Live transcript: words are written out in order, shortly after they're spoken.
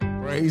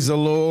Praise the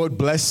Lord.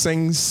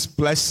 Blessings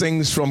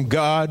from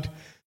God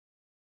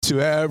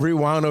to every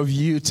one of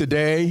you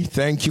today.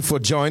 Thank you for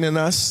joining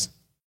us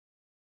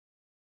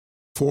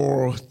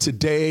for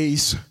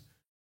today's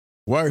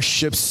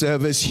worship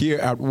service here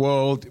at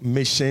World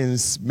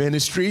Missions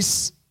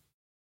Ministries,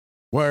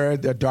 where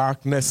the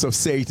darkness of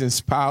Satan's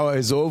power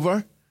is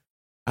over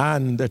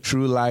and the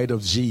true light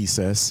of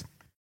Jesus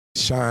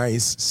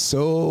shines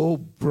so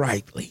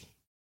brightly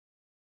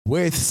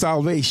with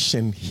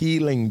salvation,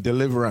 healing,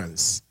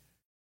 deliverance,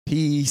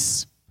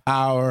 peace,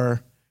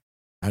 power,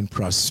 and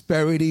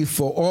prosperity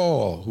for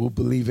all who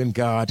believe in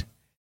God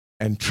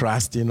and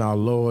trust in our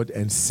Lord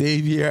and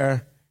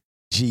Savior,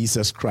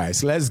 Jesus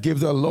Christ. Let's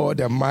give the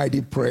Lord a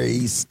mighty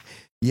praise.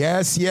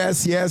 Yes,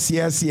 yes, yes,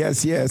 yes,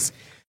 yes, yes.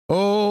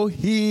 Oh,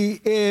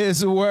 he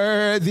is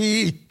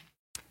worthy.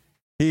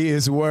 He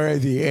is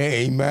worthy.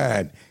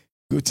 Amen.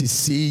 Good to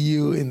see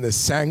you in the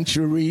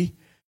sanctuary,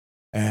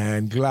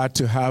 and glad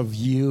to have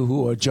you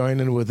who are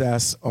joining with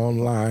us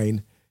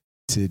online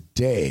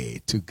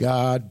today. To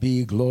God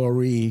be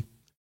glory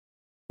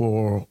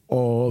for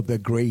all the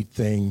great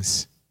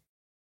things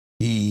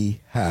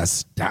he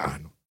has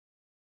done.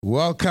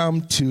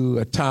 Welcome to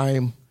a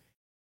time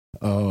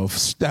of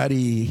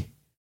study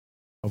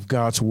of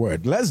God's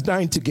word. Let's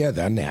dine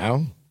together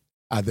now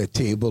at the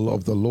table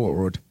of the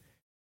Lord.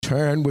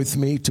 Turn with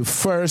me to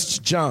 1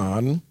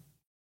 John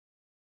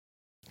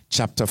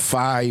chapter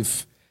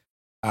 5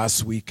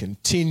 as we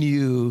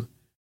continue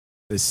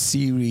the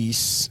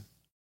series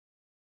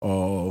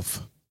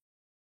of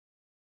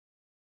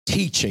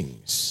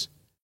teachings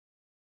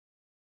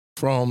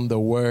from the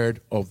word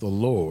of the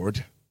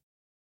Lord.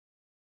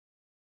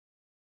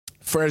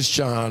 1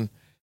 John,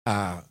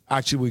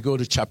 actually we go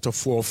to chapter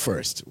 4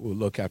 first. We'll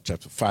look at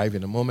chapter 5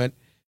 in a moment.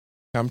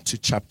 Come to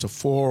chapter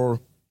 4,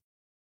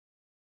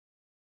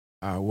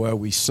 where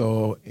we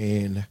saw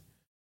in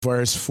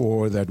verse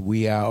 4 that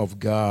we are of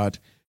God.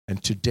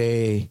 And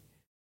today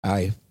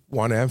I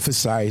want to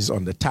emphasize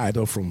on the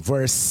title from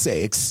verse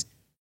 6,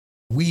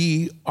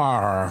 we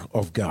are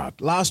of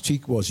God. Last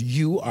week was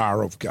you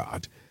are of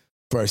God.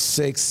 Verse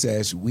 6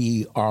 says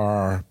we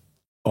are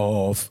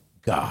of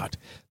God.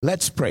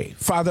 Let's pray.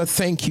 Father,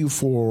 thank you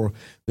for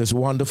this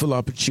wonderful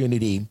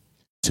opportunity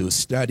to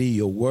study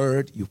your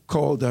word. You've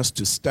called us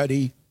to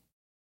study,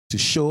 to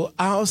show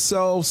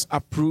ourselves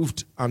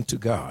approved unto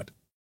God.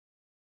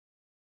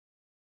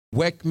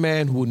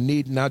 Workmen who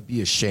need not be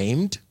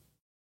ashamed,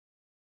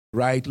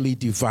 rightly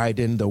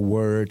dividing the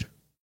word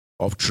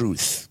of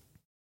truth.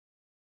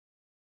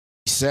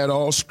 He said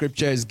all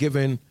scripture is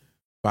given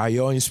by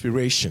your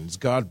inspirations.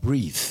 God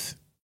breathed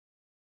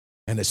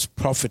and is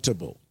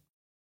profitable.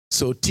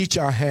 So teach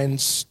our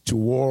hands to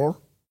war,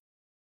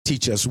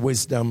 teach us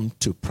wisdom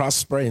to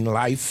prosper in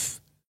life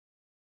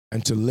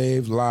and to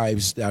live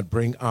lives that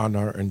bring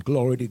honor and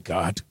glory to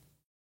God.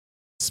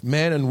 It's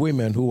men and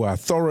women who are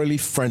thoroughly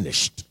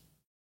furnished,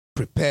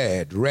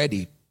 prepared,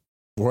 ready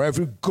for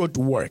every good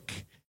work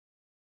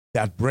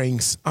that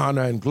brings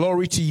honor and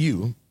glory to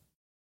you,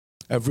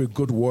 every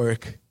good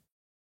work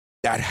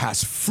that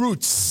has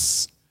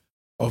fruits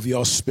of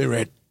your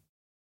spirit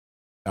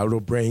that will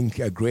bring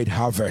a great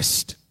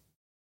harvest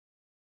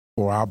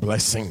for our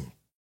blessing.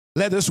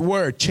 Let this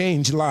word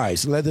change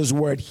lives. Let this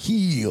word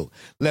heal.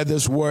 Let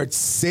this word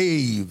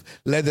save.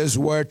 Let this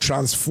word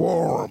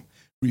transform.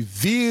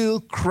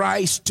 Reveal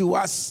Christ to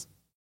us.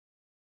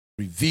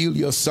 Reveal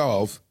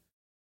yourself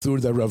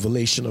through the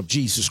revelation of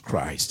Jesus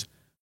Christ.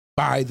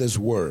 By this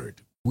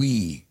word,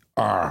 we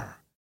are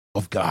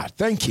of God.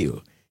 Thank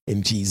you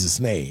in Jesus'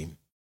 name.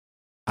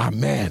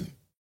 Amen.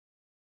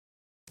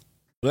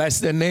 Bless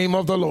the name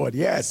of the Lord.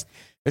 Yes,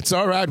 it's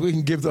all right. We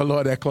can give the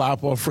Lord a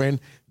clap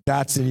offering.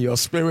 That's in your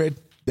spirit.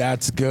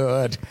 That's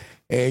good.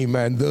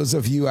 Amen. Those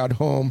of you at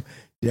home,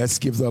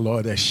 just give the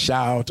Lord a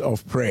shout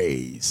of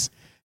praise.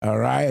 All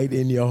right,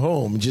 in your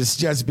home,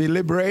 just be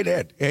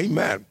liberated.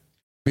 Amen.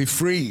 Be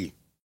free.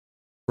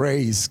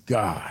 Praise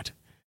God.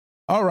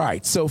 All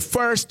right, so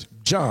 1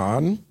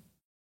 John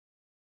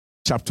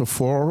chapter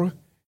 4.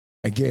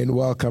 Again,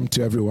 welcome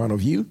to every one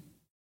of you.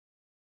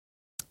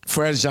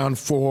 1 John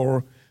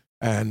 4,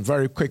 and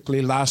very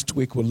quickly, last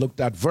week we looked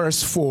at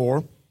verse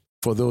 4.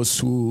 For those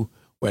who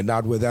were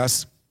not with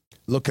us,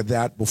 look at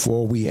that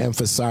before we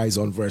emphasize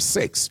on verse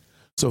 6.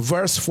 So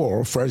verse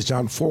 4, 1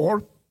 John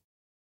 4,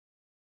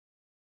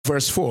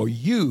 verse 4,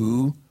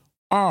 you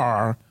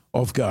are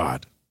of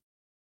God.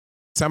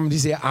 Somebody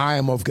say, I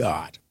am of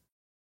God.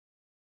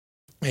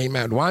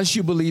 Amen. Once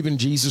you believe in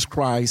Jesus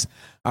Christ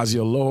as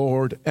your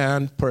Lord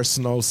and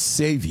personal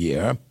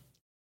Savior,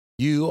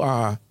 you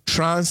are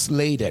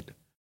translated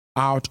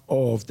out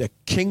of the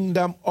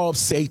kingdom of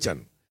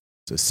Satan.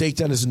 So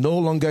Satan is no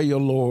longer your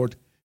Lord.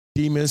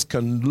 Demons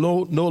can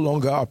no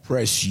longer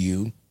oppress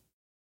you.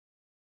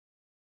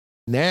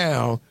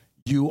 Now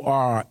you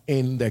are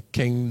in the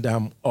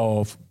kingdom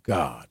of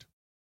God,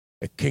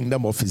 the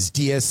kingdom of his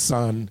dear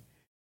Son,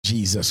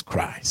 Jesus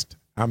Christ.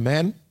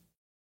 Amen.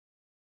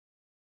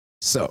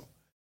 So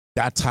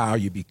that's how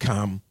you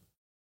become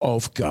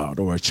of God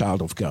or a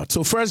child of God.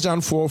 So 1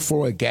 John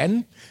 4:4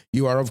 again,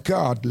 you are of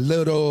God,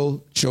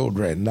 little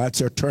children.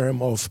 That's a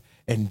term of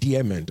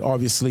endearment.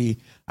 Obviously,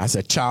 as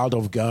a child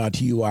of God,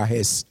 you are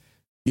his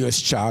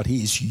child.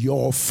 He is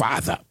your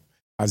father.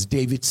 As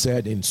David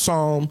said in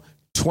Psalm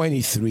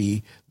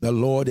 23, the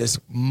Lord is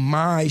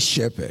my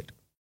shepherd.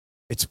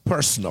 It's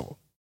personal.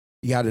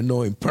 You got to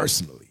know him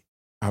personally.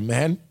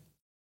 Amen.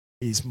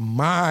 He's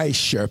my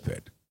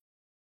shepherd,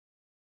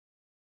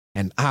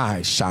 and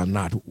I shall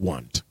not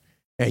want.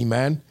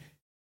 Amen.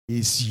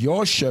 He's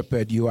your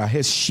shepherd. You are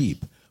his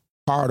sheep,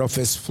 part of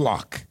his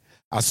flock,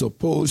 as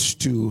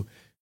opposed to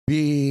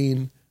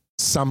being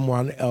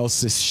someone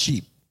else's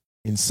sheep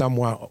in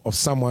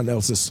someone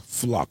else's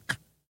flock.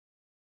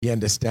 You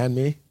understand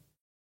me?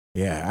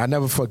 Yeah, I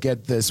never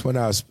forget this. When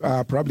I was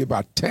probably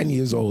about 10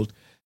 years old,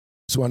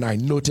 so when I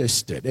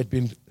noticed it. It'd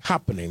been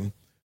happening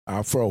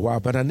for a while,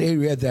 but an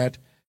area that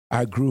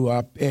I grew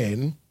up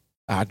in,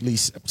 at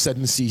least a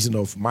certain season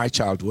of my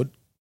childhood,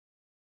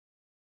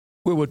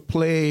 we would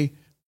play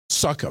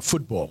soccer,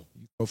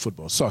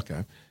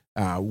 soccer,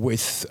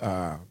 with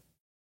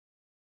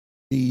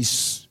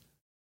these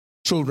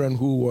children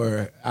who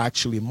were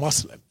actually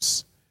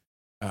Muslims.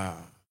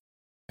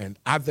 And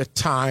at the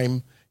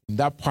time, in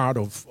that part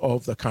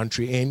of the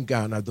country, in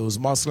Ghana, those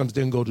Muslims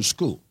didn't go to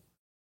school.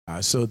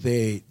 So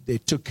they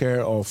took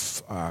care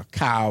of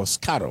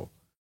cattle,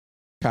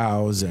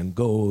 cows and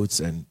goats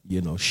and,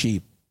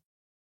 sheep.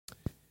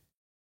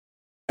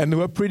 And they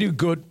were pretty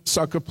good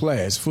soccer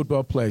players,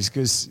 football players,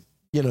 because,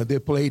 they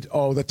played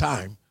all the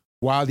time.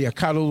 While their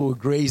cattle were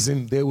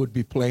grazing, they would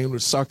be playing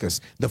with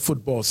the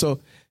football. So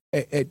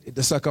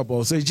the soccer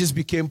ball. So it just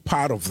became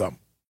part of them,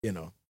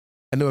 and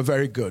they were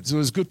very good. So it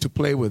was good to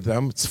play with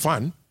them. It's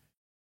fun.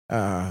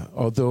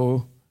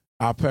 Although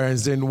our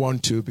parents didn't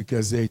want to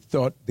because they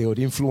thought they would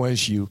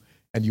influence you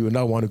and you would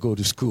not want to go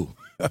to school.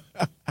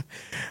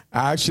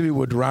 I actually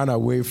would run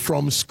away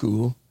from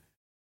school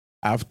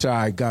after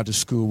I got to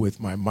school with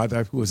my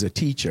mother, who was a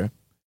teacher.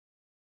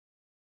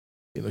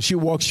 She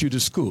walks you to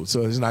school,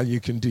 so there's nothing you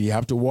can do. You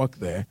have to walk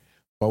there.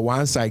 But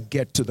once I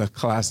get to the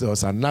class, there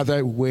was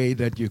another way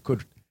that you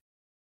could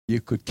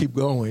keep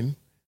going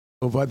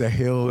over the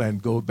hill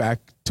and go back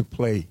to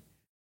play.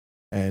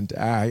 And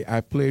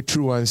I played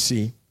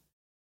truancy.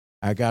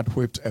 I got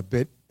whipped a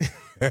bit.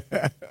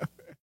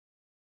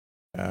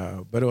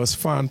 But it was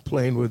fun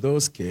playing with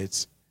those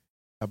kids.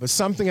 But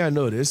something I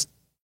noticed,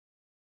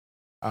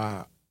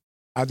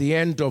 at the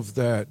end of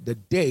the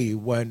day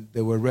when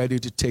they were ready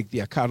to take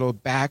their cattle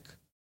back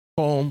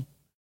home,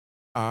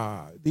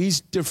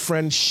 these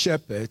different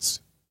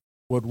shepherds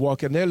would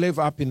walk, and they live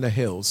up in the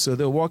hills. So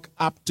they walk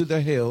up to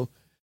the hill,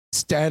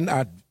 stand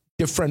at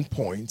different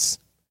points,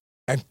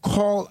 and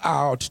call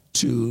out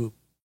to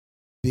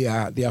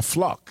their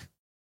flock.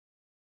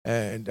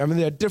 And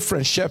they're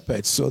different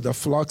shepherds, so the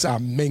flocks are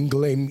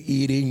mingling,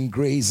 eating,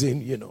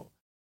 grazing,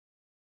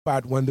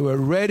 But when they were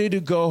ready to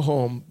go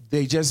home,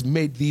 they just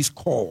made these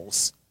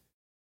calls.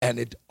 And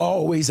it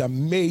always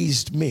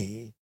amazed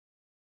me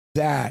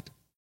that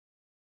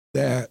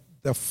the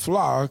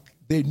flock,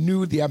 they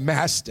knew their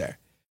master.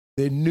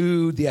 They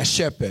knew their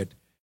shepherd.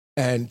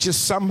 And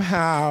just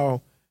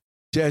somehow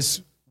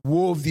just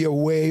found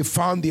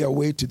their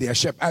way to their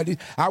shepherd.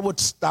 I would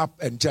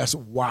stop and just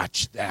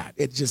watch that.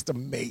 It just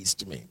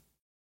amazed me.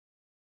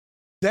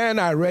 Then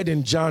I read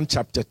in John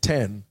chapter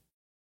 10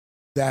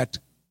 that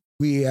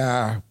we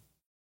are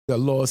the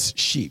Lord's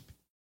sheep.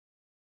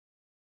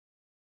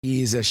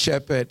 He is a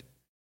shepherd,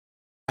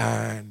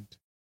 and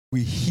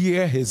we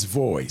hear his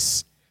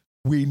voice.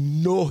 We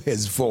know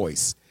his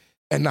voice.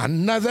 And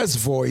another's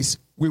voice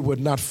we would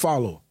not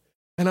follow.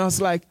 And I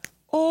was like,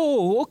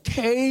 oh,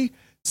 okay.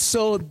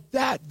 So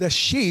that the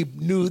sheep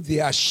knew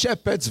their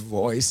shepherd's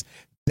voice.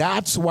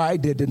 That's why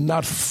they did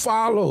not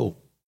follow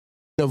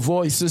the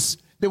voices.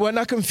 They were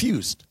not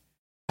confused.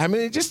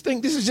 They just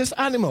think this is just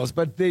animals,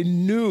 but they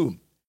knew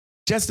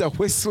just the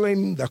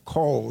whistling, the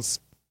calls,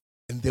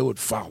 and they would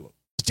follow.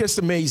 It's just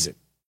amazing.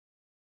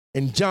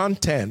 In John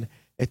 10,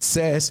 it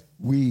says,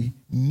 we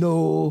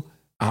know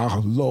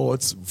our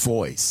Lord's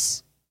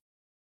voice,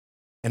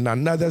 and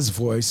another's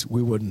voice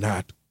we would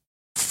not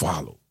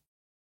follow.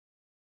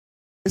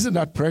 Isn't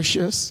that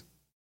precious?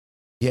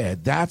 Yeah,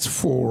 that's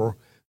for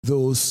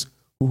those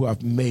who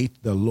have made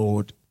the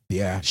Lord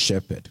their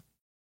shepherd.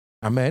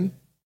 Amen?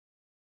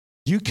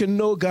 You can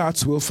know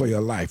God's will for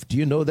your life. Do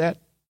you know that?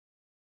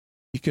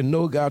 You can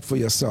know God for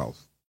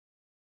yourself.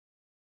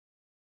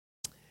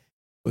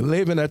 We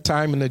live in a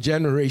time, in a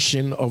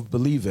generation of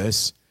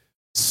believers,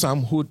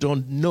 some who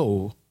don't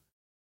know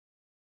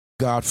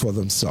God for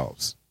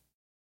themselves,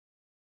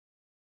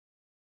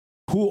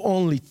 who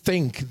only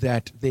think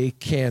that they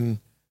can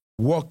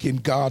walk in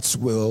God's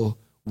will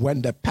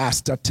when the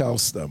pastor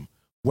tells them,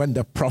 when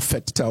the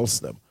prophet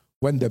tells them,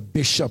 when the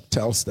bishop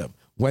tells them,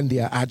 when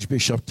the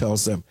archbishop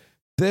tells them.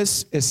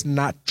 This is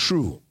not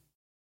true.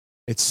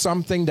 It's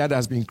something that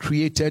has been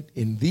created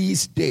in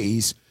these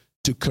days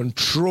to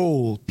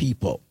control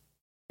people.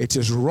 It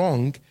is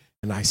wrong,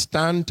 and I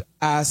stand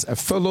as a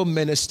fellow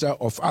minister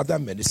of other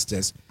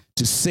ministers to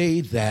to say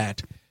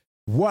that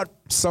what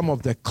some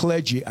of the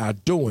clergy are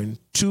doing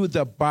to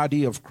the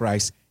body of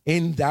Christ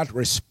in that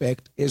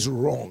respect is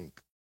wrong.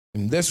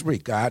 In this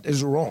regard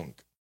is wrong.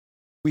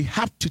 We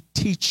have to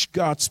teach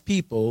God's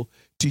people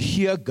to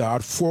hear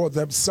God for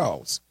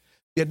themselves.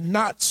 They're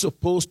not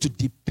supposed to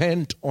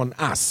depend on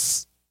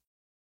us.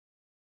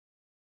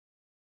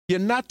 You're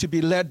not to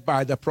be led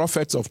by the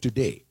prophets of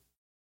today.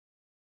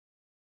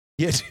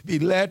 You're to be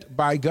led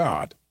by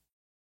God.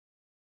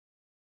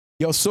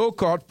 Your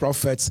so-called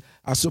prophets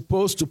are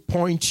supposed to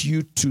point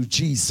you to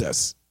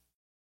Jesus,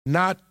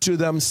 not to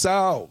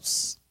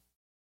themselves.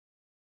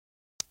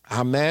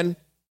 Amen.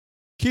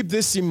 Keep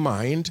this in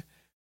mind,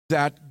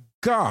 that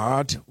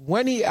God,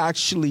 when he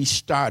actually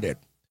started,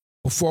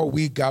 before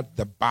we got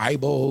the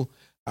Bible,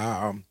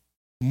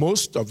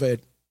 most of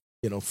it,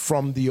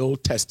 from the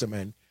Old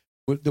Testament,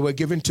 they were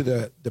given to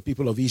the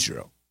people of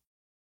Israel.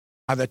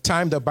 At the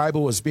time the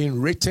Bible was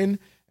being written,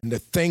 and the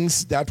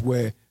things that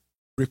were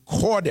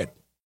recorded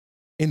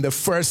in the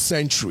first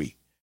century,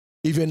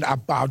 even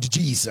about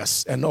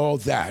Jesus and all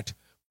that,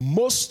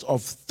 most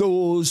of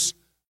those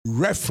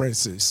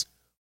references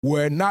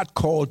were not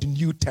called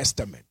New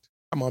Testament.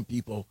 Come on,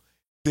 people.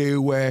 They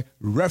were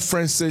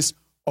references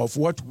of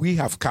what we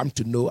have come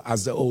to know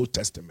as the Old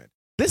Testament.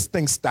 This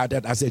thing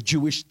started as a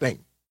Jewish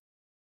thing.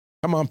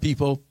 Come on,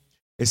 people.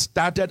 It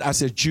started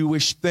as a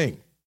Jewish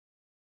thing.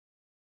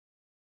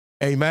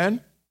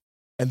 Amen?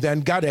 And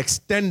then God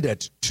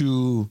extended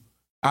to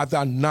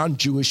other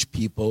non-Jewish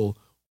people,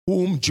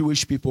 whom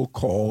Jewish people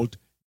called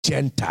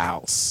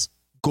Gentiles,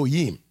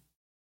 Goyim,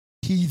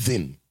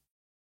 heathen,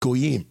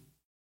 Goyim.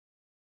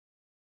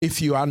 If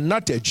you are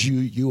not a Jew,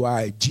 you are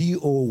a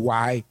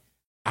Goyim,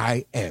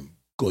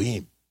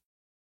 Goyim.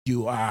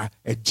 You are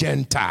a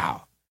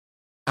Gentile.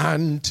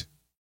 And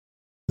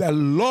the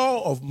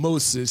law of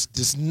Moses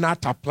does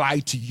not apply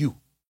to you.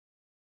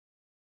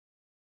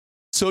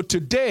 So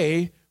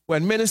today,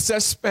 when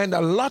ministers spend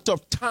a lot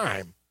of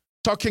time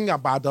talking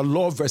about the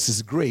law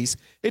versus grace,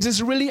 it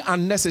is really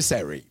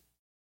unnecessary.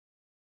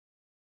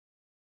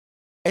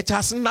 It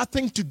has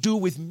nothing to do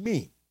with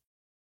me.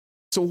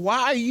 So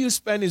why are you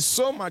spending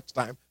so much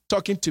time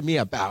talking to me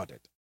about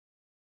it?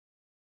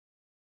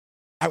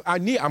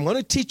 I'm going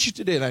to teach you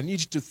today, and I need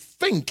you to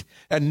think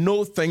and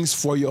know things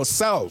for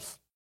yourself.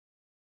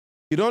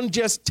 You don't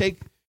just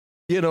take,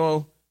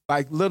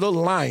 like little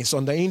lines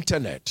on the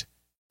internet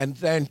and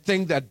then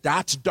think that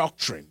that's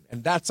doctrine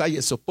and that's how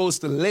you're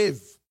supposed to live.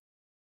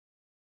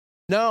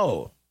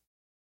 No.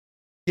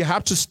 You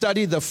have to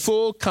study the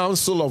full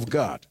counsel of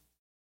God.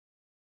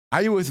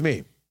 Are you with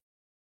me?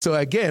 So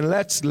again,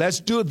 let's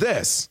do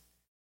this.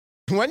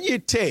 When you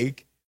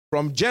take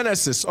from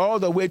Genesis all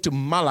the way to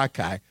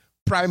Malachi,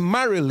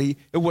 primarily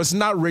it was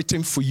not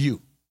written for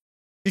you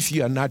if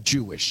you are not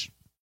Jewish.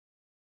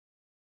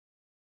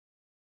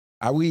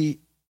 Are we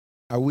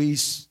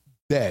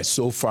there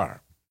so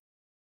far?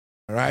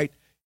 All right?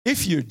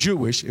 If you're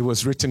Jewish, it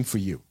was written for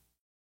you.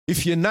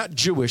 If you're not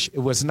Jewish, it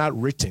was not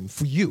written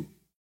for you.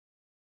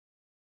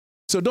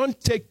 So don't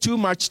take too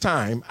much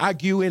time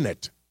arguing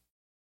it.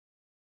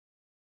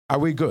 Are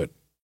we good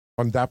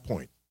on that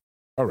point?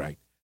 All right.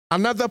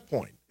 Another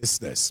point is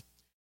this.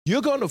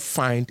 You're going to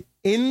find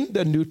in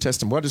the New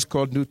Testament, what is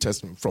called New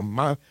Testament,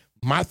 from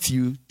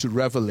Matthew to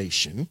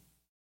Revelation,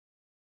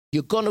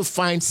 you're going to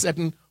find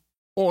certain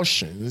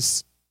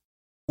portions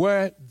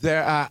where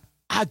there are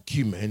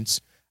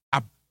arguments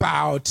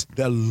about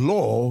the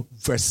law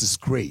versus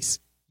grace.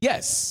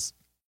 Yes,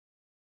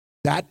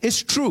 that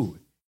is true.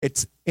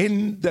 It's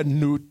in the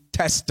New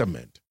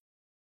Testament,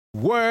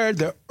 where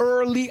the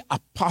early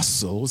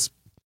apostles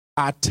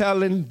are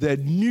telling the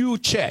new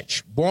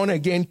church,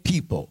 born-again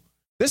people.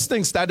 This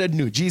thing started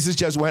new. Jesus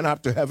just went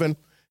up to heaven,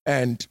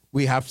 and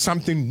we have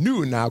something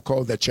new now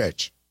called the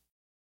church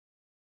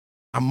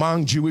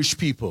among Jewish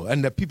people.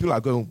 And the people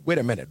are going, wait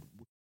a minute,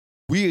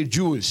 we are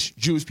Jewish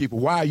people.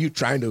 Why are you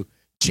trying to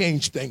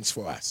change things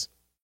for us?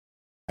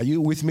 Are you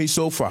with me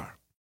so far?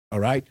 All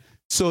right?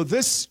 So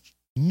this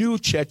new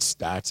church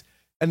starts,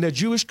 and the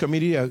Jewish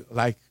community are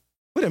like,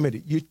 wait a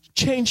minute, you're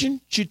changing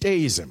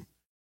Judaism.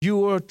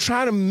 You are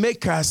trying to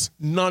make us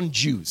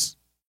non-Jews.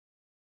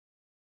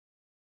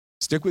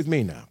 Stick with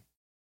me now.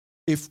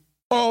 If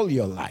all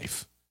your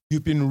life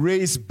you've been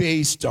raised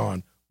based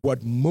on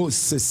what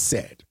Moses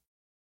said,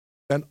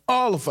 then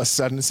all of a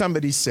sudden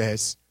somebody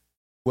says,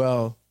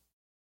 well,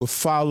 we're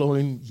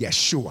following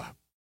Yeshua.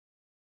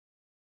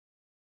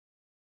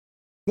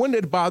 Wouldn't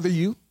it bother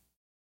you?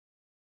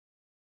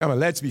 Come on,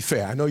 let's be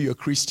fair. I know you're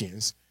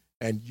Christians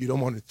and you don't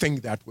want to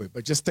think that way,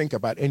 but just think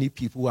about any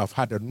people who have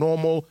had a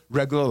normal,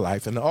 regular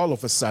life, and all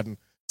of a sudden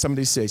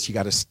somebody says, you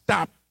got to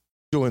stop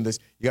doing this,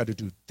 you got to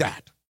do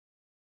that.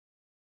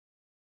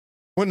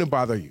 Wouldn't it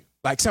bother you?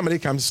 Like somebody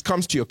comes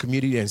to your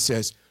community and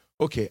says,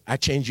 okay, I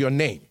changed your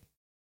name.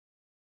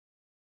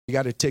 You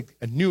got to take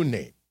a new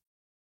name.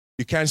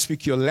 You can't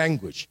speak your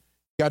language.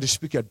 You got to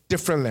speak a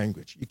different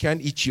language. You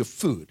can't eat your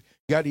food.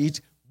 You got to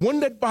eat.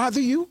 Wouldn't that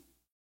bother you?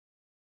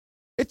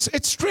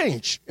 It's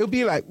strange. It'll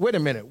be like, wait a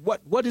minute,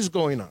 what is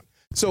going on?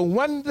 So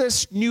when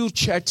this new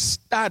church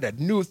started,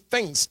 new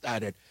things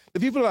started, the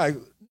people are like,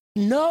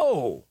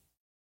 no.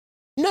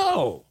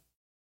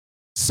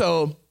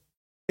 So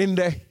in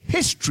the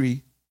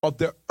history of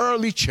the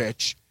early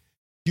church,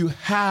 you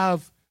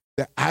have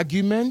the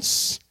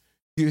arguments,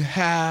 you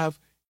have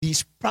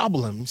these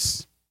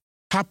problems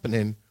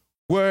happening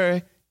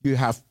where you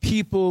have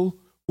people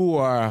who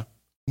are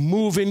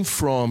moving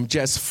from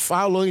just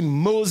following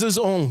Moses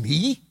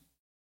only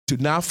to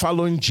now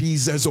following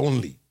Jesus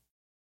only.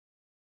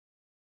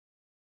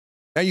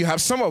 And you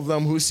have some of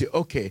them who say,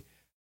 okay,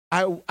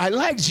 I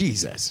like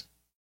Jesus.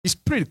 He's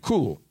pretty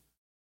cool.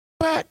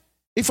 But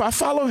if I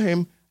follow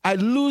him, I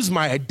lose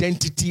my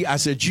identity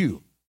as a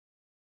Jew.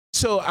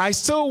 So I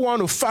still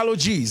want to follow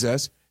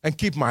Jesus and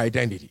keep my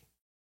identity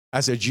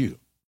as a Jew.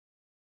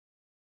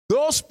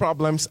 Those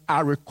problems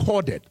are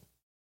recorded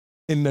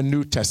in the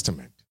New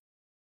Testament.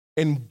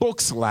 In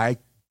books like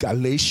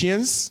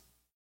Galatians,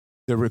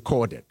 they're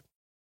recorded.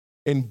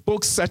 In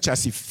books such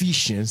as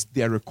Ephesians,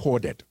 they're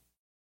recorded.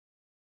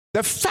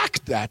 The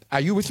fact that,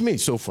 are you with me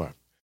so far?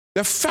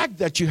 The fact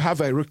that you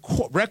have a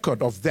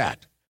record of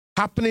that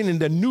happening in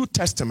the New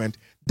Testament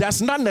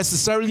does not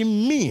necessarily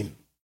mean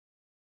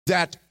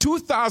that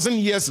 2,000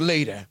 years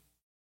later,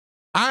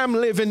 I am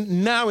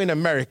living now in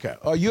America,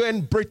 or you're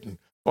in Britain,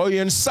 or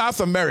you're in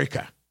South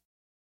America.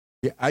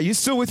 Are you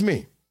still with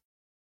me?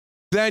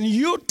 Then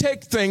you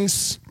take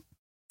things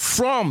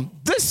from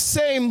this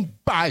same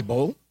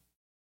Bible,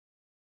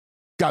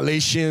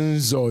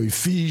 Galatians or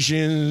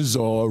Ephesians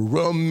or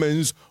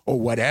Romans or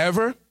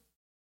whatever,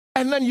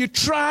 and then you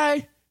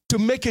try to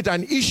make it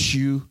an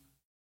issue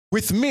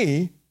with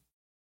me.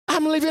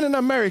 I'm living in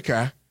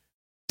America.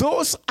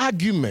 Those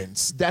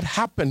arguments that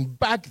happened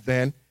back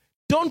then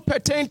don't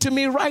pertain to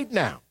me right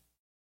now.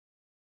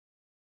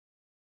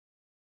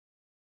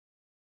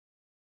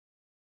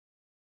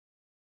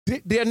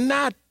 They're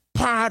not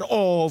part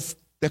of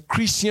the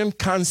Christian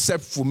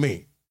concept for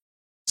me.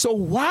 So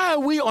why are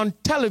we on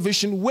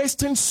television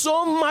wasting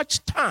so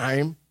much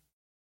time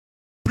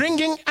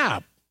bringing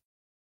up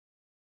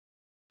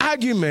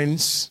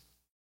arguments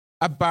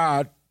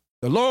about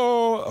the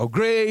law of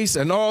grace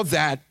and all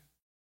that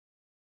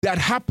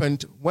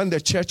happened when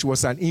the church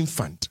was an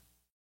infant?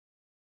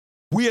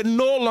 We are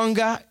no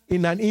longer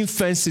in an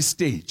infancy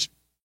stage.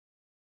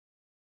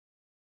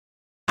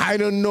 I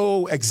don't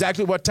know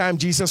exactly what time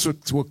Jesus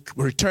will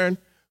return,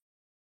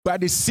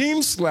 but it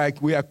seems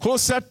like we are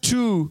closer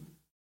to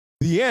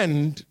the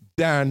end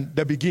than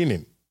the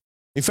beginning.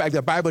 In fact,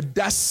 the Bible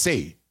does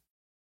say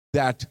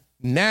that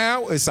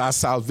now is our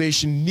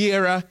salvation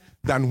nearer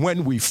than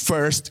when we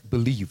first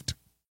believed.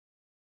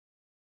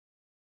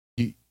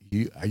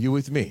 Are you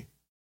with me?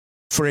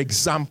 For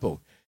example,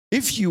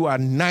 if you are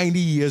 90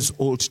 years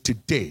old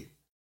today,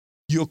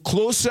 you're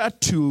closer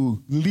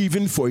to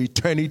living for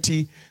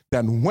eternity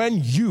than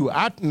when you,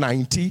 at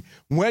 90,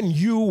 when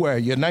you were,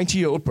 you're a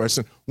 90-year-old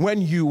person,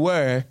 when you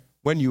were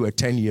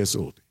 10 years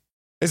old.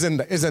 Isn't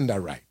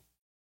that right?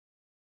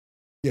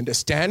 You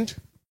understand?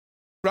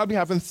 Probably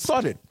haven't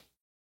thought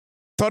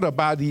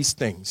about these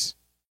things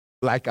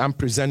like I'm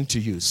presenting to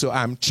you. So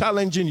I'm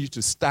challenging you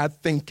to start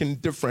thinking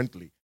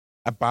differently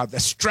about the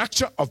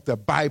structure of the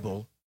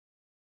Bible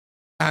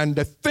and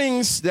the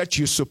things that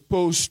you're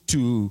supposed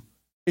to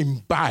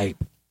imbibe,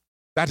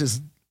 that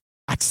is,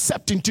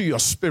 accept into your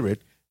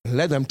spirit and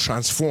let them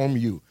transform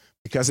you.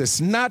 Because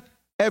it's not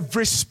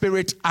every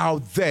spirit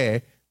out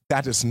there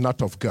that is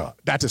not of God,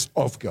 that is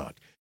of God.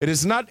 It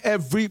is not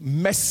every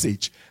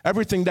message,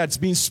 everything that's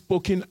being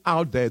spoken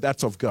out there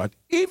that's of God.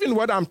 Even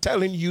what I'm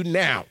telling you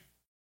now,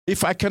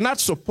 if I cannot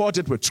support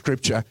it with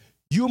scripture,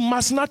 you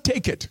must not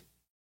take it.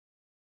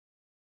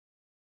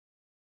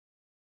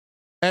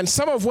 And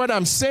some of what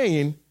I'm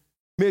saying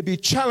may be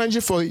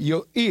challenging for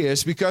your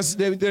ears because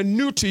they're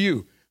new to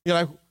you. You're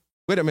like,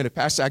 wait a minute,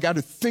 Pastor, I got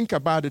to think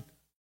about it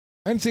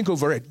and think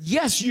over it.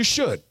 Yes, you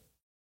should.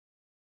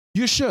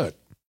 You should.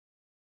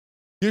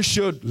 You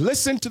should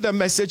listen to the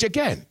message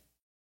again.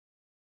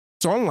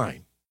 It's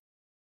online.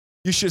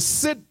 You should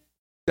sit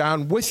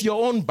down with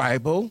your own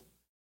Bible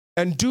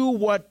and do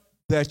what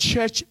the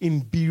church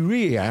in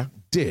Berea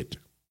did.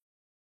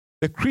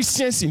 The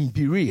Christians in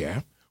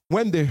Berea,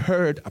 when they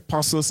heard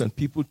apostles and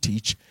people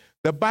teach,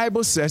 the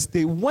Bible says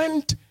they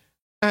went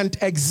and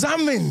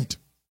examined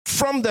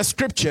from the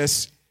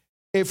scriptures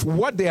if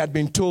what they had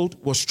been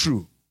told was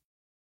true.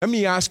 Let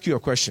me ask you a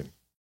question.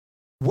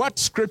 What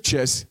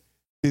scriptures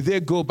did they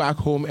go back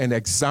home and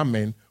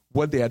examine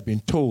what they had been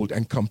told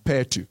and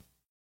compare to?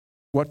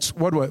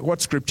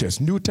 What scriptures?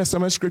 New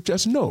Testament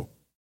scriptures? No.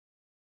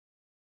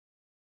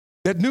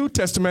 The New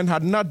Testament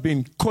had not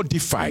been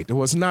codified. It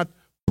was not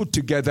put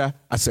together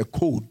as a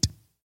code,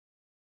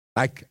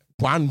 like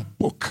one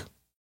book.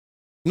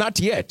 Not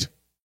yet.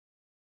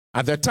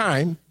 At the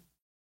time,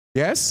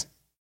 yes,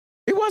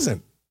 it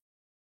wasn't.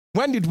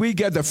 When did we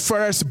get the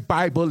first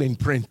Bible in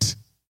print?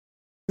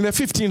 In the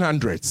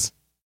 1500s.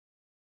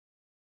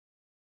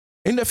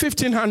 In the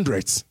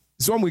 1500s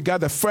is when we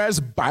got the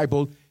first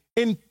Bible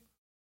in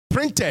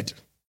printed.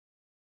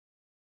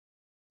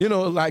 You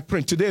know, like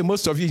print. Today,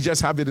 most of you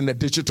just have it in a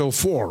digital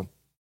form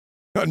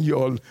on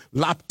your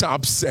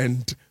laptops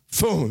and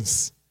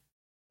phones.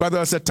 But there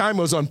was a time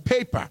it was on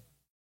paper.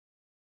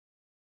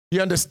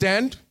 You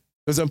understand? It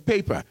was on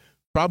paper.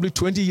 Probably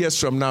 20 years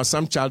from now,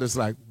 some child is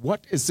like,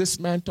 what is this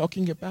man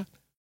talking about?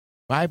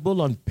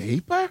 Bible on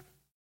paper?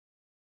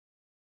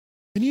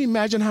 Can you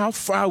imagine how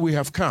far we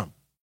have come?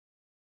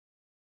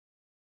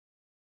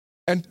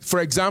 And for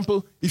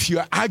example, if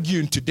you're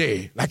arguing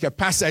today, like a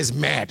pastor is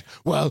mad,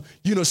 well,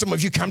 you know, some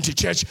of you come to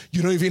church,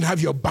 you don't even have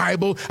your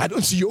Bible. I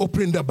don't see you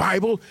opening the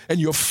Bible, and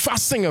you're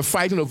fussing and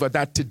fighting over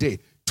that today.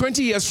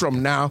 20 years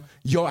from now,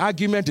 your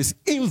argument is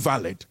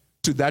invalid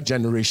to that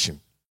generation.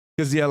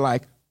 Because they're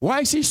like,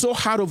 why is he so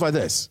hard over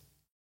this?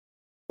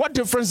 What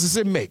difference does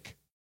it make?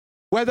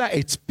 Whether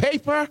it's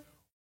paper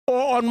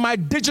or on my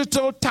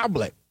digital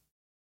tablet.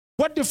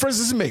 What difference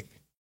does it make?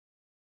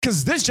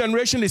 Because this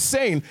generation is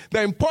saying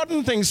the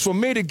important thing is for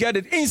me to get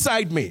it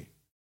inside me.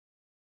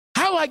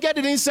 How I get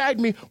it inside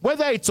me,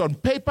 whether it's on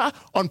paper,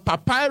 on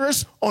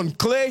papyrus, on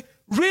clay,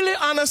 really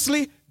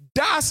honestly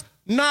does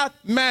not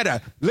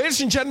matter.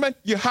 Ladies and gentlemen,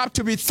 you have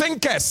to be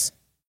thinkers.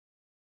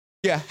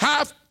 You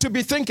have to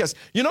be thinkers.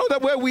 You know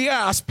that where we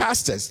are as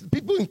pastors,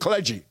 people in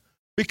clergy,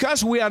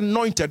 because we are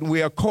anointed,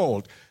 we are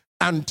called,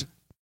 and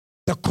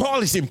the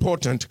call is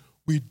important.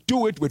 We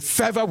do it with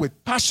fervor,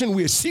 with passion.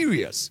 We are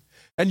serious,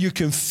 and you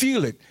can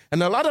feel it.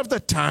 And a lot of the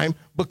time,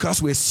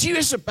 because we're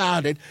serious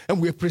about it and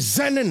we're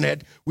presenting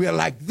it, we are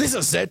like, this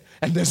is it,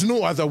 and there's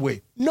no other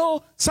way.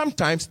 No,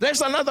 sometimes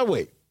there's another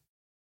way.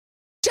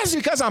 Just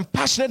because I'm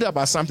passionate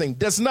about something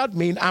does not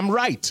mean I'm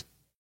right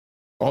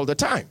all the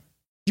time.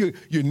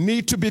 You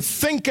need to be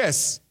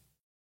thinkers.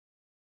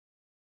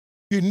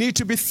 You need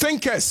to be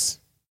thinkers.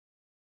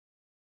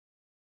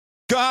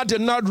 God did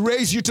not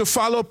raise you to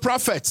follow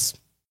prophets.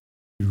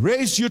 He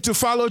raised you to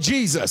follow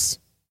Jesus.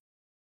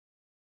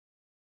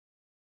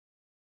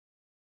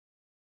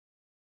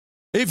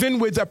 Even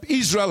with the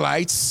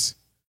Israelites,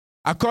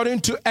 according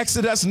to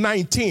Exodus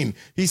 19,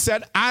 he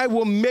said, I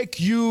will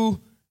make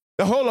you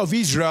the whole of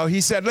Israel.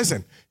 He said,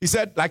 listen, he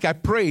said, like I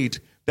prayed,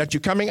 that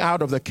you're coming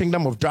out of the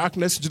kingdom of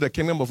darkness to the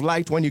kingdom of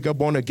light. When you get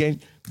born again,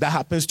 that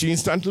happens to you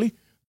instantly.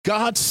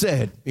 God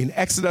said in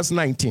Exodus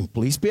 19,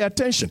 please pay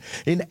attention.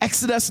 In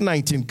Exodus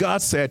 19,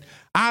 God said,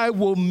 I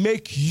will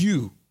make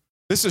you,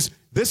 this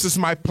is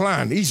my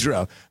plan,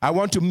 Israel. I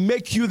want to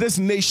make you, this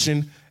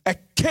nation, a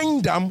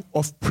kingdom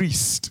of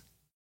priests.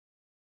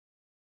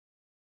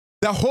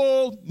 The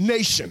whole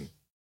nation.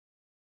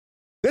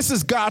 This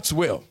is God's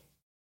will.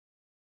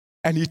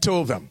 And he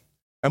told them,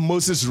 and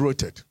Moses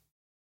wrote it.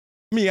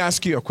 Let me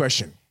ask you a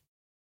question.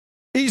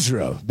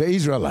 Israel, the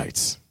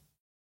Israelites,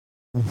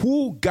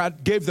 who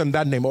gave them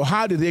that name, or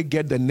how did they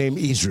get the name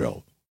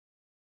Israel?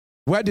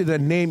 Where did the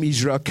name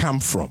Israel come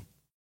from?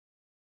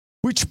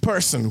 Which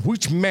person,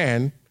 which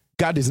man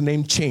got his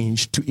name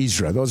changed to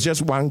Israel? There was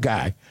just one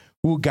guy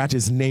who got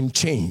his name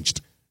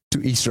changed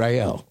to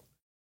Israel.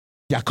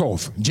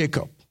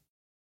 Jacob.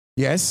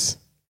 Yes?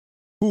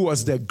 Who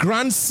was the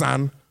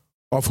grandson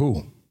of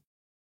who?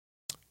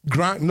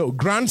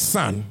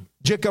 Grandson.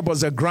 Jacob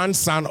was a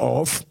grandson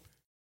of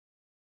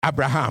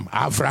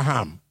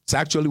Avraham. It's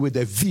actually with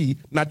a V,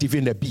 not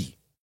even a B.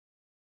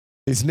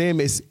 His name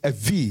is a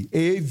V,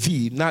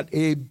 A-V, not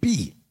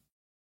A-B.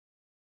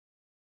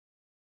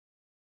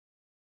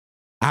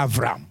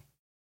 Avram,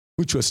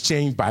 which was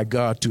changed by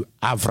God to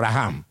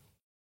Avraham.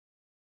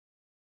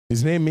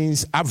 His name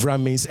means,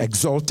 Avram means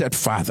exalted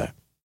father.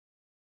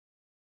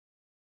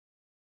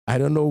 I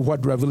don't know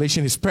what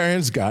revelation his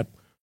parents got,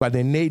 but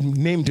they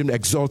named him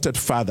exalted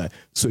father.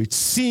 So it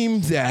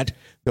seemed that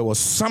there was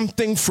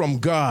something from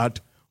God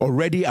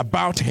already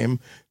about him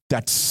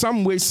that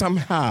some way,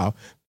 somehow,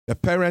 the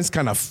parents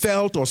kind of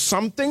felt or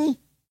something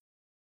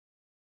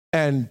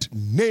and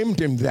named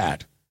him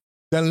that.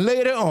 Then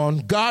later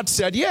on, God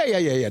said,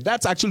 yeah,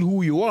 that's actually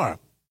who you are,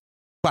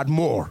 but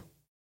more.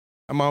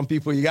 Come on,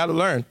 people, you got to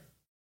learn.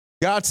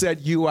 God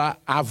said, you are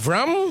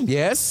Avram,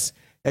 yes,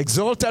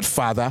 exalted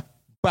father,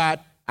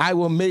 but I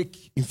will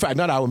make, in fact,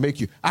 not I will make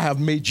you, I have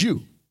made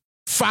you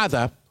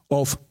father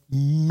of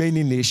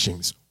many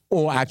nations,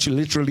 or actually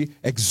literally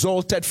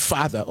exalted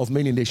father of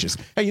many nations.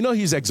 And you know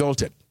he's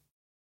exalted.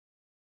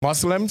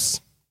 Muslims,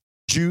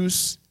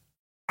 Jews,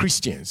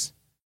 Christians,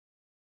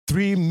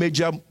 three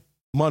major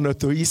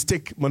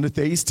monotheistic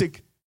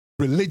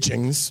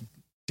religions,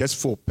 just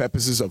for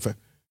purposes of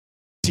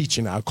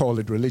teaching, I'll call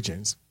it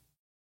religions,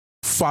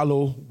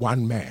 follow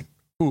one man.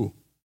 Who?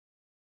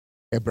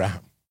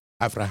 Abraham.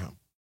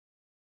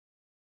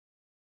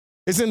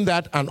 Isn't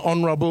that an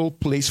honorable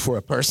place for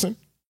a person?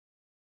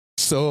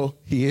 So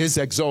he is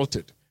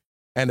exalted,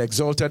 and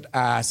exalted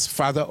as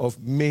father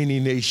of many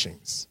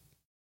nations.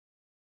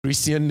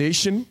 Christian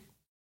nation,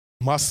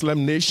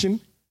 Muslim nation,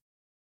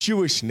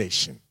 Jewish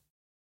nation.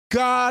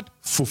 God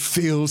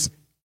fulfills,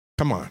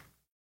 come on,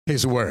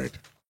 his word.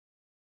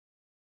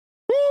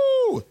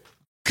 Woo!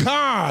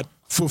 God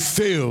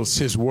fulfills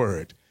his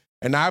word.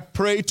 And I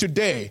pray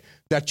today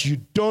that you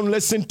don't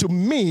listen to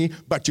me,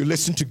 but you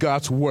listen to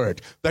God's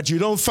word. That you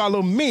don't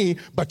follow me,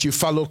 but you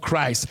follow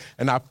Christ.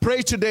 And I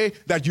pray today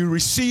that you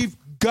receive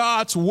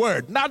God's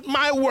word, not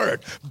my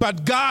word,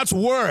 but God's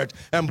word,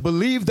 and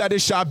believe that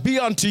it shall be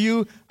unto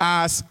you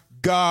as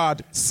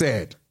God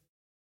said.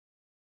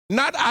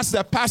 Not as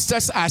the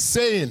pastors are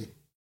saying.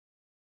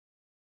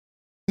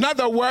 Not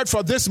the word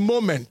for this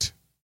moment,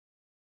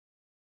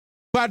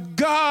 but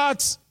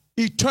God's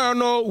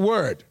eternal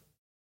word.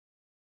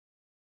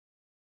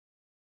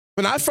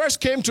 When I first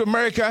came to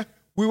America,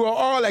 we were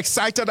all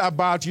excited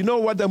about, you know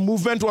what the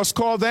movement was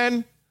called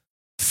then?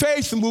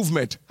 Faith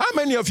movement. How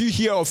many of you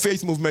hear of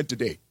faith movement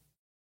today?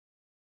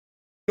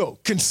 No,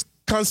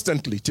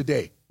 constantly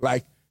today.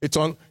 Like it's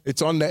on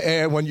the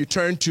air when you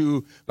turn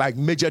to like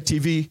major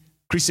TV,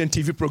 Christian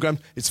TV programs,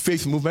 it's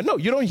faith movement. No,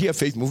 you don't hear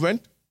faith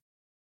movement.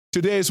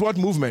 Today is what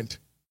movement?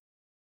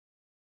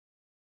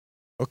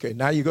 Okay,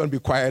 now you're going to be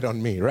quiet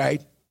on me,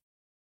 right?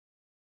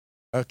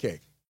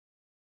 Okay.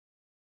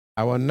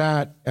 I will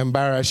not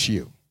embarrass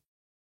you.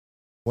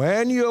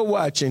 When you're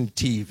watching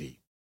TV,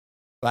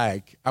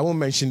 like, I won't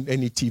mention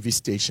any TV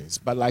stations,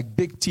 but like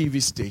big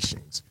TV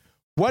stations,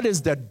 what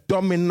is the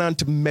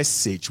dominant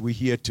message we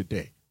hear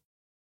today?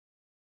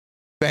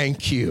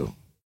 Thank you.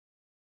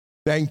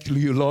 Thank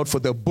you, Lord, for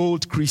the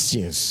bold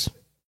Christians.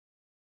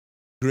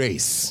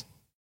 Grace.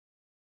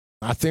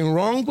 Nothing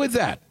wrong with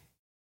that.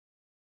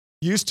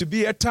 Used to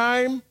be a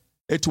time,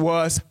 it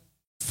was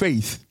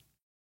faith.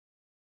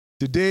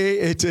 Today,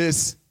 it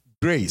is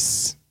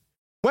grace.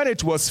 When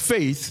it was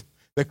faith,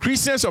 the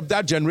Christians of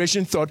that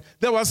generation thought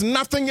there was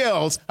nothing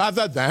else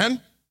other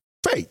than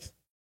faith.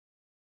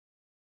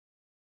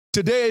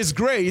 Today is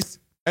grace,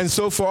 and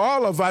so for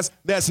all of us,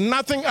 there's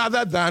nothing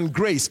other than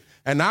grace.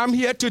 And I'm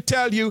here to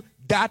tell you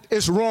that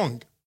is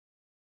wrong.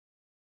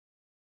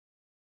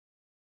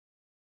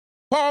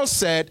 Paul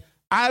said,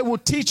 I will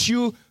teach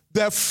you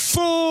the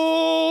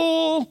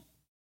full.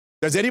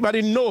 Does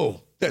anybody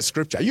know the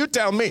scripture? You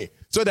tell me.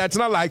 So that's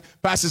not like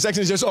Pastor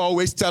Sexton is just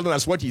always telling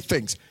us what he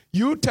thinks.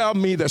 You tell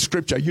me the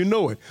scripture. You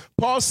know it.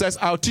 Paul says,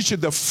 I'll teach you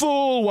the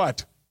full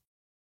what?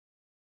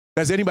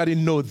 Does anybody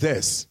know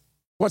this?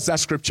 What's that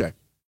scripture?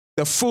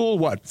 The full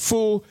what?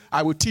 Full,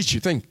 I will teach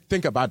you.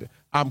 Think about it.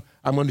 I'm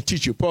going to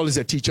teach you. Paul is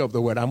a teacher of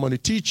the word. I'm going to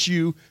teach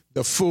you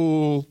the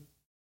full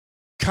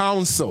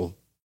counsel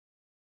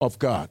of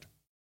God.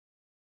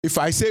 If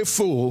I say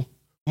full,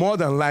 more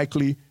than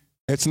likely,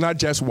 it's not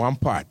just one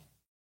part.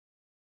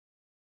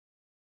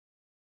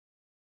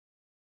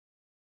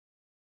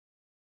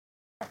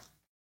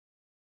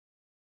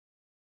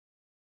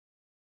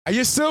 Are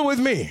you still with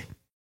me?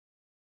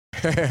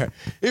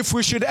 If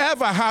we should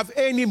ever have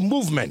any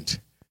movement,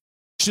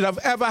 should have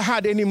ever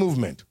had any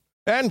movement,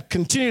 and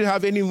continue to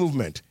have any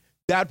movement,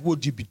 that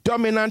would be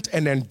dominant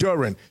and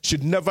enduring,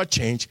 should never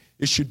change.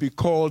 It should be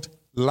called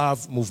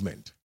love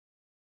movement.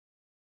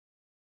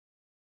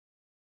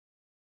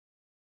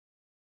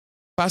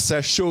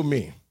 Pastor, show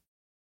me.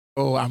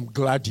 Oh, I'm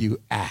glad you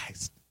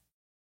asked.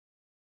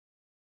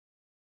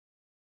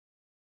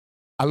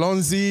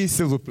 Allons-y,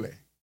 s'il vous plaît.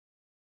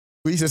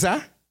 Oui, c'est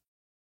ça?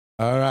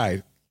 All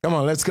right. Come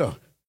on, let's go.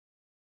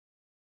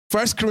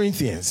 1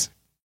 Corinthians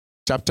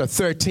chapter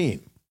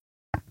 13.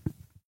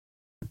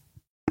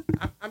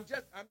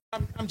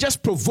 I'm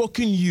just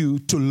provoking you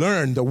to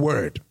learn the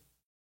word.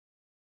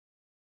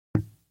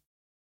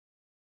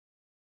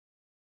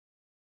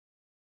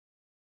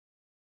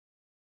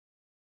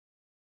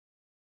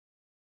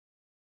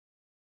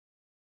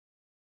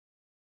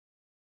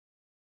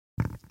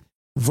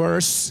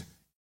 Verse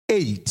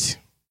 8.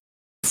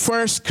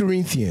 1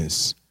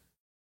 Corinthians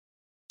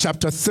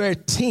chapter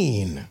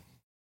 13.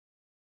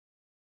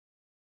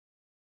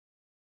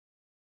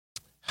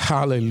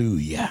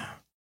 Hallelujah.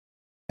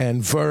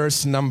 And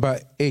verse number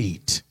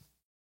 8.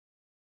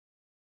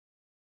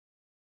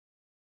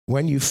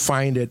 When you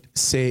find it,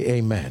 say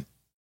amen.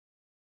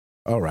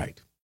 All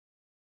right.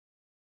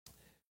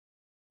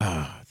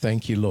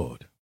 Thank you,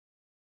 Lord.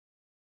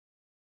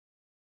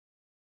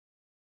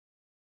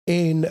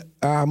 In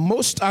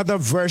most other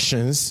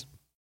versions,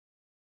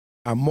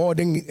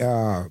 modern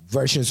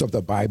versions of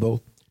the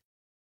Bible,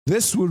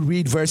 this will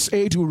read, verse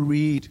 8 will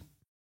read,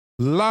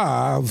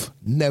 love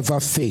never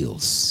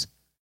fails.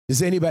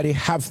 Does anybody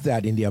have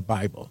that in their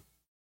Bible?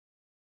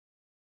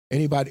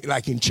 Anybody,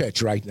 like in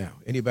church right now?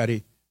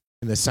 Anybody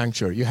in the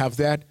sanctuary? You have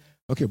that?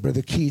 Okay,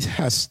 Brother Keith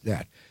has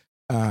that.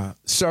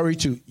 Sorry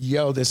to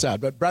yell this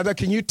out, but brother,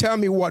 can you tell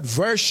me what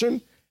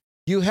version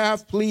you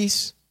have,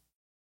 please?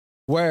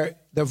 Where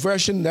the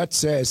version that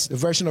says, the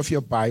version of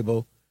your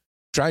Bible,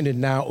 trying to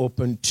now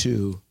open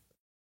to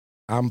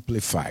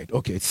Amplified.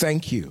 Okay,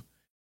 thank you.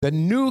 The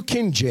New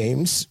King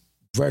James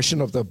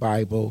version of the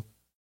Bible,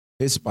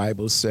 his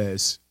Bible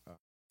says,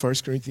 1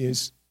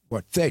 Corinthians,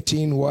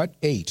 13,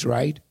 8,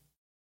 right?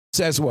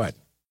 Says what?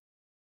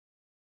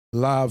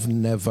 Love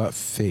never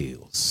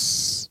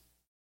fails.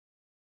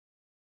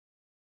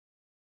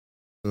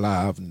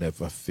 Love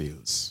never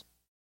fails.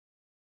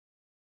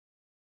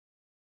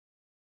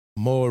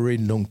 Amore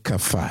nunca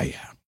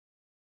falla.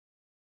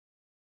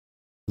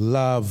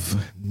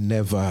 Love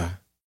never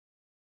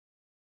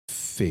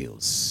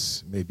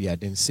fails. Maybe I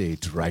didn't say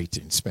it right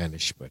in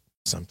Spanish, but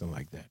something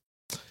like that.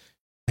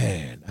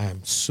 And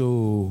I'm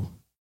so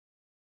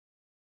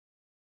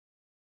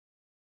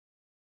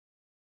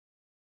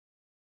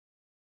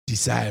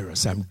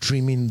desirous. I'm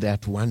dreaming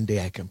that one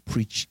day I can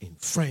preach in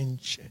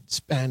French and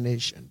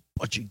Spanish and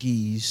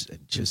Portuguese and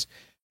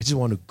I just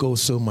want to go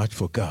so much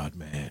for God,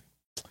 man.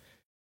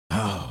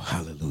 Oh,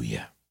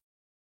 hallelujah.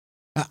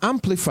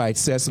 Amplified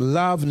says,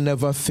 love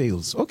never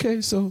fails.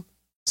 Okay, so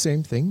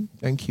same thing.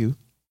 Thank you.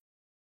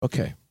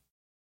 Okay.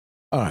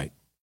 All right.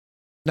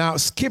 Now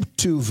skip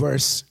to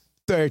verse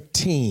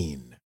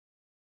 13.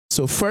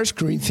 So 1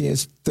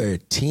 Corinthians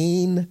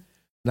 13.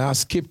 Now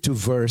skip to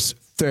verse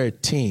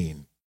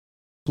 13,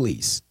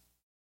 please.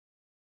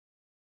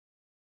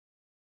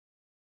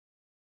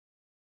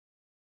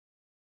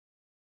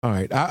 All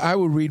right. I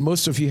will read.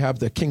 Most of you have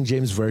the King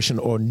James Version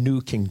or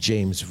New King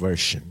James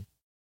Version.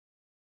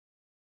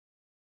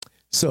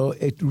 So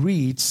it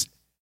reads,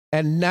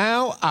 and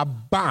now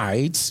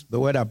abides, the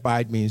word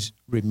abide means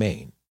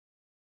remain.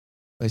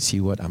 Let's see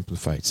what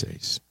Amplified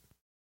says.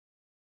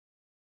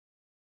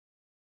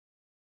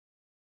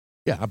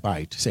 Yeah,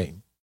 abide,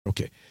 same.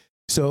 Okay.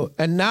 So,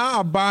 and now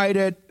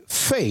abided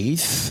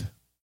faith,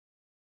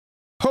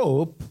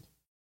 hope,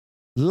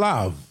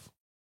 love.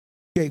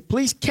 Okay,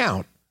 please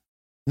count.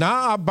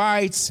 Now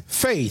abides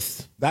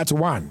faith, that's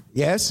 1,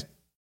 yes?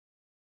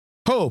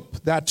 Hope,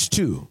 that's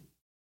 2.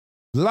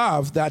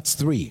 Love, that's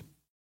 3.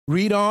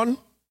 Read on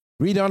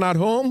at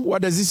home.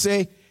 What does it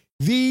say?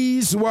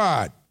 These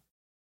what?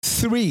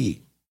 3.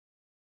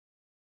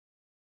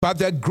 But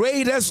the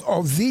greatest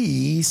of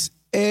these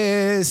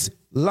is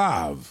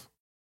love.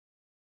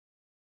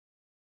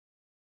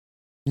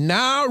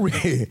 Now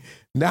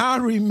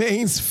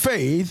remains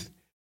faith,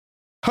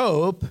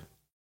 hope,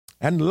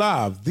 and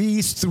love.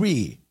 These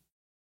 3.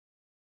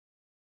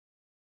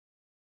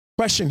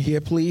 Question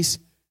here, please.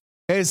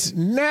 Is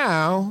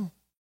now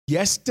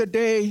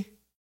yesterday?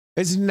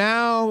 Is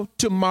now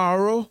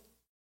tomorrow?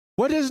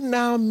 What does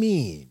now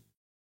mean?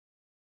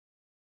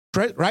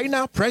 Right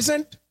now,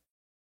 present?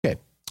 Okay,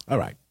 all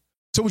right.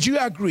 So would you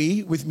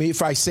agree with me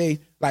if I say,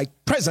 like,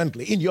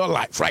 presently in your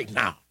life right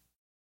now?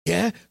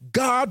 Yeah?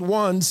 God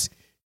wants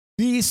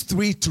these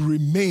 3 to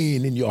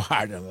remain in your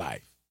heart and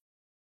life.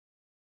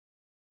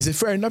 Is it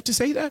fair enough to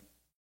say that?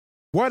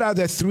 What are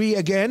the 3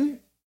 again?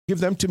 Give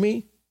them to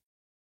me.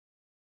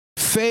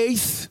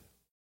 Faith,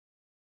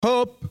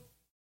 hope,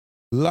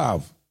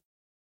 love.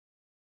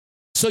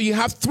 So you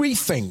have 3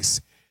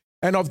 things.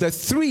 And of the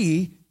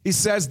 3, he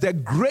says the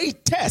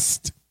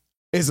greatest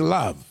is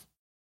love.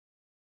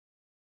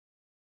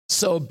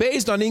 So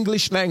based on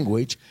English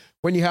language,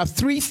 when you have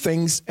 3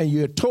 things and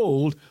you're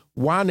told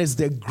one is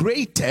the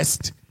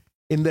greatest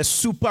in the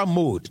super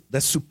mode, the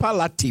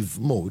superlative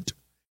mode,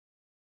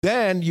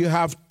 then you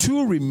have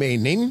 2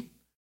 remaining,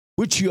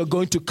 which you're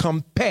going to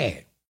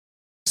compare.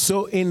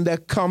 So in the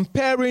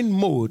comparing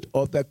mode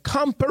or the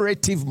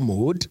comparative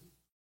mode,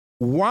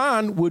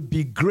 one would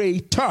be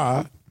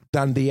greater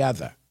than the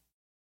other.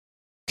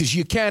 Because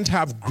you can't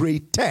have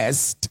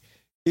greatest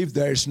if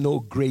there's no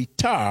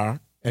greater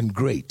and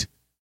great.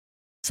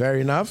 Fair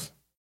enough?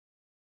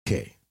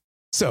 Okay.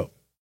 So,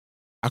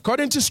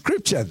 according to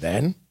Scripture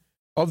then,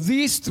 of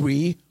these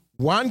 3,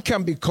 one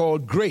can be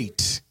called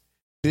great,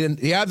 then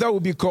the other will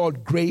be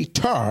called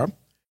greater,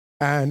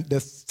 and the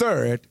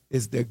third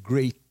is the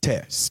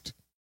greatest.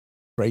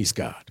 Praise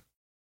God.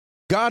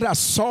 God has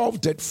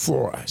solved it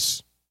for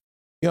us.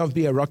 You don't have to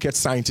be a rocket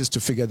scientist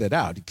to figure that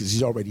out because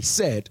he's already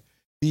said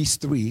these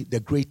 3, the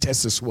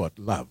greatest is what?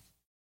 Love.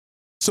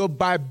 So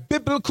by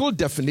biblical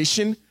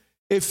definition,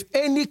 if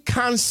any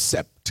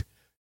concept,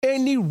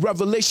 any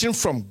revelation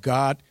from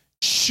God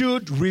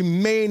should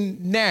remain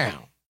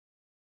now.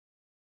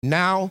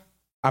 Now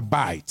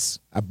abides.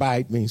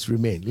 Abide means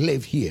remain.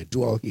 Live here,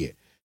 dwell here.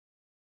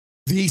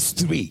 These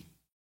 3.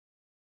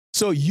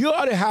 So you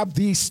ought to have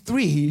these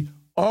 3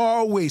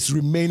 always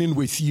remaining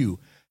with you.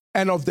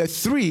 And of the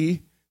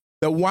 3,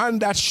 the one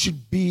that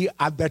should be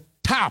at the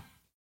top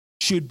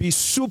should be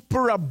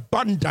super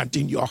abundant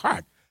in your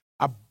heart,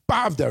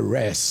 above the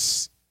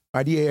rest.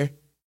 My dear,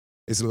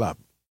 is love.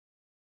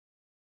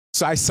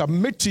 So I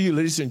submit to you,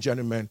 ladies and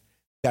gentlemen,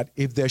 that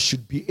if there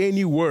should be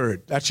any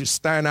word that should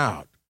stand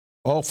out,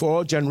 or for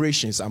all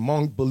generations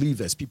among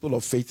believers, people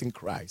of faith in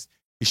Christ,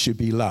 it should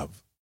be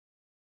love.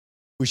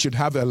 We should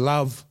have a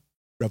love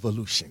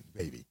revolution,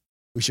 baby.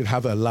 We should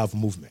have a love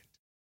movement.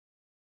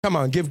 Come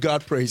on, give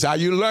God praise. Are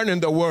you learning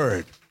the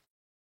word?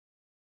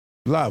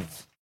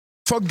 Love.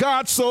 For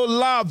God so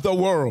loved the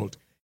world,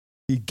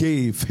 he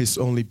gave his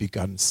only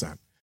begotten Son,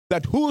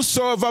 that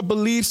whosoever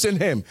believes in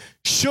him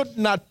should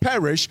not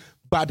perish,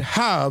 but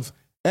have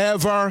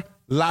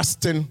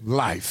everlasting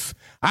life.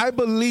 I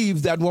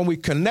believe that when we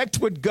connect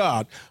with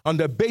God on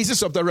the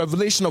basis of the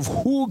revelation of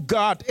who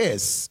God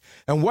is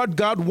and what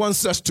God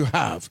wants us to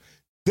have,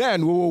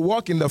 then we will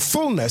walk in the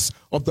fullness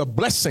of the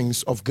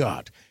blessings of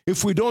God.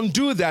 If we don't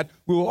do that,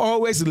 we will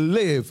always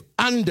live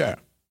under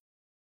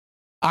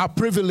our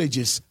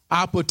privileges,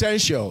 our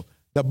potential,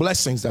 the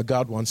blessings that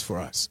God wants for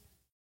us.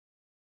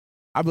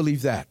 I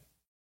believe that.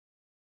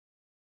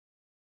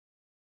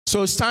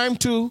 So it's time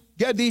to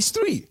get these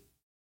three.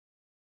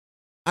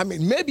 I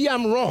mean, maybe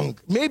I'm wrong.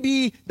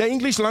 Maybe the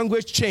English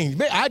language changed.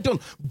 Maybe I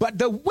don't. But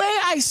the way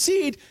I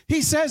see it,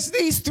 he says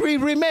these three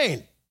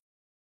remain.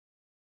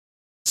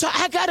 So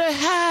I got to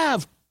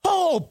have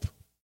hope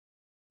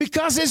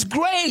because it's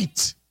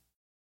great.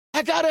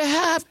 I got to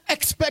have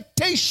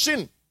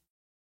expectation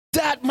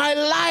that my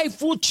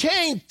life will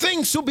change.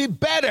 Things will be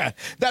better.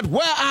 That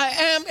where I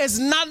am is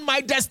not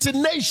my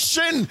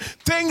destination.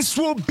 Things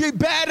will be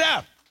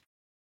better.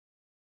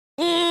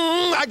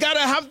 I got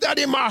to have that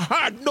in my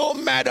heart no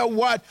matter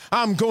what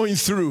I'm going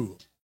through.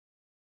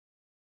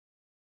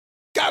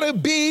 Got to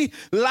be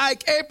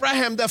like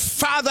Abraham, the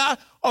father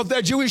of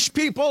the Jewish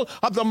people,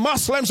 of the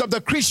Muslims, of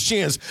the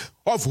Christians,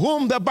 of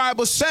whom the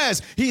Bible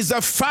says he's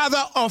the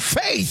father of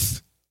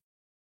faith.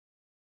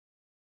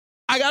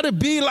 I got to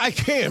be like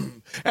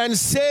him and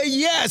say,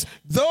 yes,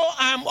 though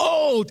I'm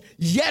old,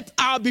 yet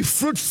I'll be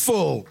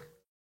fruitful.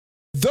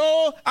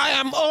 Though I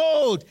am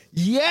old,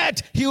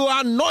 yet he will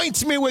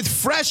anoint me with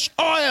fresh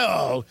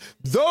oil.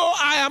 Though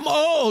I am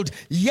old,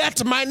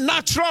 yet my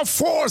natural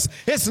force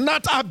is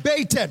not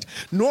abated,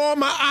 nor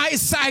my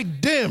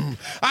eyesight dim.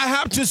 I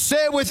have to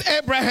say with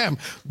Abraham,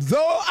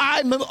 though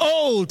I'm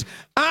old,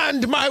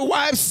 and my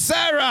wife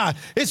Sarah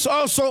is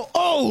also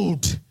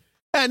old.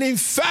 And in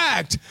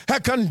fact,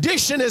 her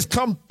condition is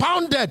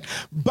compounded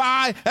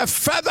by a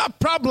further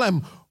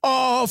problem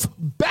of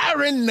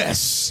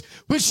barrenness,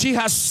 which she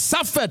has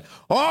suffered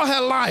all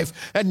her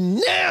life.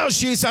 And now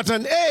she's at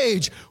an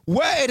age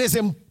where it is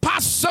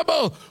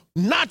impossible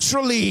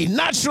naturally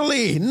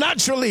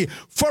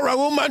for a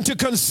woman to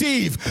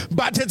conceive,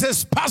 but it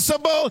is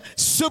possible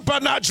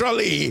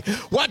supernaturally.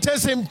 What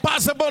is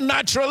impossible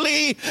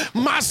naturally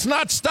must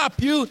not stop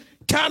you,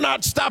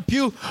 cannot stop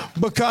you,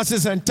 because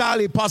it's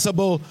entirely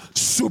possible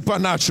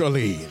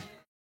supernaturally.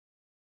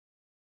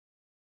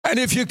 And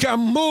if you can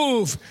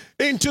move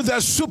into the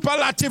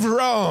superlative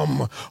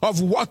realm of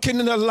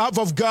walking in the love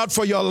of God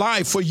for your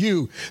life, for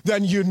you,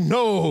 then you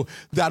know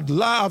that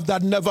love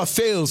that never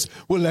fails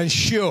will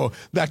ensure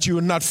that you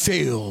will not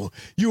fail.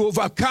 You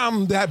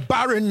overcome that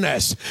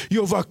barrenness.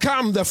 You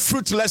overcome the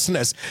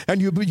fruitlessness,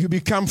 and you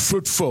become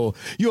fruitful.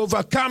 You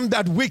overcome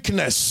that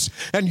weakness,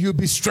 and you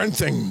be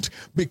strengthened,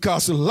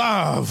 because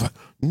love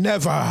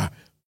never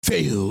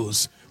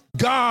fails.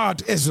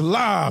 God is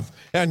love,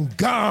 and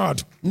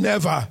God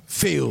never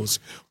fails.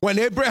 When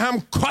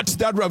Abraham caught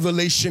that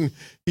revelation,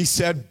 he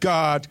said,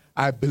 God,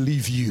 I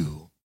believe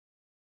you.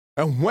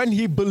 And when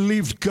he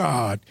believed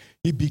God,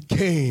 he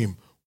became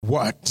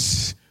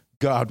what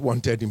God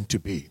wanted him to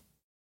be.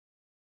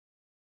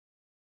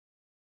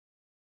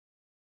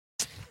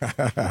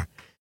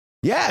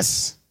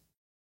 Yes,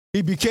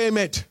 he became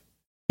it.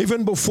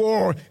 Even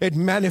before it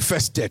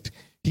manifested,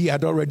 he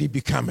had already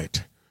become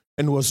it.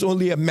 And it was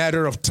only a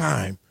matter of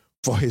time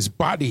for his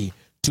body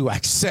to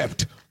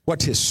accept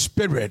what his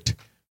spirit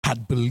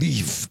had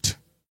believed.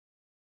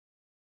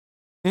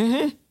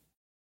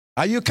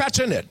 Are you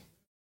catching it?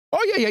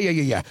 Oh,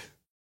 yeah.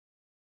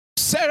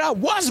 Sarah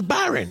was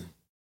barren.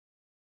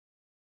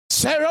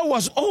 Sarah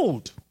was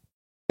old.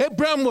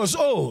 Abraham was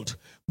old.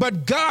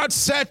 But God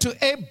said to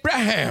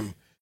Abraham,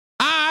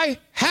 I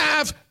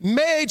have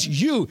made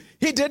you.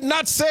 He did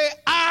not say,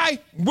 I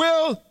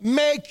will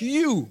make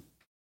you.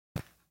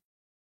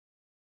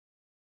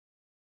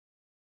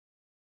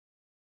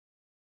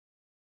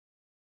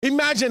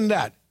 Imagine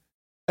that.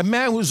 A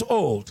man who's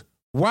old,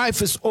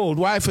 wife is old,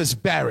 wife is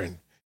barren.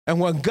 And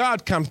when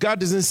God comes, God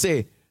doesn't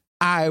say,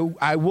 I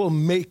will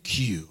make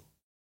you.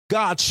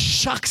 God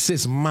shocks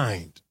his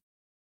mind.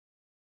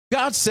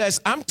 God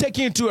says, I'm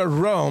taking you to a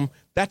realm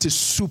that is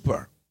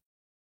super.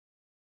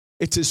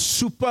 It is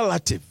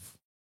superlative.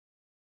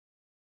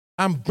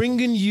 I'm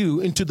bringing you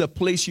into the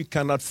place you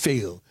cannot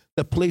fail.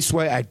 The place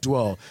where I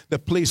dwell, the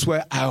place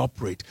where I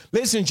operate.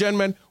 Ladies and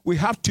gentlemen, we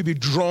have to be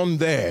drawn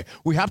there.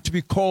 We have to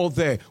be called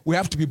there. We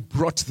have to be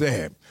brought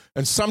there.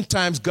 And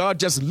sometimes God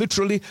just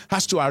literally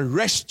has to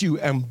arrest you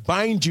and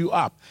bind you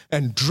up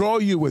and draw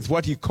you with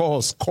what he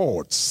calls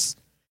cords.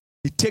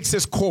 He takes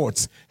his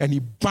cords and he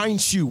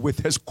binds you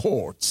with his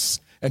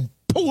cords and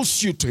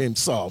pulls you to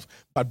himself.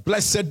 But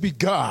blessed be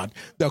God,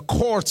 the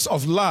cords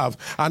of love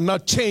are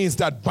not chains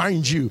that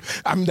bind you.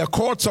 The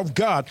cords of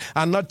God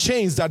are not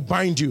chains that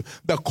bind you.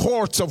 The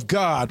cords of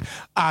God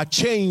are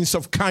chains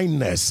of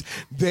kindness.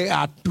 They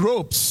are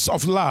ropes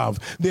of love.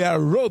 They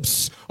are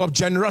ropes of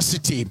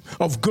generosity,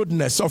 of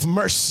goodness, of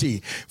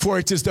mercy. For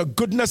it is the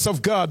goodness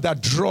of God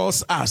that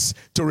draws us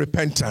to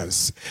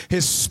repentance.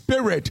 His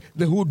spirit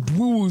who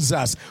woos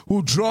us,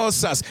 who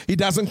draws us. He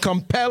doesn't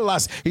compel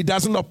us. He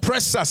doesn't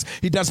oppress us.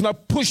 He does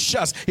not push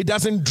us. He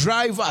doesn't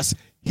drive us.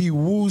 He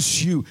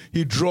woos you.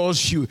 He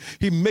draws you.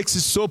 He makes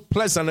it so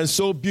pleasant and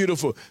so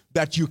beautiful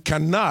that you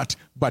cannot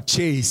but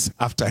chase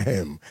after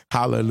him.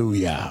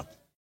 Hallelujah.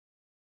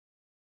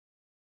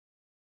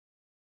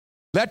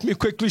 Let me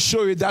quickly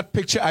show you that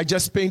picture I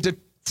just painted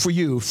for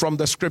you from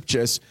the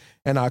scriptures,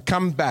 and I'll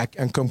come back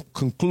and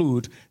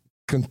complete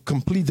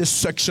this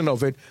section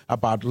of it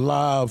about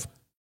love,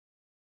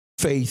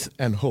 faith,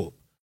 and hope.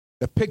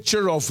 The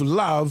picture of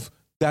love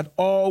that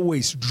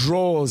always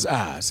draws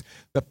us,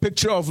 the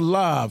picture of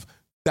love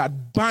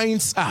that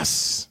binds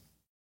us.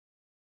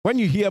 When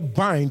you hear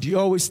bind, you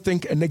always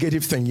think a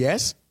negative thing,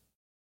 yes?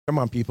 Come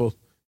on, people.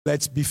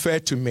 Let's be fair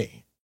to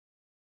me.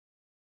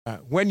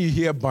 When you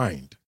hear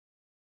bind,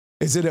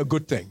 is it a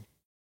good thing?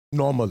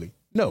 Normally.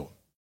 No.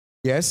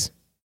 Yes?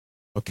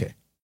 Okay.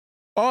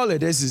 All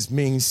it is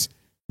means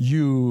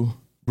you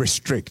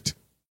restrict.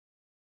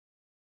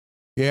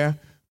 Yeah?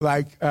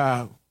 Like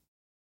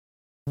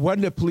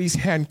when the police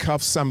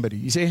handcuff somebody,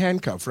 you say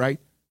handcuff, right?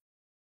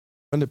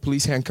 When the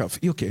police handcuff,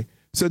 okay.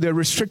 So they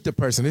restrict the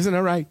person, isn't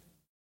that right?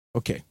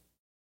 Okay.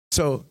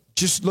 So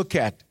just look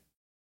at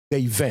the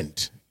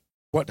event.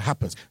 What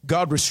happens?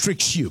 God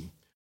restricts you.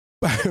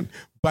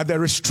 But the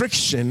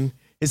restriction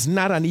is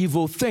not an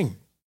evil thing.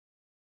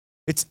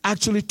 It's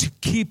actually to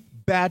keep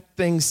bad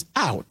things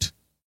out.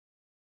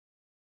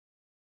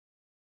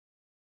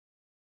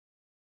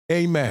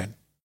 Amen.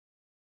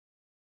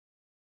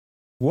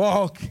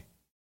 Walk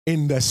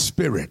in the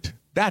Spirit.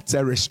 That's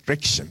a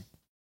restriction.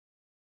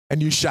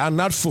 And you shall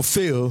not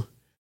fulfill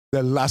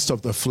the lust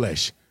of the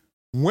flesh.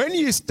 When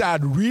you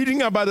start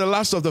reading about the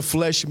lust of the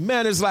flesh,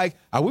 man, it's like,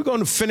 are we going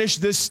to finish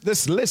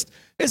this list?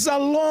 It's a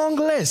long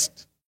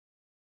list.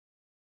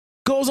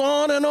 Goes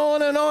on and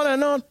on and on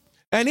and on.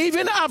 And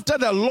even after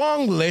the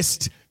long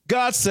list,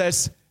 God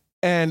says,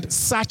 and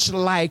such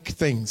like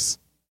things.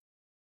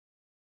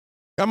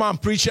 Come on,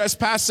 preachers,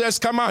 pastors,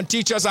 come on,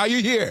 teachers, are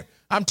you here?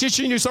 I'm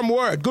teaching you some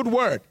word, good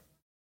word.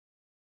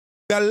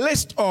 The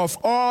list of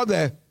all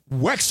the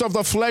works of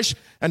the flesh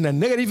and the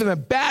negative and the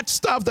bad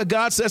stuff that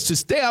God says to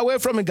stay away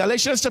from in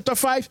Galatians chapter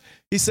 5,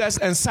 he says,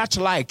 and such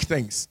like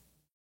things.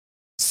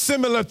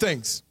 Similar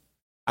things.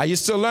 Are you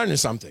still learning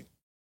something?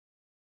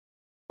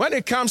 When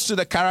it comes to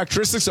the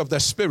characteristics of the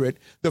Spirit,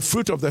 the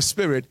fruit of the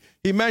Spirit,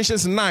 he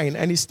mentions 9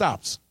 and he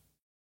stops.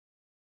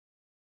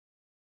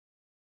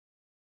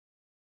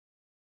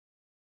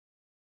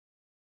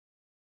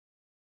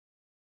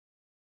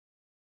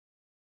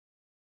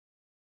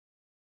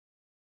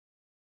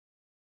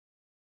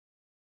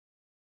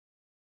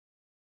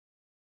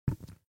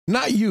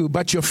 Not you,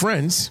 but your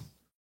friends.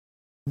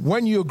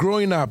 When you're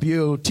growing up,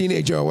 you're a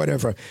teenager or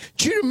whatever.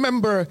 Do you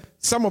remember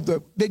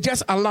they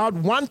just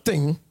allowed one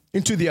thing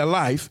into their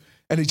life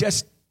and it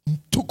just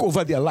took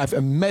over their life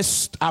and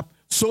messed up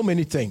so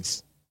many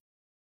things?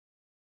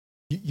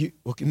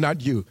 Okay, not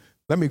you.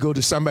 Let me go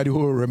to somebody who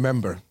will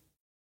remember.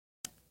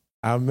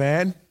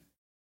 Amen.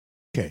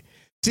 Okay.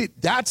 See,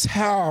 that's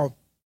how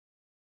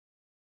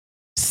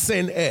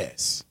sin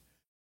is.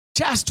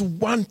 Just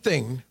one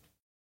thing.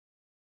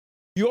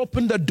 You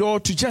open the door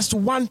to just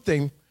one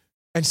thing,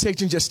 and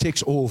Satan just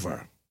takes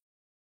over.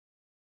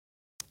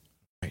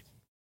 Right.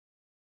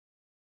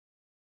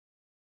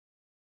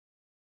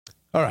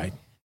 All right.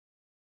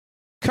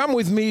 Come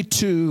with me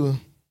to,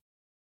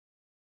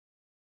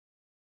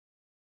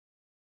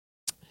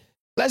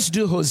 let's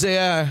do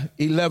Hosea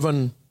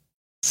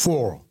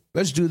 11:4.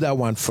 Let's do that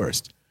one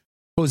first.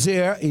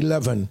 Hosea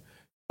 11.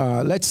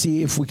 Let's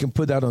see if we can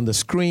put that on the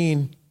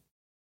screen.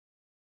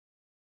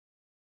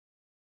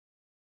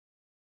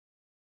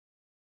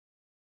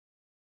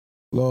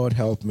 Lord,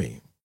 help me.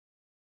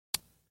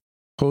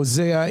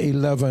 Hosea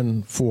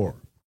 11:4.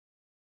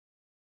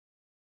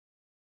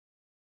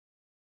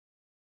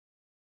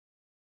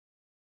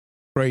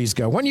 Praise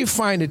God. When you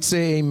find it,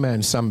 say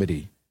amen,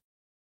 somebody.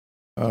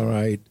 All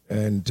right.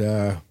 And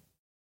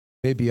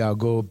maybe I'll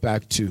go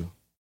back to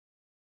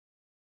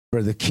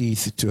Brother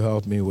Keith to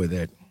help me with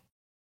it.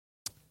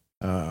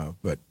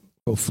 But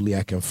hopefully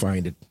I can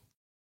find it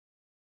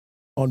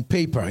on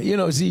paper. You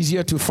know, it's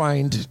easier to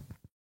find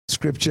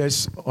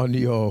scriptures on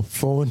your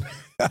phone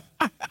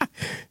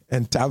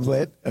and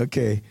tablet.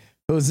 Okay.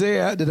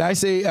 Hosea, did I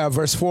say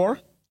verse 4?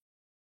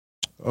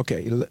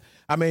 Okay.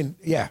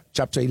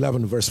 Chapter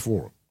 11, verse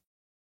 4.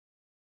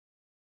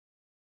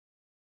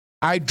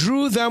 I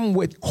drew them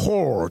with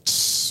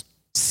cords,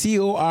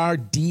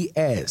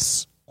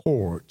 cords,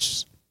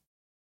 cords,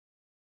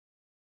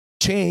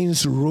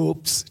 chains,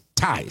 ropes,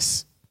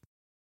 ties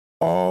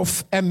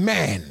of a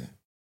man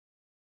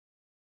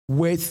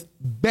with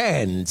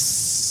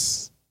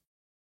bands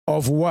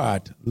of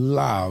what?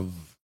 Love.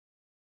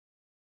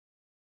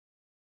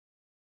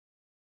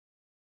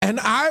 And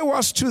I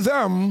was to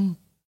them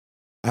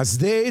as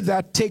they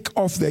that take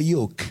off the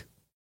yoke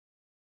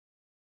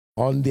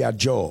on their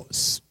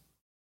jaws,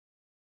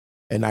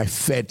 and I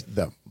fed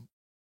them.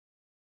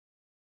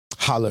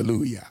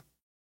 Hallelujah.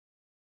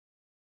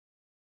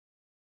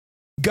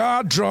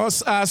 God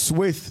draws us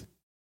with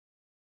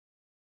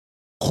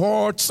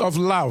cords of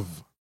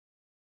love.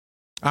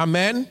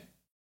 Amen.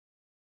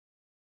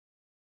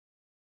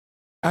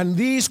 And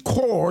these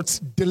cords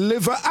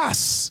deliver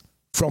us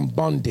from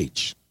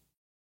bondage.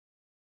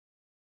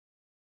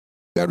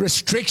 The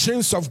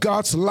restrictions of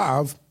God's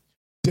love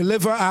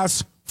deliver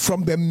us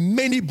from the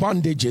many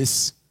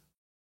bondages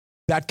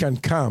that can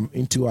come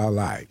into our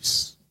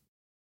lives.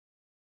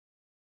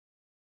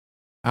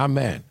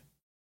 Amen.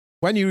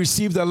 When you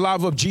receive the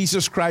love of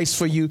Jesus Christ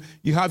for you,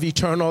 you have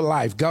eternal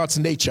life, God's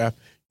nature.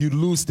 You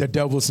lose the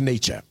devil's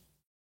nature.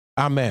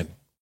 Amen.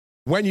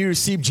 When you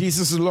receive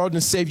Jesus as Lord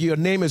and Savior, your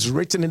name is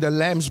written in the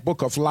Lamb's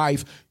book of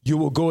life. You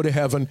will go to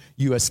heaven.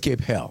 You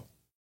escape hell.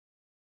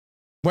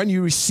 When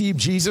you receive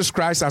Jesus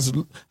Christ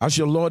as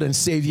your Lord and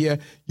Savior,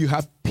 you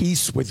have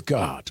peace with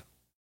God.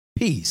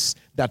 Peace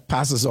that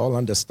passes all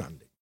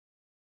understanding.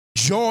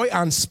 Joy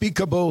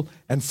unspeakable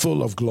and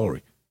full of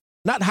glory.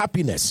 Not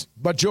happiness,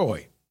 but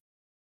joy.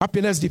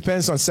 Happiness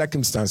depends on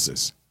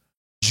circumstances.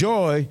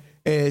 Joy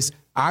is,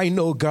 I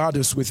know God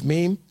is with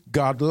me.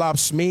 God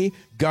loves me.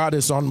 God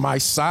is on my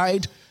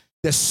side.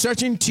 The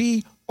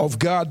certainty of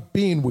God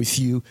being with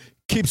you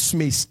keeps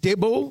me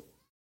stable.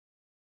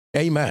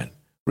 Amen.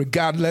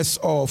 Regardless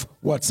of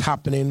what's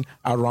happening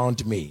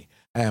around me.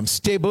 I am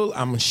stable.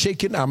 I'm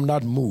shaken. I'm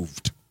not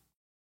moved.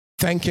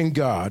 Thanking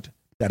God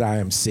that I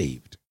am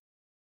saved.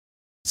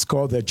 It's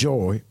called the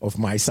joy of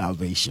my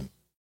salvation.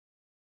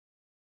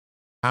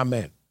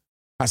 Amen.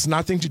 Has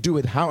nothing to do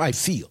with how I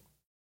feel.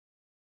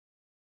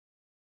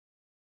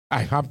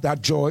 I have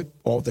that joy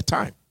all the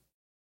time.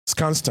 It's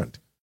constant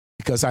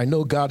because I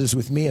know God is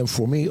with me and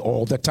for me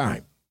all the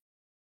time.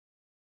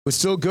 We're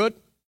still good?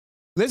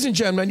 Ladies and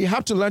gentlemen, you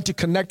have to learn to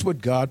connect with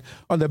God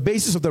on the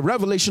basis of the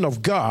revelation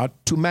of God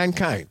to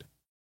mankind.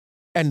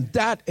 And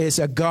that is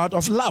a God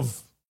of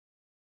love.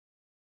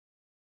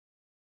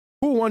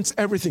 Who wants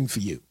everything for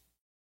you?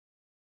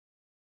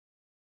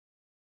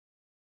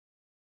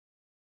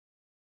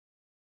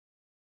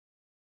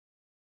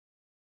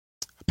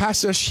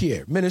 Pastors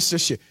here,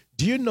 ministers here,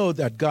 do you know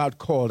that God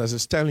called, as I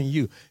was telling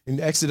you in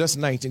Exodus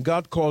 19,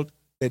 God called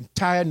the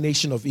entire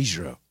nation of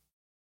Israel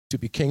to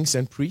be kings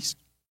and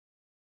priests?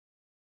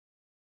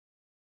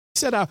 He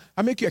said, I'll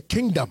make you a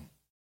kingdom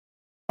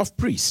of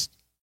priests.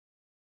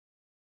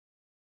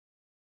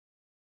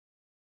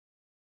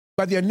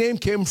 But their name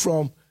came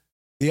from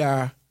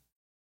their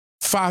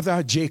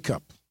father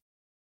Jacob.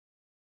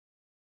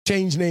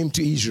 Changed name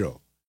to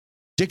Israel.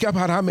 Jacob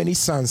had how many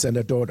sons and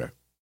a daughter?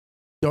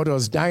 Daughter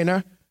was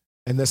Dinah,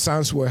 and the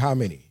sons were how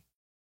many?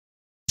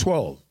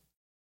 12.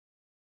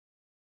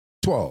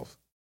 12.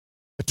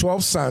 The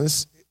 12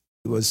 sons,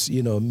 it was,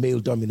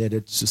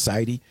 male-dominated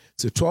society.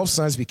 So 12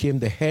 sons became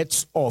the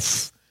heads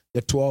of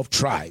the 12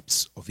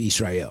 tribes of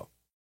Israel.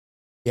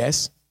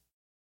 Yes?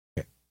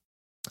 Okay.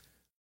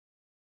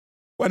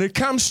 When it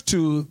comes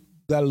to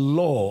the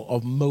law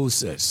of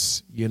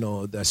Moses,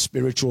 the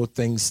spiritual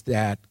things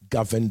that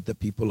governed the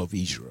people of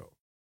Israel,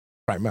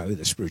 primarily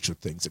the spiritual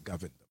things that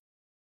governed them.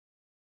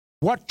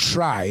 What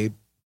tribe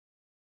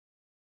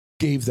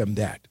gave them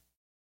that?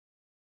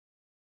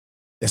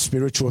 The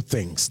spiritual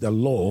things, the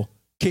law,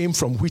 came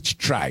from which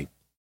tribe?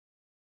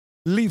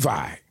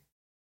 Levi.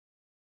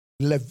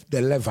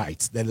 The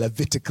Levites, the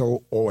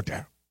Levitical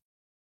order.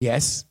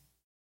 Yes?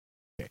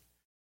 Okay.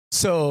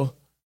 So,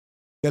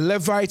 the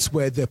Levites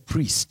were the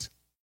priest.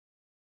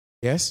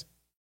 Yes?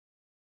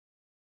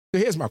 So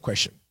here's my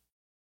question.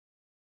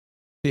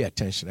 Pay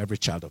attention, every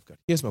child of God.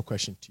 Here's my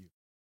question to you.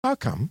 How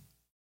come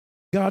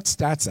God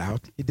starts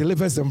out, he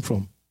delivers them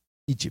from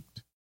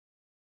Egypt?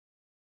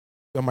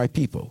 You're my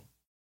people.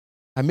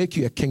 I make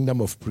you a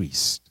kingdom of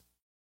priests.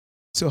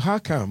 So how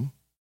come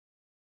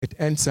it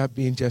ends up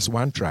being just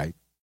one tribe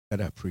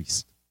that are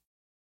priests?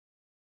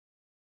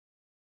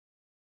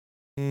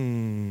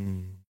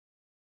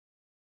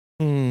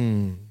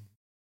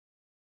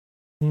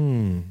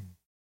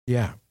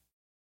 Yeah.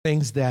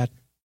 Things that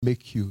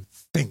make you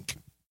think.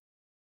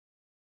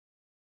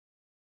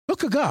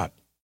 Look at God.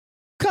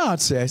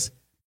 God says,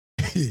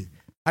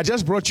 I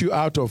just brought you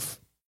out of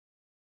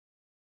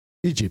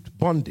Egypt,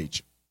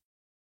 bondage,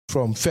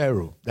 from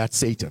Pharaoh, that's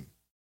Satan.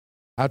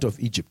 Out of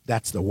Egypt,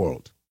 that's the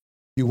world.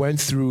 You went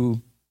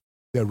through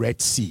the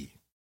Red Sea.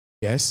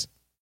 Yes?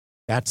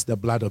 That's the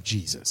blood of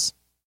Jesus.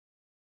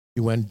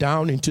 You went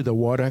down into the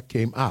water,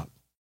 came out.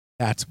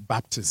 That's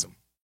baptism.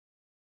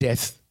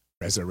 Death,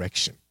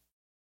 resurrection.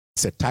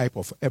 It's a type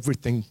of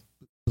everything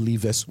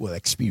believers will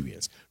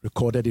experience.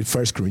 Recorded in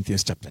 1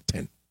 Corinthians chapter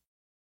 10.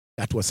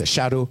 That was a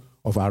shadow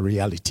of our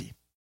reality.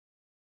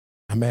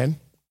 Amen?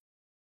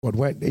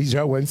 What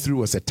Israel went through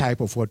was a type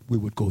of what we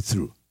would go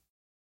through.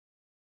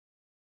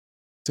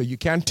 So you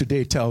can't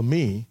today tell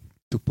me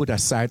to put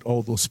aside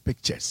all those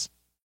pictures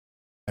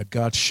that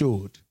God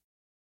showed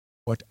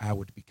what I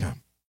would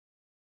become.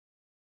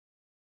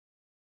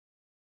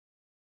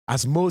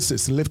 As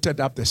Moses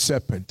lifted up the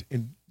serpent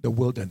in the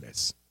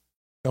wilderness,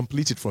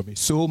 complete it for me,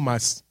 so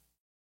must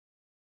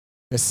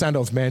the Son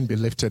of Man be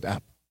lifted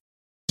up.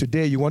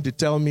 Today you want to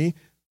tell me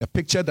the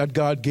picture that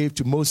God gave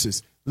to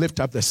Moses, lift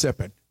up the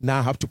serpent, now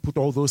I have to put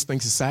all those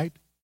things aside?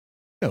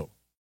 No.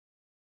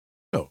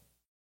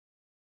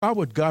 Why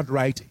would God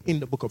write in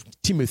the book of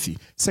Timothy,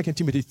 2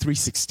 Timothy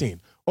 3:16,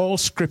 all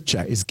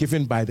scripture is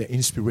given by the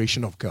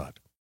inspiration of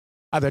God?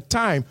 At the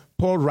time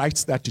Paul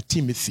writes that to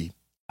Timothy,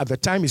 at the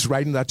time he's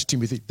writing that to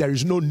Timothy, there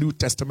is no New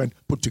Testament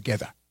put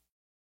together.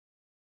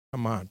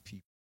 Come on,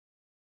 people.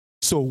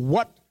 So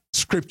what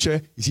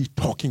scripture is he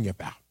talking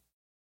about?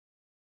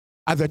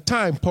 At the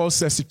time, Paul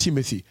says to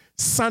Timothy,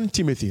 son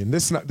Timothy, and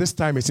this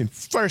time it's in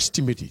 1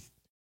 Timothy,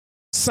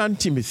 son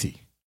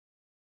Timothy,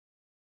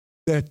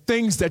 the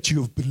things that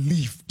you've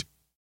believed,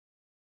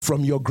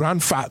 from your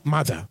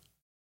grandmother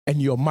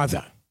and your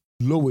mother,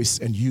 Lois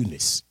and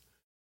Eunice,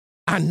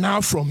 and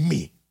now from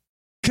me.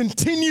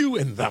 Continue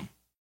in them.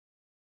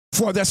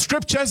 For the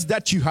scriptures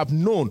that you have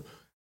known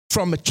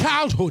from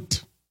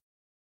childhood,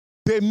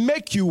 they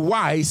make you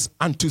wise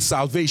unto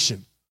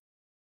salvation.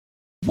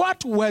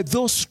 What were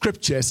those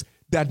scriptures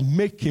that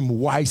make him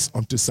wise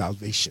unto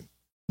salvation?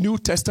 New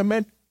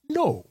Testament?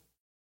 No.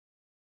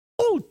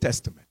 Old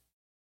Testament.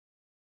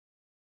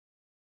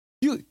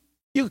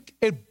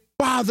 It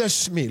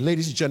bothers me,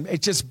 ladies and gentlemen.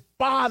 It just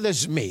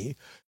bothers me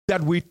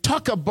that we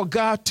talk about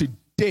God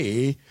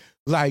today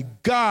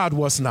like God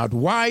was not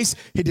wise.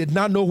 He did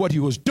not know what he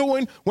was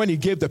doing when he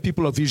gave the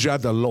people of Israel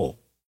the law.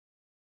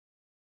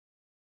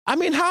 I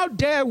mean, how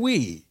dare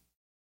we?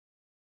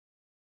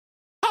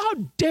 How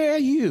dare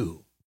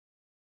you?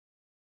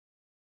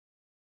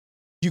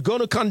 You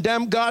going to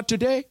condemn God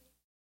today?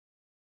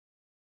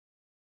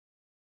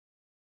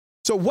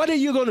 So what are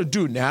you going to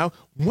do now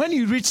when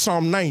you reach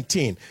Psalm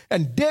 19?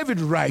 And David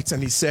writes,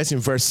 and he says in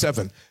verse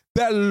 7,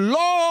 the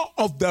law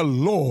of the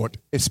Lord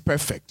is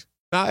perfect.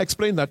 Now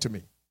explain that to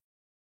me.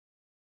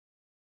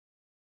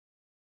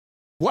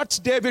 What's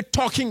David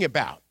talking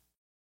about?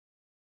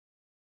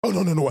 Oh,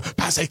 no.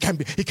 Pastor, it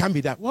can't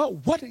be that. Well,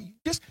 what?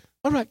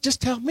 All right,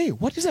 just tell me.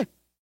 What is it?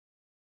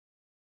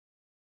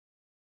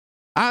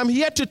 I'm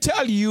here to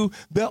tell you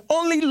the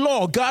only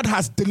law God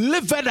has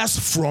delivered us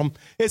from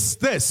is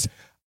this.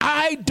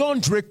 I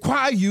don't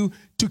require you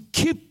to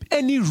keep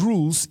any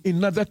rules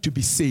in order to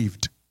be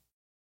saved.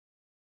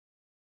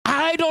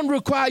 I don't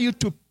require you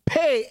to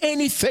pay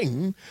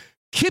anything,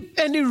 keep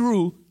any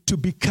rule to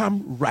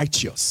become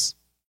righteous.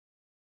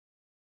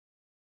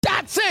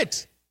 That's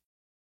it.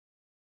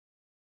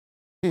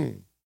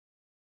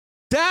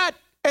 That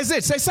is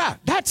it. Say, sir,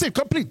 that's it.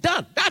 Complete.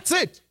 Done. That's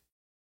it.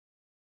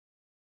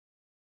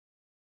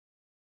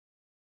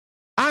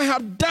 I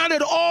have done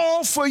it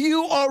all for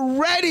you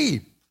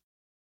already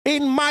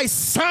in my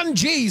son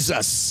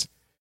Jesus.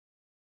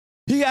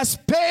 He has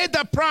paid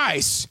the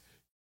price.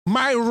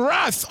 My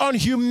wrath on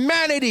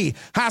humanity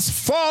has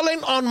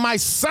fallen on my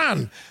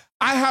son.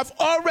 I have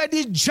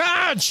already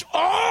judged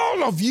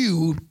all of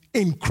you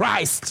in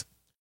Christ.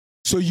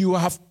 So you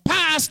have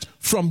passed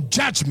from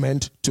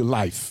judgment to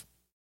life.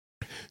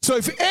 So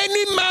if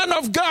any man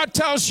of God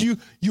tells you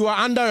you are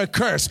under a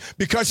curse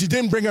because you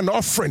didn't bring an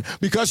offering,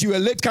 because you were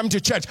late coming to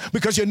church,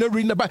 because you're not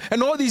reading the Bible,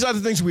 and all these other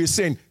things we're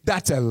saying,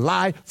 that's a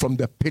lie from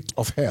the pit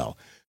of hell.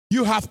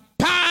 You have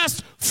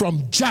passed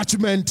from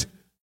judgment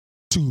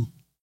to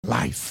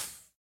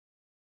life.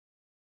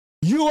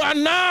 You are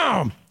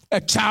now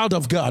a child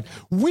of God.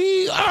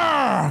 We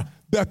are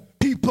the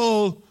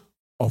people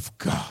of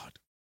God.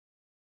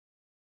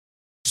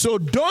 So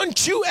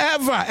don't you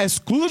ever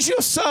exclude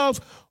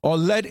yourself or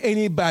let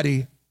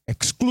anybody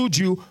exclude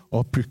you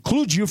or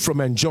preclude you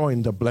from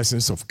enjoying the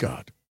blessings of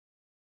God.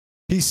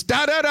 He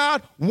started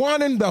out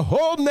wanting the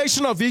whole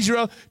nation of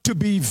Israel to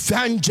be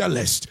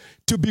evangelists,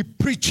 to be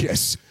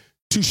preachers,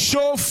 to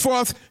show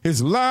forth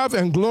his love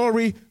and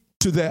glory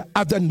to the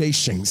other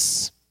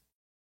nations.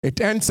 It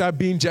ends up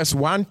being just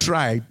one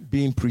tribe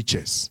being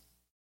preachers.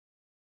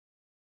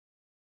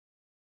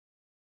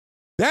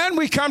 Then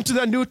we come to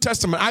the New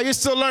Testament. Are you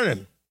still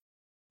learning?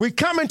 We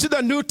come into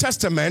the New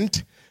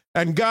Testament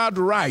and God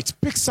writes,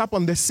 picks up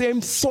on the same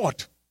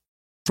thought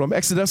from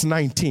Exodus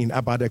 19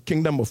 about the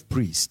kingdom of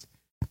priests.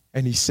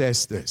 And he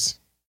says this,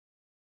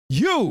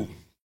 you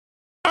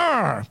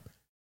are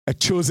a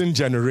chosen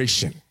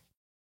generation.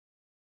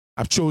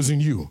 I've chosen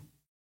you.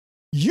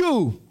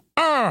 You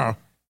are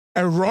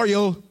a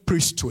royal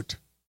priesthood.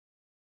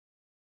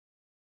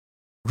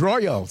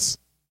 Royals,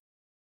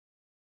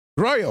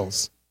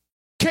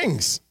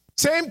 kings,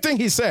 same thing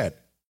he said.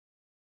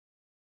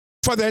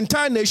 For the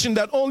entire nation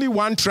that only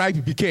one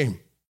tribe became.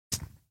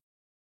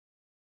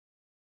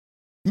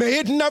 May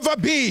it never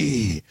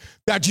be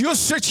that you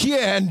sit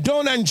here and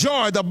don't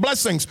enjoy the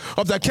blessings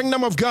of the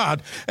kingdom of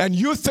God and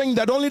you think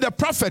that only the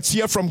prophets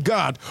hear from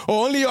God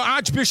or only your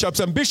archbishops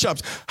and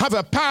bishops have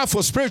a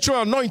powerful spiritual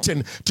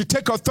anointing to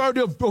take authority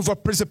over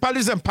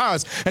principalities and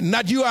powers and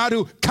that you are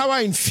to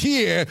cower in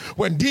fear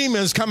when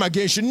demons come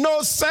against you.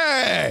 No,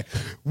 sir.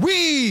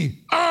 We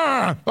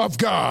are of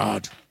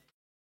God.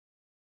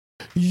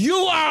 You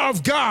are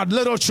of God,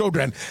 little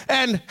children,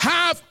 and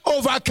have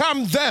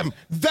overcome them.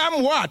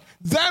 Them what?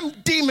 Them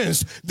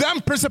demons,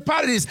 them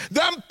principalities,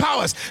 them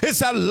powers.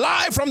 It's a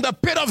lie from the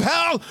pit of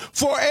hell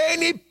for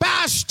any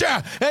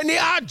pastor, any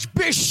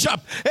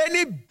archbishop,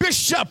 any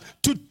bishop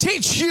to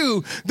teach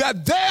you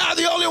that they are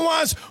the only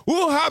ones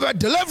who have a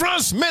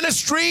deliverance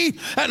ministry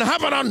and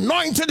have an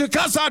anointing to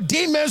cast out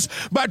demons,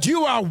 but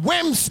you are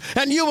wimps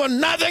and you are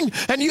nothing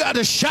and you are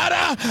the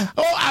shadow.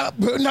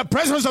 In the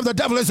presence of the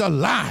devil is a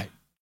lie.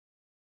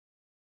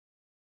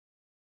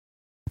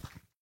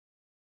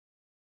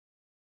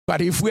 But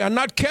if we are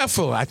not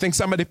careful, I think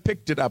somebody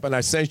picked it up and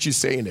I sent you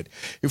saying it.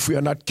 If we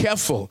are not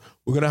careful,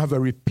 we're going to have a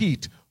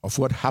repeat of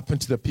what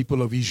happened to the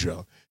people of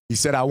Israel. He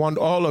said, I want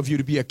all of you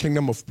to be a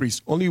kingdom of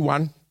priests. Only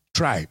one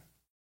tribe.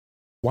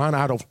 1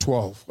 out of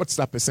 12. What's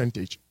that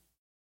percentage?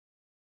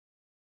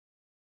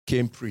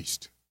 became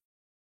priest.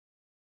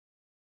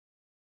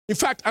 In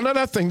fact,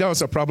 another thing that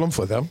was a problem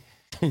for them,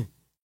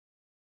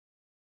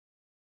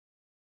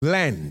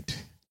 land,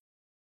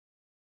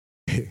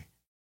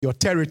 your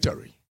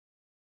territory.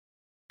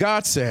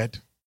 God said,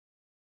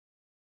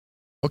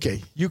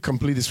 okay, you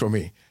complete this for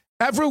me.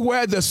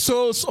 Everywhere the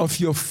soles of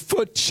your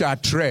foot shall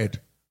tread,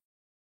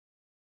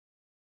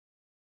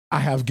 I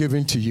have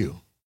given to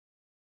you.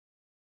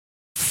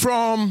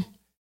 From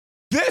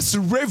this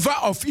river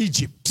of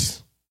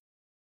Egypt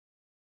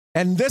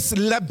and this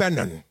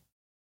Lebanon,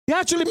 he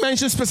actually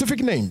mentioned specific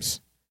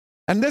names.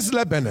 And this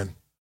Lebanon,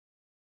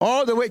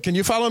 all the way, can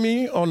you follow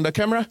me on the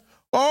camera?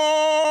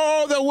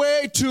 All the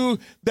way to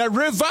the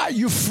river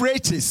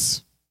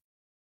Euphrates.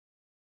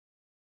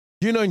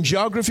 Do you know in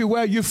geography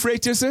where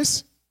Euphrates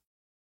is?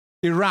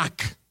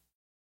 Iraq.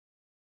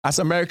 As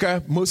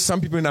America,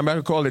 some people in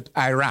America call it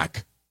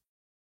Iraq.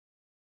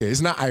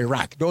 It's not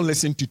Iraq. Don't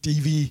listen to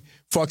TV,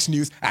 Fox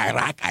News,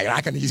 Iraq,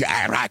 and you say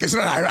Iraq. It's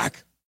not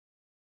Iraq.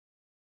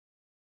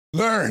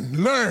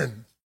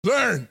 Learn.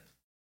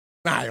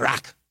 Not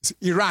Iraq. It's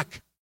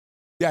Iraq.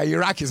 Yeah,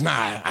 Iraq is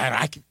not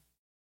Iraq.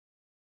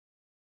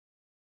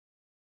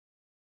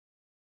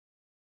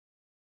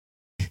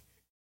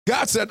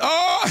 God said,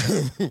 all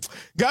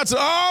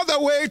the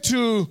way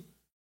to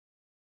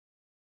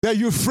the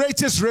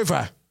Euphrates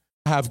River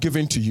I have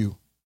given to you.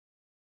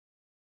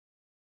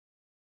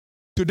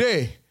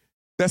 Today,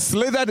 the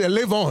slither they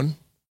live on,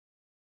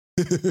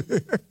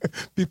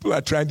 people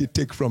are trying to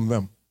take from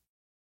them.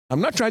 I'm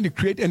not trying to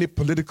create any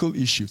political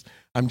issues.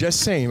 I'm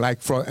just saying,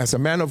 as a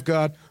man of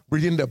God,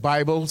 reading the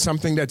Bible,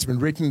 something that's been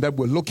written that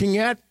we're looking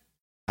at,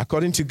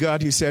 according to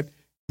God, he said,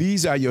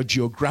 these are your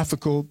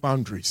geographical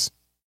boundaries.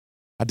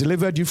 I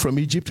delivered you from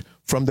Egypt,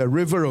 from the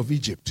river of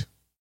Egypt.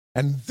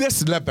 And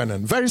this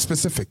Lebanon, very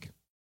specific.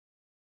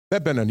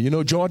 Lebanon, you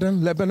know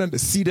Jordan, Lebanon, the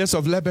cedars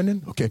of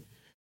Lebanon? Okay.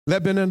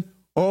 Lebanon,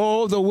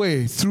 all the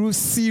way through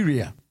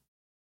Syria.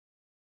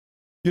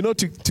 You know,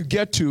 to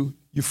get to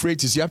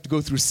Euphrates, you have to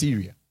go through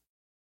Syria.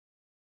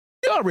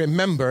 You all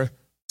remember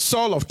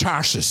Saul of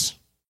Tarsus,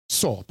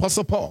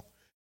 Apostle Paul.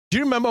 Do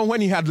you remember when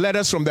he had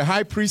letters from the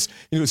high priest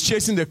and he was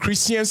chasing the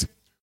Christians?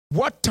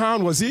 What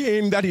town was he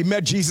in that he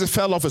met Jesus,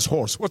 fell off his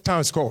horse? What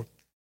town is it called?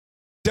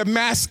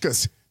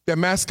 Damascus.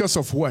 Damascus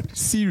of what?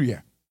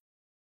 Syria.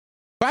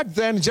 Back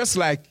then, just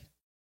like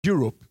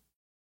Europe,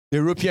 the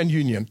European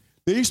Union,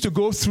 they used to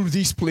go through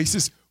these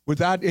places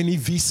without any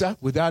visa,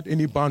 without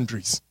any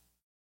boundaries.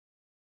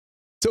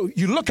 So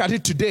you look at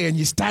it today and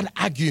you start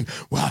arguing,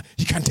 well,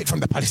 you can't take from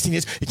the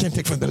Palestinians, you can't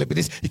take from the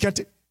Lebanese, you can't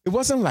take. It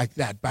wasn't like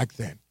that back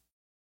then.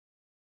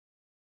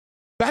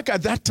 Back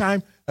at that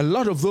time, a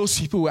lot of those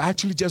people were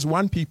actually just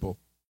one people.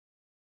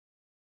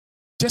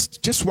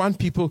 Just one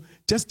people,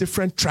 just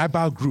different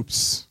tribal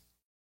groups,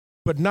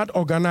 but not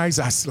organized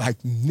as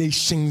like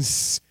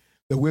nations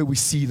the way we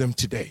see them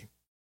today.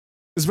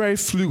 It's very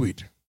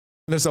fluid.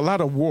 There's a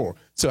lot of war.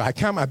 So I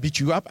come, I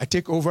beat you up, I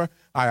take over,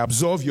 I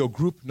absorb your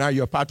group, now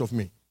you're part of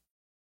me.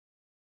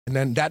 And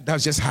then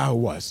that's just how it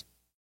was.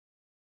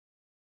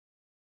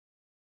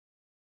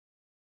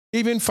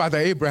 Even Father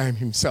Abraham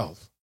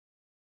himself,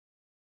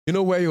 you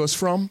know where he was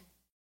from?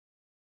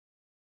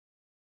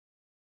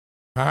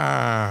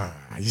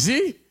 You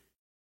see?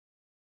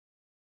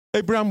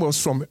 Abraham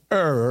was from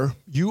Ur,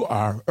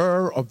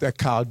 Ur of the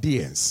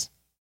Chaldeans.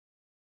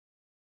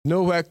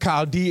 Know where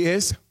Chaldee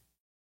is?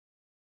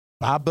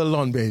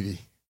 Babylon, baby.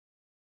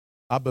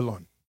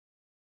 Babylon.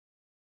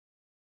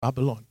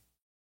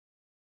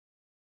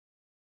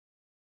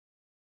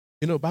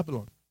 You know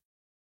Babylon?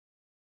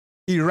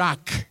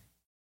 Iraq.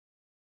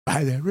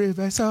 By the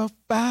rivers of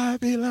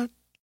Babylon.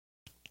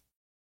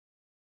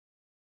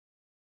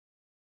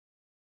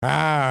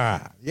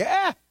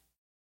 Yeah.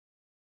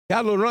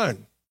 Gotta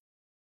run.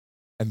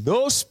 And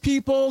those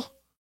people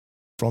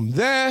from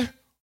there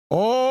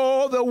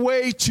all the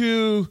way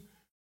to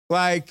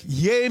like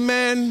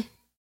Yemen,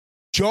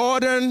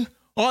 Jordan,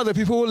 all the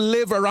people who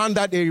live around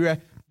that area,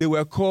 they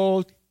were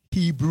called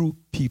Hebrew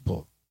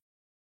people.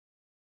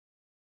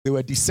 They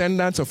were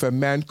descendants of a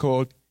man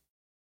called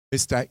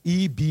Mr.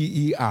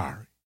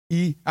 Eber.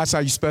 That's how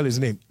you spell his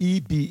name,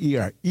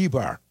 Eber,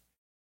 Eber.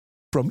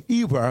 From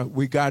Eber,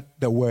 we got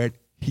the word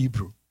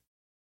Hebrew.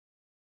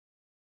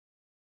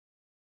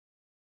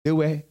 They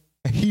were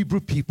a Hebrew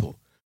people.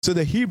 So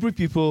the Hebrew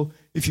people,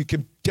 if you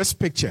can just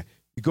picture,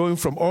 going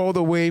from all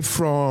the way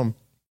from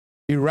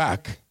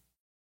Iraq,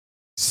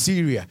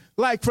 Syria.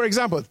 Like, for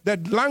example, the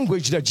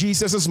language that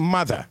Jesus'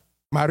 mother,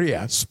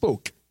 Maria,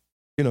 spoke.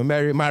 You know,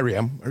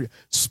 Maria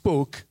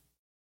spoke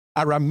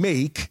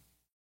Aramaic.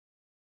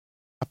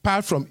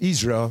 Apart from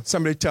Israel,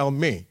 somebody tell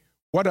me,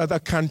 what other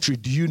country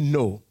do you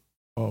know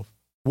of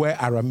where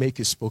Aramaic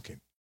is spoken?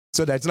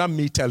 So that's not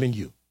me telling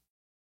you.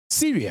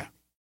 Syria.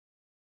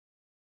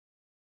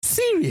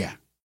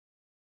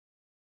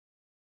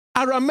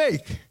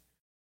 Aramaic.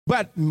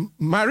 But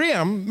Mary,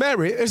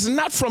 is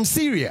not from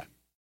Syria.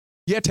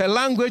 Yet her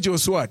language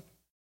was what?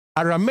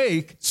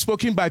 Aramaic,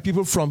 spoken by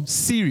people from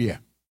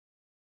Syria.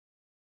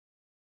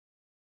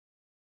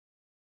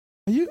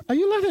 Are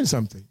you learning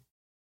something?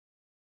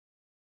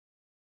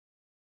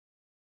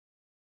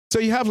 So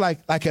you have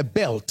like a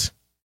belt.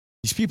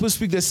 These people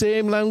speak the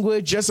same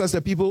language just as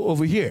the people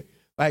over here.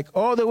 Like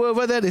all the way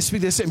over there, they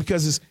speak the same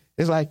because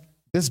it's like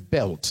this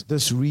belt,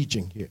 this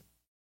region here.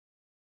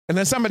 And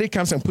then somebody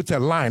comes and puts a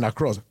line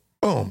across.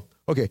 Boom.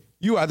 Okay,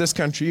 you are this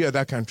country, you are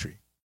that country.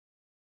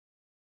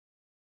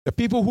 The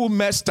people who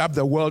messed up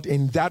the world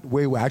in that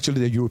way were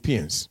actually the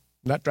Europeans.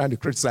 I'm not trying to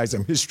criticize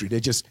them history. They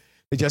just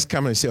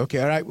come and say, okay,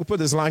 all right, we'll put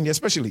this line here,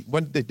 especially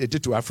when they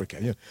did to Africa.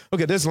 You know,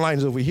 okay, this line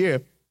is over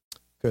here.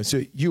 Okay,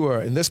 so you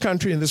are in this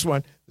country, and this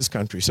one, this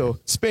country. So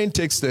Spain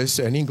takes this,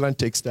 and England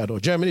takes that, or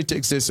Germany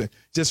takes this, and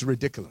just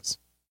ridiculous.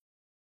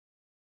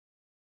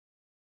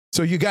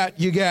 So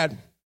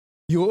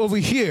you're over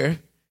here,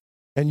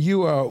 and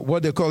you are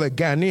what they call a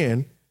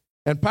Ghanaian,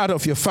 and part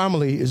of your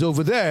family is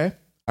over there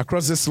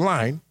across this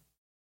line.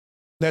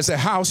 There's a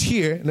house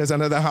here, and there's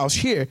another house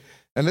here,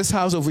 and this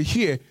house over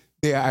here,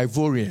 they are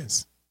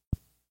Ivorians.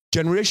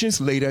 Generations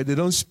later, they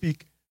don't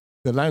speak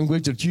the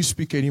language that you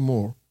speak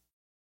anymore,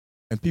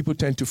 and people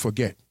tend to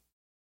forget.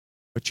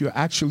 But you're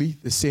actually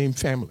the same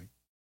family.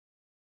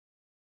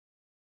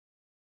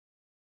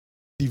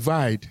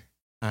 Divide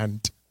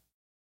and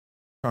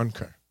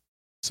conquer.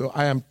 So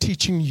I am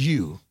teaching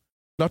you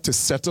not to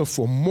settle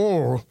for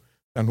more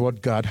than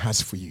what God has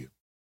for you.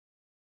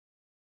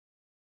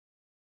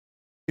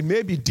 It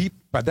may be deep,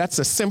 but that's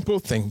a simple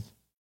thing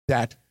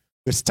that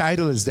this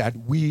title is that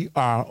we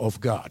are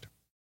of God.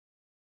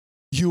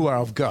 You are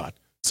of God.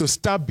 So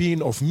stop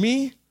being of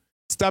me.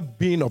 Stop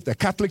being of the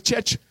Catholic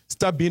Church.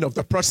 Stop being of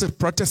the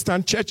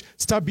Protestant Church.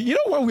 Stop being, you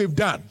know what we've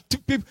done?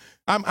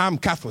 I'm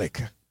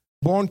Catholic.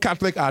 Born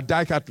Catholic, I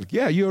die Catholic.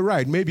 Yeah, you're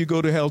right. Maybe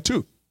go to hell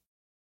too.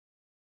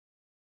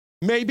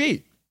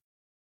 Maybe.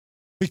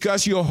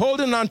 Because you're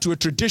holding on to a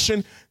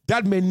tradition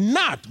that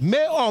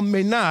may or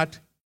may not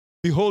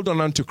be holding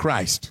on to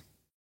Christ.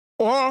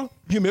 Or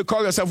you may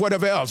call yourself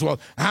whatever else. Well,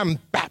 I'm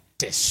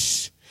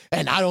Baptist,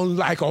 and I don't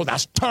like all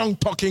that tongue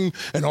talking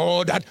and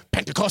all that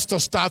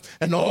Pentecostal stuff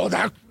and all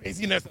that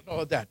craziness and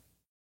all that.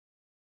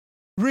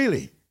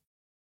 Really?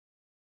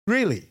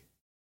 Really?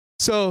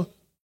 So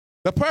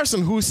the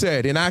person who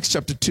said in Acts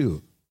chapter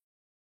 2,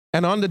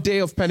 and on the day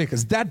of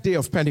Pentecost, that day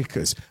of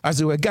Pentecost, as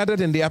they were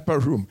gathered in the upper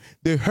room,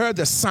 they heard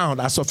the sound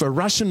as of a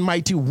rushing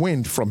mighty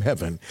wind from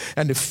heaven,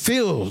 and it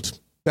filled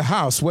the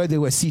house where they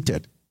were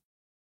seated,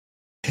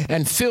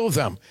 and filled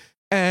them.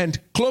 And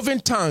cloven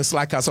tongues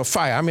like as of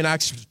fire,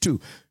 Acts chapter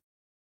 2,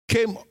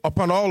 came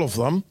upon all of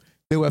them.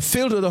 They were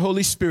filled with the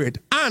Holy Spirit,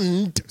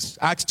 and,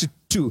 Acts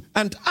 2,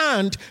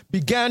 and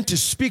began to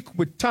speak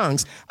with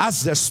tongues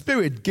as the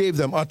Spirit gave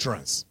them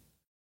utterance.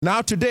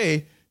 Now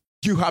today,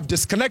 you have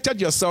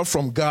disconnected yourself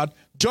from God,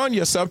 joined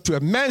yourself to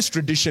a man's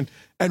tradition,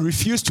 and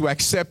refused to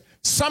accept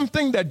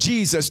something that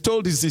Jesus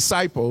told his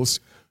disciples,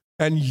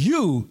 and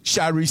you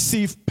shall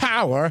receive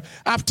power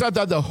after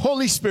that the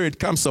Holy Spirit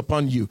comes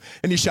upon you,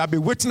 and you shall be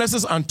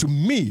witnesses unto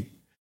me.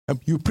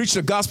 And you preach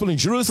the gospel in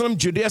Jerusalem,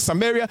 Judea,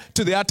 Samaria,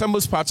 to the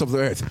uttermost parts of the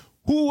earth.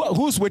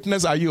 Whose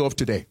witness are you of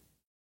today?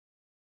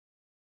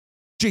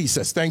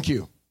 Jesus, thank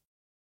you.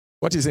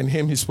 What is in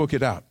him? He spoke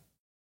it out.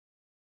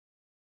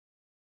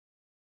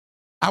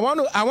 I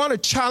want to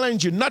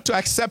challenge you not to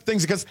accept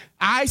things because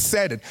I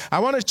said it. I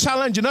want to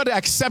challenge you not to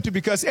accept it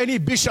because any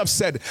bishop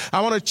said it.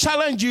 I want to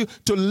challenge you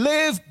to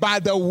live by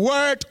the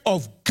word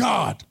of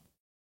God.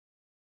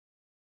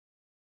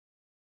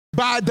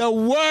 By the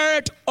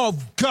word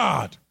of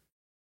God.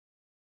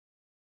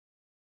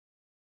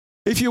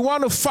 If you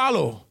want to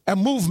follow a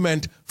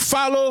movement,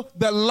 follow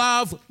the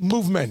love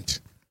movement.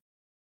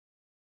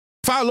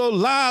 Follow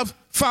love,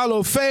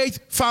 follow faith,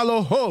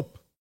 follow hope.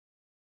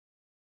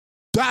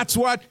 That's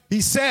what he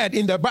said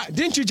in the Bible.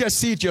 Didn't you just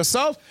see it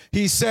yourself?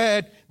 He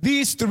said,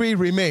 these three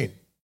remain.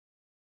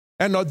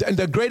 And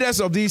the greatest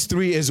of these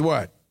three is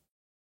what?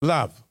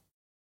 Love.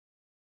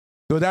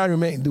 So that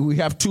remains. We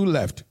have two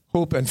left,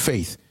 hope and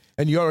faith.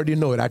 And you already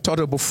know it. I taught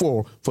it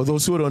before. For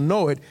those who don't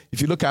know it,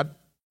 if you look at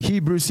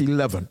Hebrews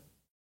 11,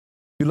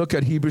 you look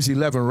at Hebrews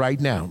 11 right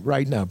now,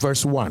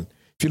 verse 1.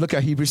 If you look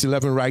at Hebrews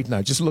 11 right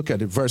now, just look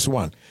at it, verse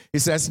 1. It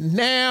says,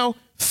 now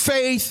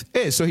faith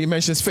is, so he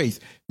mentions faith.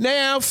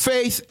 Now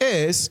faith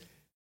is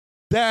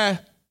the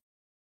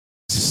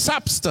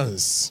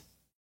substance,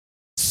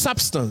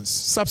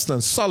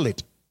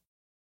 solid,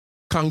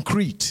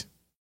 concrete,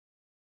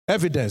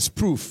 evidence,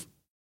 proof,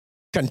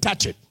 can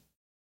touch it.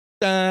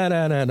 Touch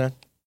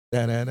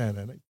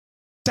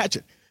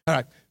it. All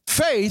right.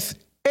 Faith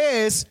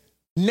is,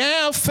 we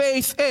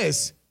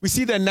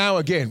see that now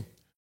again.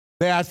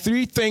 There are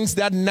three things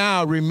that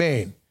now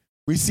remain.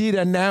 We see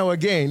that now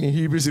again in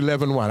Hebrews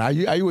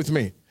 11:1. Are you with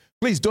me?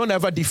 Please don't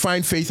ever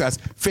define faith as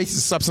faith is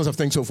the substance of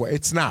things so forth.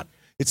 It's not.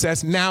 It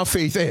says now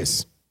faith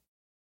is.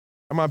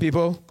 Come on,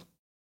 people.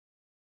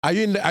 Are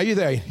you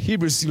there?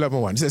 Hebrews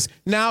 11:1. It says,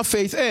 now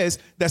faith is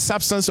the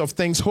substance of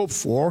things hoped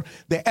for,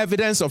 the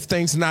evidence of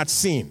things not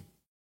seen.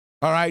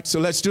 All right, so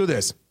let's do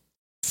this.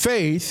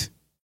 Faith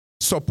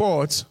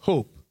supports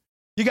hope.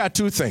 You got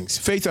two things,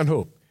 faith and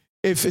hope.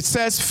 If it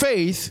says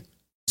faith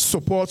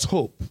supports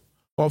hope,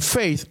 or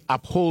faith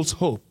upholds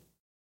hope,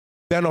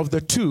 then of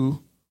the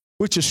two,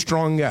 which is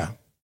stronger?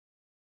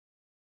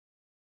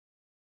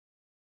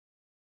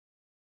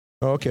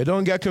 Okay,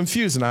 don't get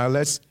confused now.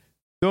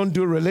 Don't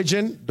do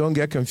religion. Don't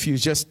get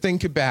confused. Just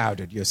think about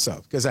it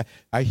yourself. Because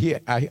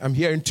I'm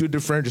hearing two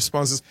different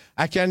responses.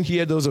 I can't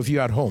hear those of you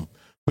at home.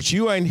 But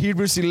you are in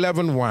Hebrews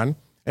 11:1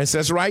 and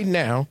says right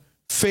now,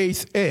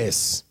 faith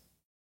is.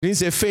 It didn't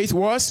say faith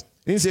was.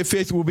 It didn't say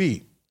faith will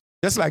be.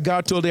 Just like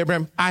God told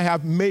Abraham, I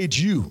have made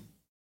you.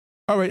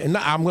 All right, and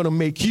now I'm going to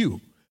make you.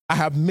 I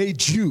have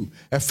made you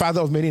a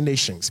father of many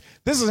nations.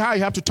 This is how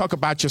you have to talk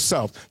about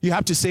yourself. You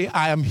have to say,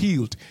 I am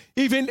healed.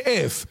 Even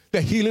if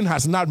the healing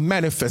has not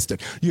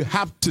manifested, you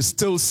have to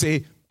still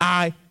say,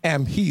 I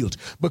am healed.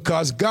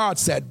 Because God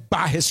said,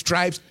 by his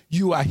stripes,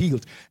 you are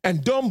healed.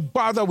 And don't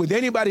bother with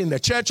anybody in the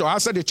church or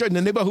outside the church in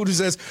the neighborhood who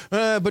says,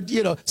 but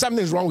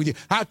something's wrong with you.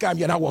 How come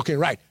you're not walking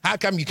right? How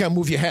come you can't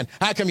move your hand?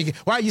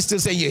 Why are you still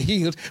saying you're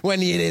healed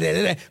when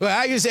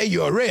why you say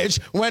you're rich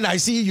when I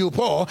see you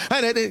poor?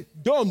 And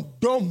don't,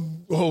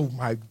 oh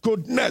my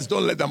goodness,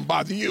 don't let them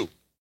bother you.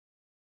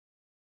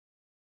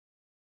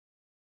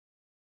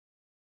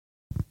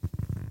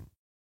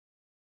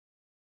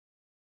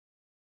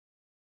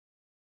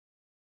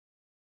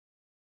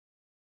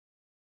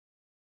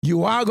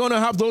 You are going to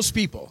have those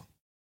people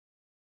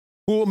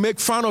who will make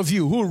fun of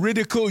you, who will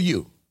ridicule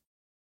you,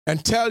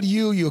 and tell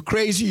you you're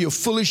crazy, you're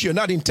foolish, you're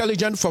not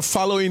intelligent for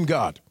following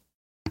God.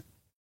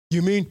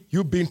 You mean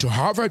you've been to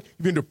Harvard,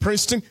 you've been to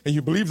Princeton, and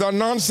you believe that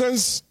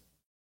nonsense?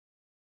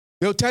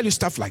 They'll tell you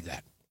stuff like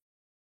that.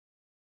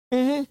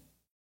 They'll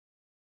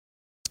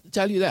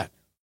tell you that.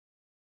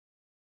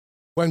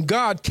 When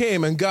God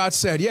came and God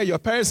said, yeah, your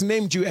parents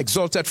named you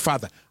exalted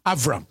father,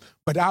 Avram,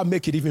 but I'll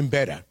make it even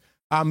better.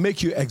 I'll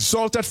make you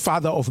exalted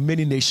father of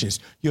many nations.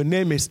 Your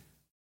name is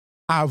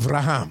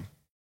Abraham,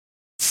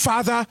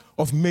 father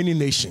of many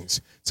nations.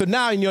 So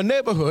now in your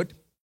neighborhood,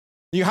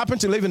 you happen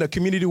to live in a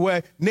community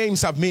where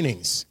names have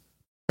meanings.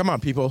 Come on,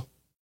 people.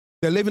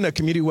 They live in a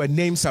community where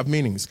names have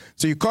meanings.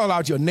 So you call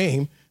out your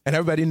name and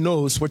everybody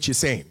knows what you're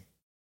saying.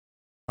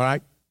 All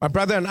right? My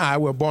brother and I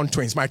were born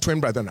twins. My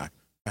twin brother and I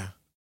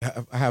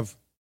have,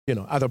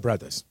 other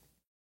brothers.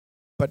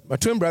 But my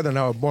twin brother and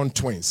I were born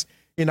twins.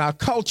 In our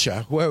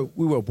culture where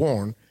we were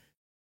born,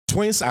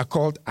 twins are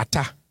called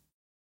Ata.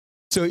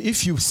 So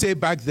if you say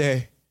back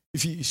there,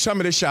 if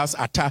somebody shouts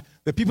Ata,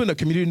 the people in the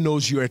community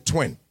knows you're a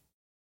twin.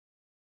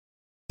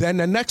 Then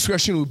the next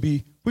question will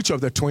be, which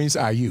of the twins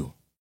are you?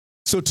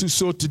 So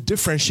to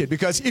differentiate,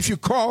 because if you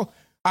call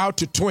out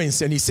to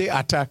twins and you say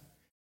Ata,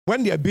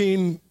 when they're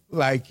being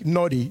like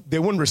naughty, they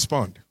won't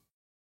respond.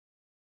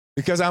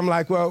 Because I'm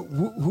like,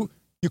 well,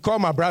 you call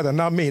my brother,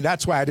 not me.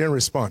 That's why I didn't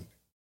respond.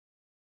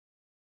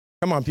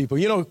 Come on, people.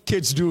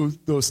 Kids do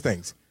those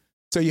things.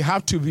 So you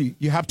have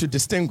to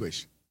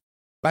distinguish.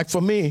 Like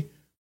for me,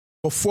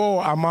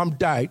 before our mom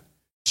died,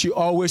 she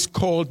always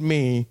called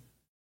me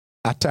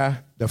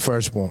Ata, the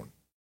firstborn.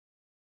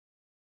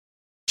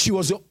 She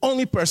was the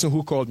only person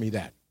who called me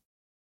that.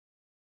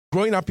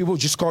 Growing up, people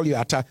just call you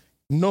Ata.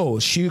 No,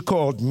 she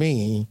called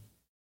me,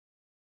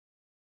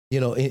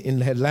 in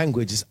her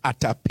language, it's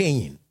Ata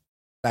paying.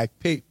 Like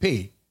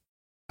pay.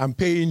 I'm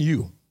paying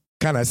you.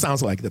 Kind of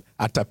sounds like that.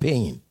 Ata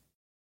paying.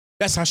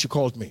 That's how she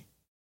called me.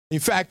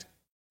 In fact,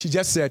 she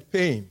just said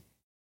pain.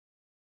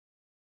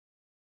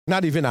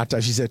 Not even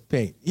Ata, she said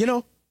pain.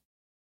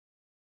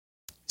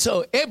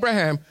 So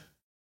Abraham,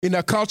 in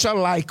a culture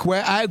like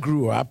where I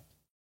grew up,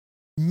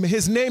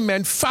 his name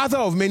meant father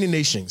of many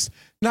nations.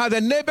 Now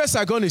the neighbors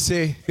are going to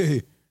say,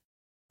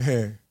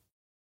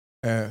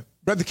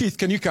 Brother Keith,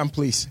 can you come,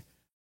 please?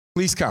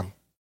 Please come.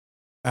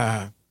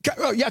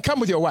 Come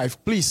with your wife,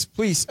 please.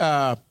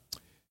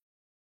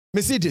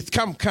 Miss Edith,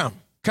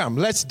 come.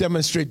 Let's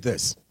demonstrate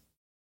this.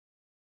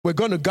 We're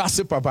going to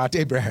gossip about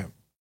Abraham.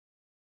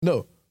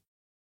 No,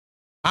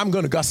 I'm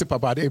going to gossip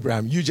about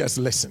Abraham. You just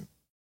listen.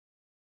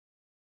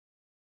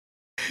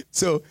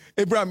 So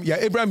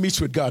Abraham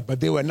meets with God, but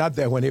they were not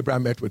there when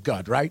Abraham met with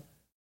God, right?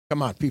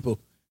 Come on, people.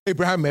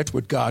 Abraham met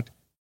with God.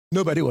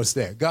 Nobody was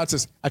there. God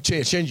says, I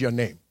change your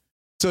name.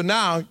 So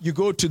now you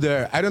go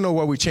to I don't know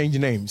where we change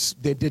names.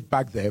 They did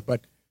back there,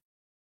 but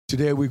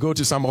today we go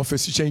to some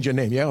office to change your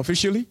name. Yeah,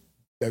 officially,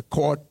 the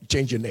court,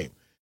 change your name.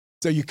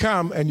 So you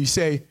come and you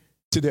say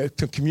to the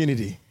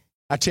community,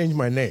 I changed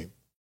my name,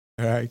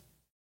 all right?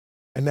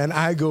 And then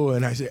I go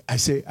and I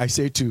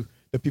say to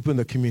the people in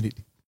the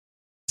community,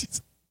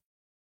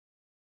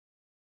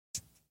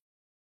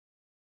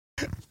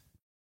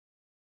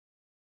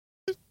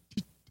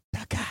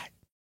 that guy,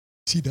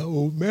 see that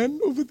old man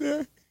over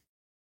there?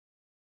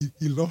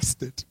 He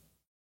lost it.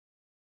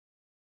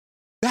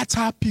 That's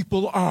how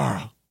people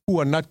are who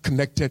are not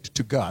connected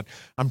to God.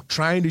 I'm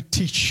trying to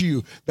teach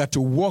you that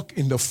to walk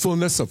in the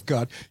fullness of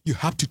God, you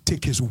have to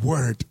take his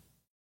word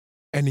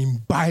and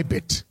imbibe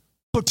it.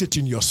 Put it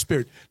in your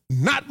spirit.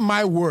 Not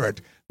my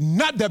word,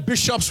 not the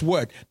bishop's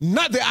word,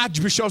 not the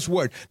archbishop's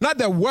word, not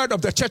the word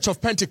of the Church of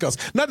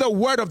Pentecost, not the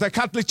word of the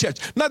Catholic Church,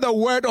 not the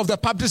word of the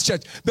Baptist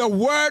Church. The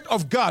word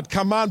of God.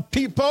 Come on,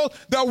 people,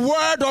 the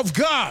word of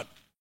God.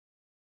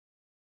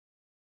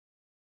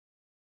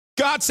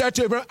 God said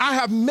to Abraham, I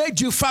have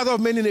made you father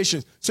of many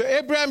nations. So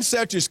Abraham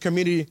said to his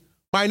community,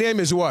 My name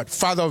is what?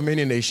 Father of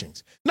many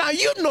nations. Now,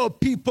 you know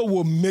people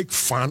will make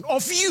fun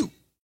of you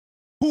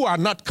who are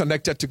not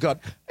connected to God.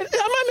 Am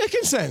I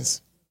making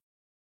sense?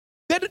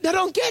 They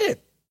don't get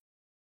it.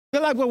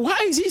 They're like, well, why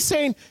is he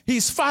saying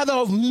he's father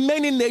of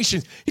many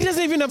nations? He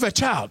doesn't even have a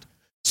child.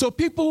 So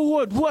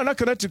people who are not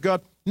connected to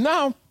God,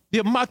 now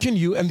they're mocking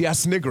you and they are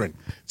sniggering.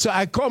 So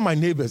I call my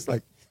neighbors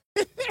like,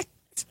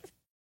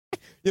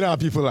 you know how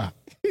people are.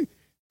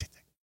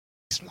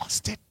 He's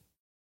lost it.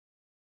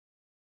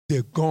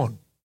 They're gone.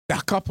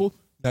 That couple,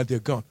 now they're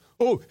gone.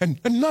 Oh, and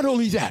not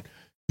only that,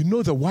 you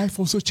know the wife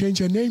also changed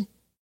her name?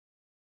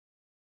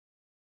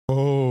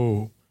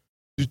 Oh,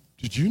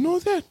 did you know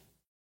that?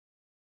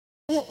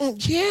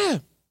 Yeah.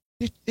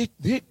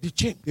 They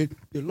changed.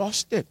 They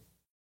lost it.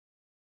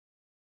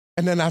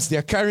 And then as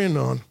they're carrying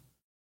on,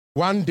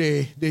 one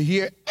day they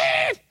hear,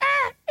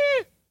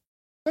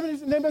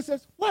 The neighbor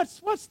says,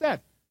 what's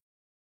that?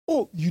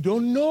 Oh, you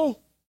don't know?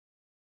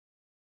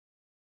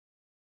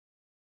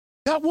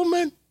 That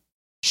woman,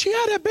 she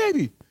had a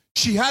baby.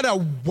 She had a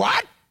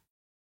what?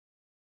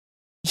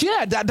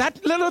 Yeah,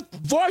 that little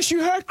voice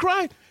you heard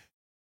crying,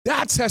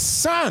 that's her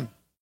son.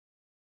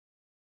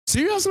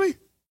 Seriously?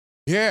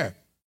 Yeah.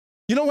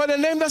 You know what they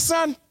named the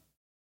son?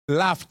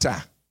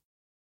 Laughter.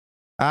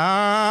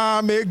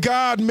 May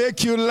God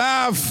make you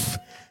laugh.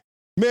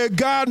 May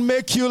God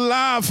make you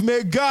laugh.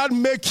 May God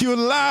make you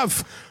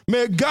laugh.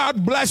 May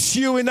God bless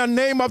you in the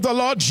name of the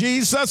Lord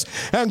Jesus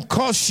and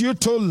cause you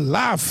to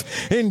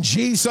laugh. In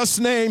Jesus'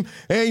 name,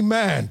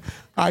 amen.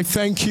 I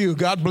thank you.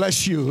 God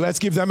bless you. Let's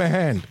give them a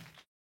hand.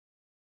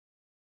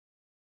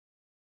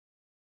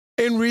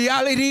 In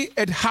reality,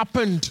 it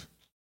happened.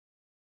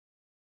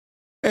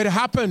 It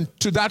happened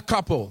to that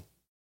couple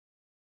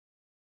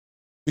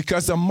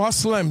because the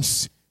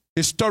Muslims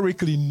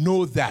historically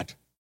know that.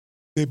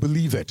 They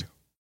believe it.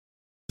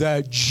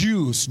 The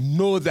Jews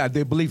know that,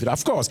 they believe it.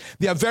 Of course,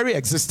 their very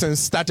existence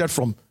started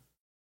from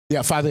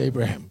their father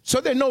Abraham.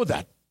 So they know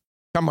that.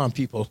 Come on,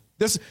 people.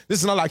 This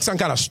is not like some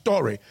kind of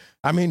story.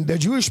 I mean, the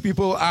Jewish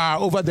people are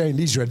over there in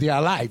Israel. They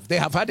are alive. They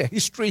have had a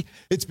history.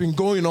 It's been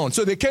going on.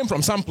 So they came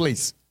from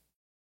someplace.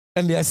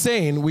 And they're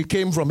saying, we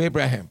came from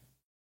Abraham.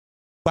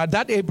 But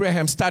that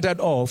Abraham started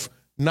off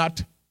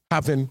not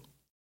having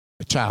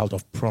a child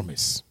of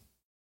promise.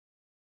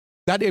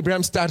 That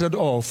Abraham started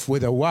off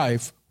with a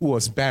wife who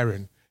was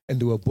barren, and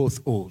they were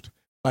both old.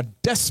 But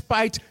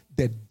despite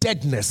the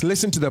deadness,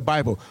 listen to the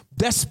Bible,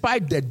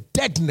 despite the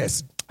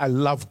deadness, I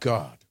love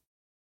God.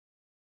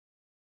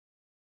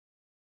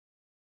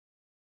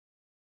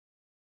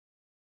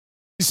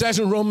 He says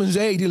in Romans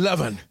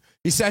 8:11,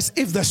 he says,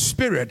 if the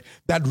spirit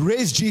that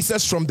raised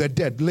Jesus from the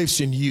dead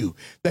lives in you,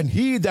 then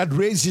he that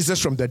raised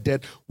Jesus from the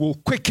dead will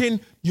quicken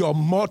your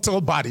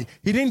mortal body.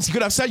 He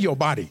could have said your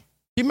body.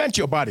 He meant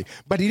your body,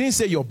 but he didn't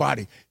say your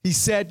body. He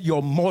said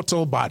your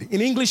mortal body.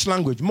 In English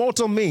language,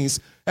 mortal means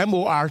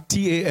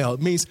M-O-R-T-A-L,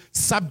 means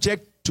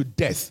subject to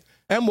death.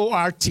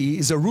 M-O-R-T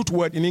is a root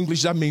word in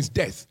English that means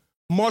death.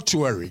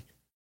 Mortuary.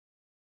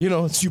 You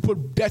know, so you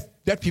put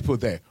dead people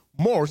there.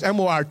 Mort,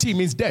 M-O-R-T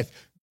means death.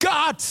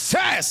 God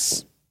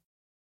says,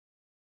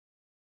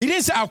 he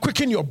didn't say I'll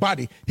quicken your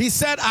body. He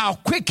said I'll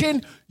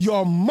quicken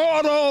your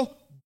mortal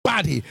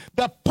body.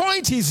 The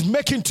point he's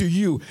making to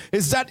you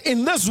is that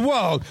in this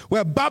world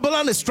where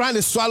Babylon is trying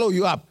to swallow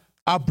you up,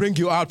 I'll bring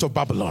you out of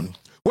Babylon.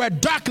 Where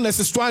darkness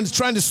is trying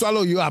to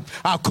swallow you up,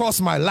 I'll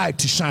cause my light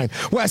to shine.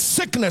 Where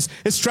sickness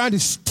is trying to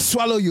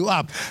swallow you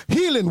up,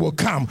 healing will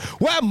come.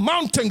 Where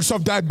mountains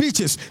of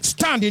diabetes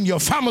stand in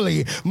your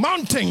family,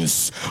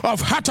 mountains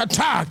of heart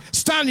attack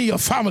stand in your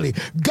family,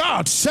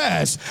 God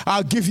says,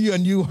 I'll give you a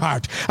new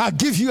heart. I'll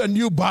give you a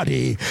new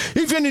body.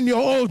 Even in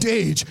your old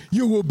age,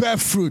 you will bear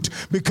fruit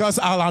because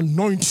I'll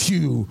anoint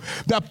you.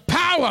 The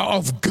power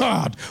of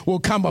God will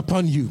come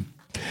upon you.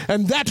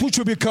 And that which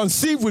will be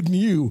conceived within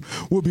you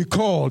will be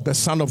called the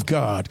Son of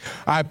God.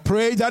 I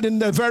pray that in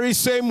the very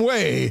same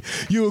way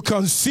you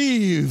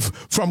conceive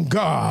from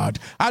God.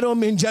 I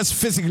don't mean just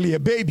physically a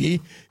baby.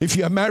 If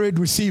you are married,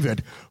 receive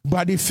it.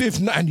 But if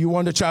not, and you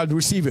want a child,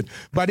 receive it.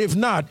 But if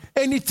not,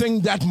 anything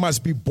that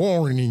must be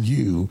born in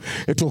you,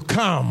 it will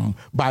come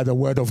by the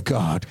word of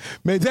God.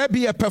 May there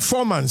be a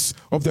performance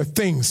of the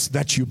things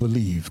that you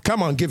believe.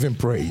 Come on, give him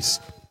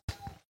praise.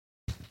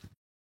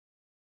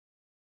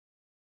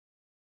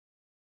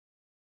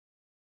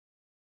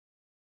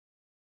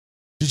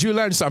 Did you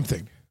learn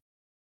something?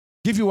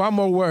 Give you one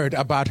more word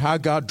about how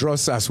God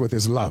draws us with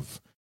his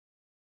love.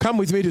 Come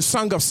with me to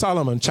Song of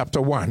Solomon, chapter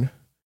 1.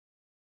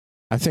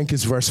 I think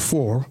it's verse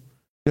 4.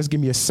 Just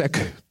give me a sec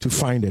to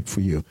find it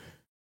for you.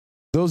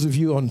 Those of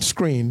you on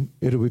screen,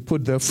 it will be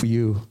put there for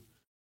you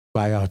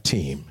by our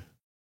team.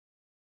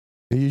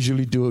 They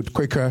usually do it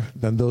quicker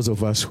than those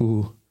of us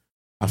who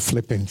are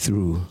flipping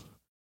through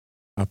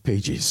our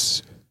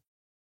pages.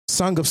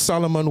 Song of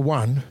Solomon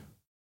 1.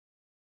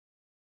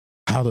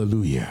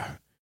 Hallelujah.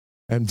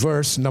 And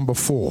verse number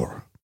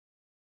 4.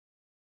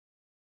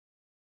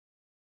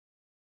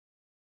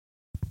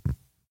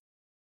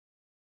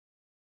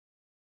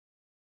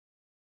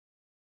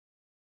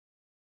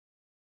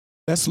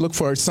 Let's look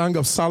for a Song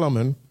of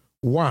Solomon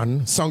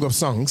 1, Song of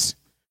Songs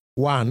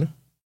 1,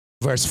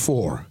 verse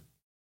 4.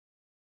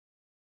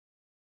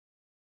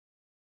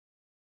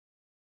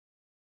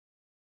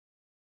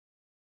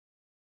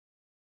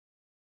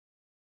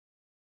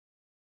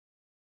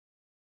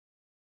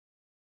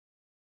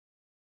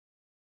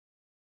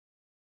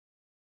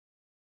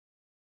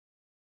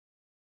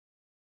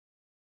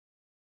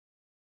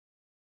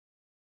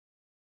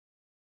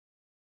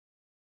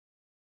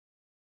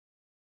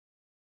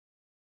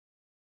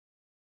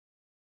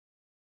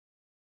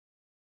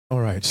 All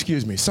right,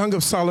 excuse me. Song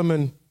of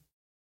Solomon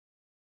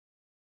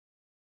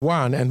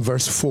 1 and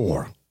verse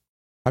 4.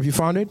 Have you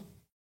found it?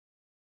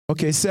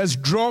 Okay, it says,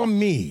 draw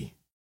me.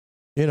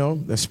 You know,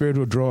 the Spirit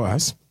will draw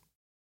us.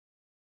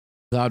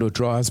 God will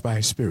draw us by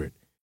His Spirit.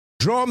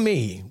 Draw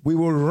me, we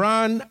will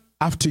run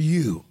after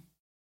you.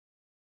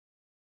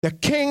 The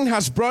King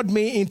has brought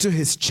me into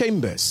His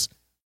chambers.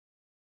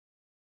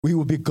 We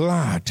will be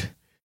glad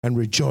and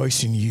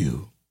rejoice in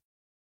you.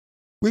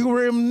 We will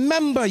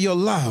remember your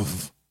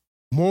love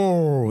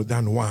more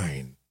than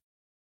wine.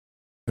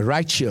 The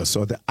righteous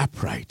or the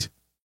upright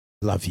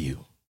love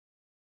you.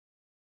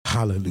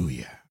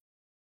 Hallelujah.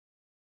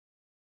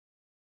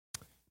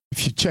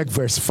 If you check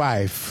verse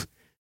 5,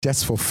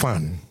 just for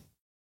fun,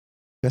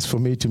 just for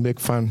me to make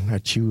fun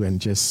at you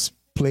and just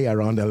play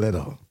around a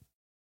little.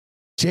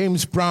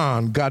 James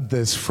Brown got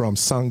this from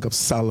Song of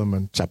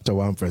Solomon, chapter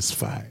 1, verse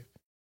 5.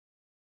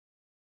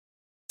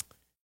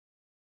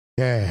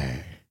 Yeah.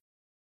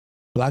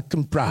 Black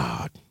and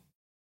proud.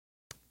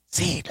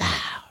 Say it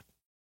loud.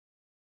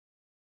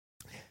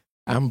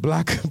 I'm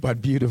black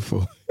but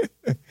beautiful.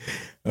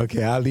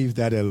 Okay, I'll leave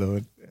that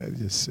alone.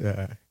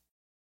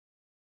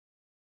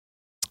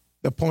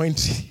 The point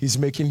he's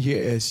making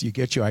here is you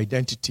get your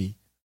identity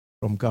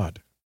from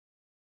God.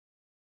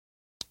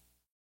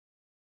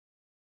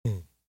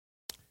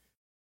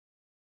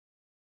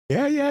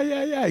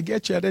 Yeah. I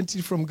get your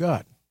identity from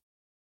God.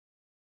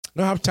 I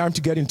don't have time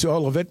to get into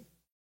all of it.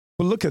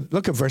 But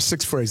look at verse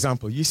 6, for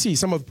example. You see,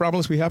 some of the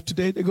problems we have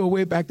today, they go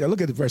way back there.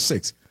 Look at verse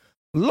 6.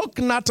 Look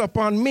not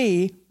upon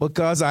me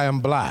because I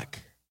am black.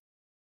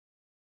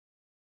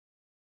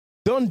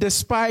 Don't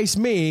despise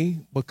me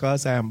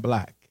because I am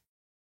black.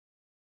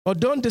 Or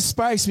don't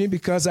despise me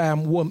because I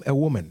am a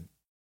woman.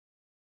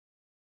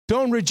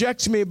 Don't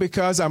reject me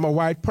because I'm a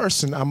white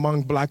person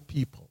among black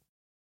people.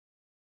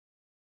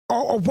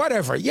 Or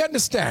whatever. You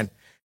understand?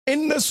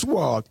 In this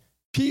world,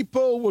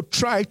 people will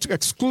try to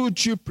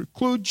exclude you,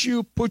 preclude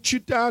you, put you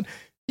down,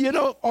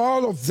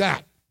 all of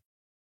that.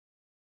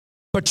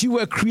 But you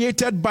were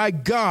created by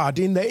God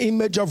in the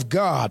image of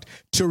God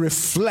to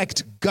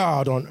reflect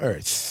God on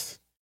earth.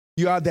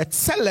 You are the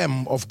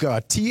Tselem of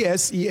God,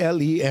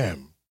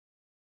 T-S-E-L-E-M.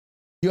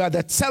 You are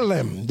the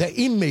Tselem, the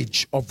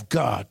image of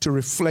God to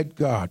reflect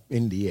God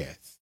in the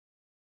earth.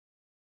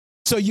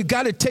 So you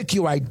got to take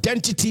your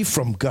identity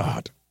from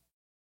God.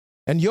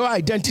 And your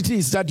identity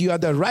is that you are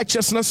the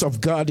righteousness of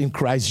God in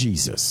Christ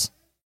Jesus.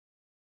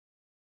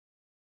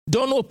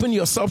 Don't open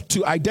yourself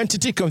to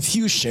identity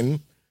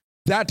confusion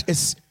that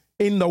is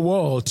in the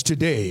world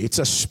today. It's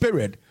a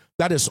spirit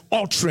that is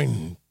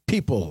altering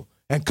people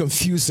and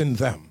confusing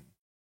them.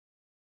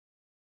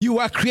 You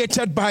are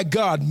created by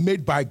God,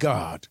 made by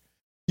God.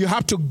 You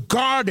have to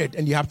guard it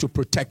and you have to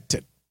protect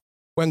it.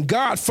 When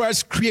God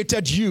first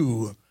created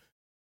you,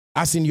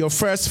 as in your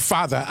first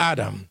father,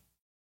 Adam,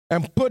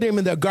 and put him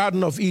in the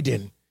Garden of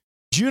Eden,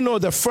 do you know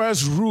the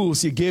first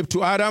rules he gave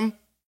to Adam?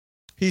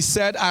 He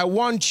said, I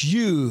want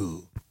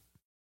you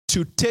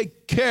to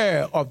take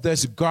care of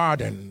this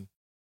garden,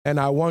 and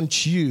I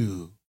want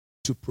you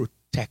to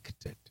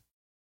protect it.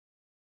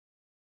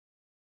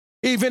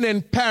 Even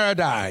in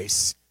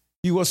paradise,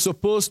 he was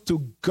supposed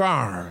to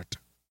guard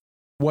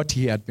what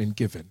he had been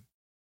given.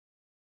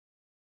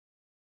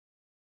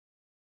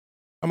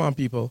 Come on,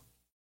 people.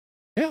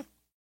 Yeah.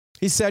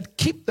 He said,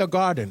 keep the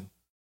garden.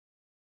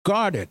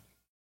 Guard it.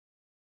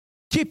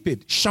 Keep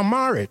it.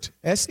 Shamar it.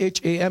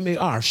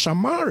 S-H-A-M-A-R.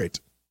 Shamar it.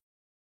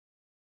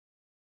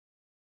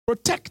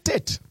 Protect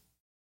it.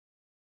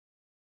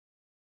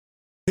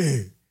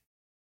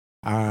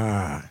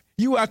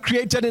 You are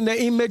created in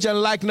the image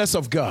and likeness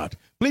of God.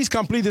 Please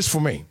complete this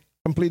for me.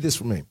 Complete this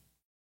for me.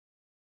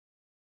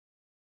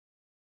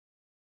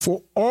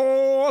 For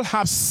all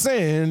have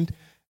sinned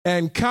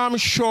and come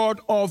short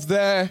of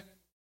the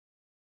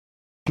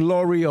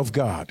glory of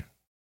God.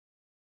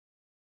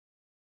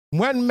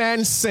 When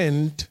man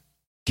sinned,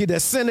 the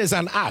sin is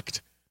an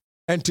act.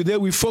 And today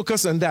we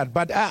focus on that.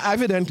 But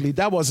evidently,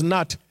 that was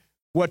not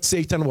what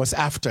Satan was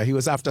after. He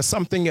was after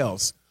something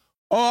else.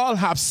 All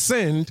have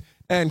sinned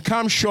and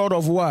come short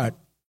of what?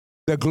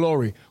 The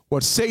glory.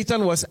 What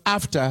Satan was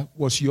after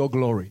was your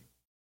glory.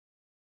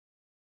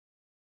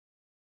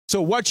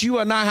 So what you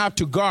and I have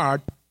to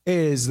guard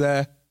is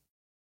the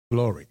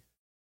glory.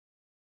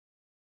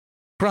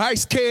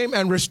 Christ came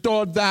and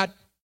restored that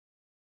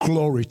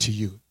glory to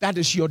you. That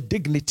is your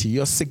dignity,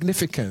 your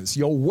significance,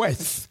 your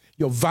worth,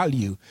 your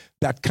value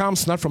that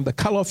comes not from the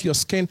color of your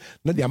skin,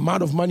 not the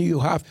amount of money you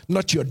have,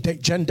 not your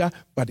gender,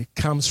 but it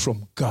comes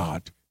from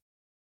God.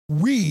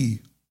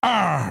 We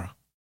are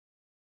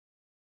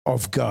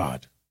of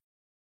God.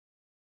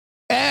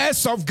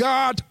 Heirs of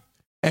God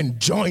and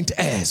joint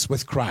heirs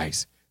with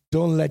Christ.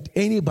 Don't let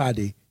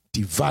anybody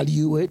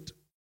devalue it,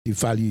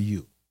 devalue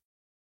you.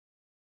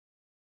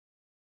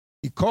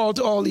 He called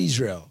all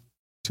Israel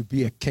to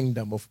be a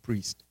kingdom of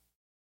priests.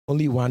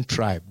 Only one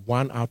tribe,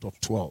 1 out of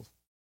 12,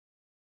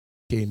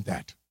 gained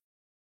that.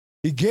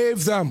 He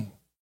gave them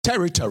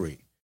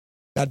territory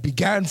that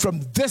began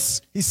from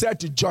this, he said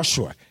to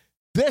Joshua,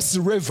 this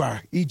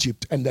river,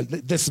 Egypt, and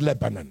this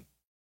Lebanon.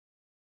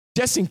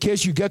 Just in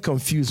case you get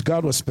confused,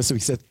 God was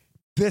specific. He said,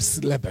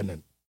 this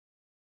Lebanon.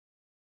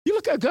 You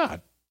look at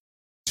God.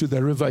 To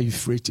the river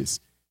Euphrates,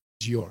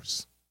 it's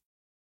yours.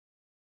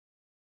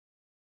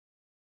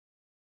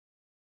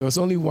 There was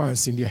only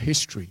once in their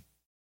history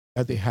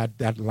that they had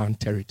that land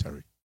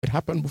territory. It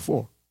happened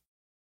before.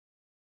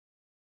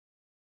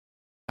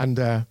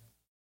 And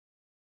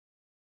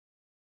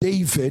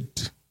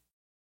David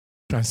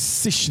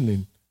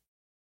transitioning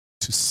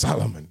to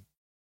Solomon.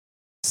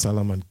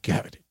 Solomon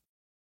got it.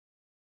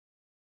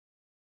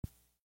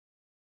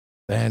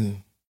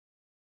 Then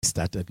he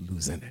started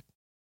losing it.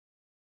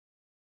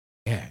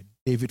 Yeah,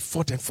 David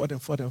fought and fought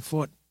and fought and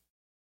fought.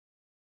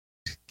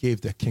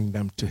 Gave the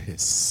kingdom to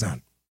his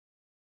son.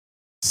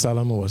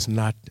 Solomon was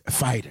not a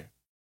fighter,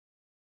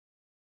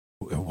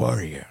 a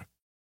warrior,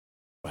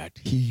 but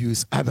he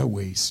used other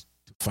ways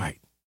to fight.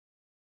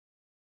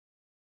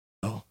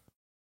 Oh,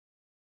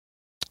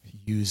 he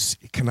used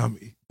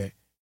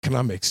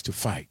economics to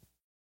fight,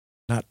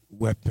 not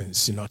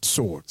weapons, not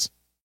swords,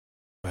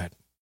 but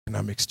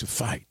economics to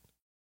fight,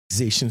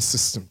 taxation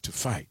system to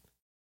fight.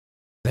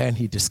 Then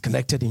he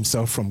disconnected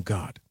himself from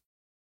God.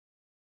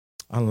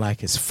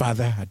 Unlike his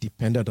father had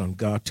depended on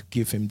God to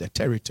give him the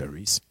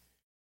territories,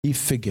 he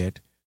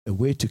figured the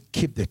way to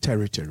keep the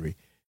territory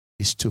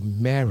is to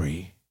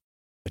marry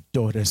the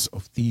daughters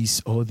of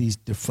all these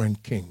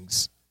different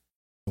kings.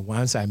 And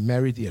once I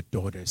marry their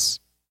daughters,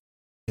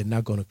 they're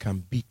not going to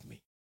come beat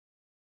me.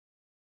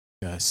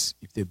 Because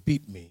if they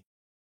beat me,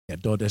 their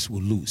daughters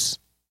will lose.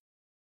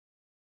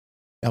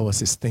 That was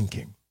his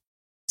thinking.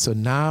 So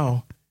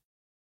now,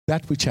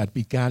 that which had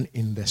begun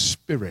in the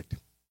spirit,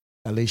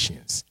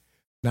 Galatians,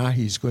 now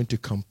he's going to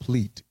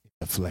complete in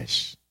the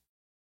flesh.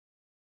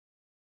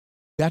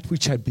 That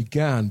which had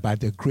begun by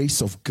the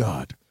grace of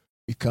God,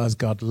 because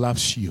God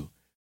loves you,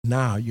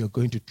 now you're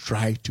going to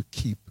try to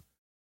keep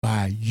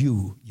by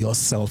your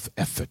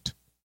self-effort.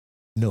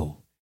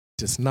 No,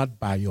 it is not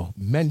by your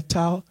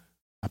mental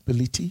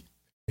ability.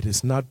 It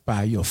is not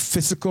by your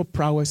physical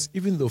prowess,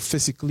 even though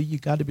physically you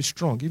got to be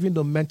strong, even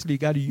though mentally you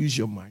got to use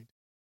your mind.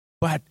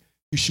 But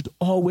you should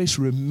always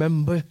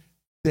remember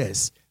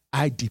this.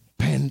 I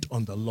depend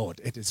on the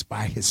Lord. It is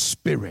by his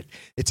Spirit.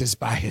 It is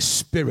by his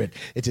Spirit.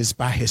 It is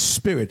by his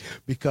Spirit.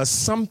 Because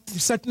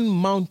certain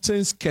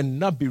mountains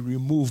cannot be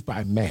removed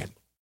by man.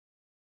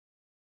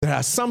 There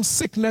are some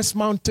sickness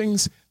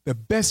mountains, the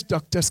best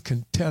doctors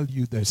can tell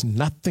you there's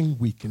nothing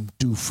we can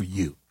do for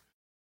you.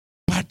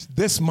 But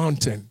this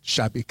mountain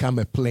shall become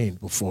a plain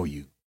before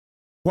you.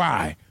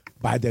 Why?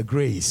 By the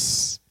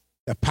grace,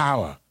 the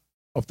power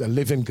of the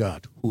living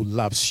God who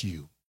loves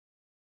you.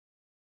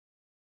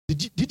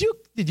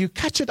 Did you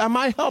catch it? Am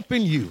I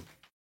helping you?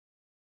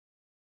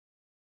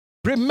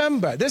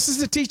 Remember, this is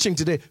the teaching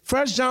today.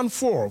 1 John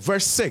 4,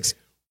 verse 6.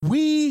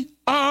 We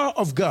are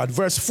of God.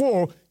 Verse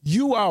 4,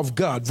 you are of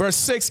God. Verse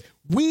 6,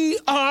 we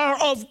are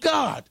of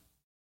God.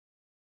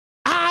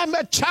 I'm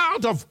a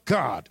child of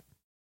God.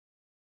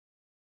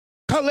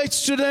 College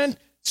student,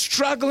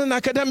 struggling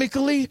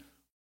academically.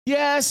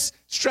 Yes,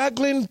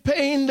 struggling,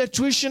 paying the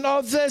tuition,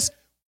 all this.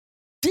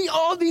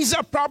 All these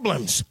are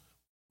problems.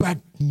 But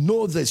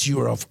know that you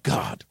are of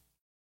God.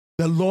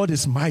 The Lord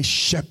is my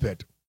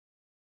shepherd,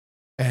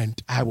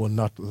 and I will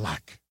not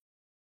lack.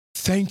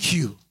 Thank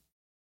you.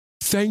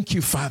 Thank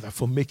you, Father,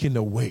 for making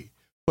a way,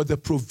 for the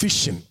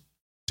provision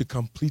to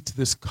complete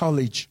this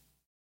college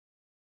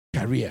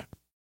career.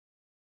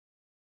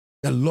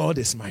 The Lord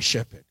is my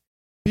shepherd.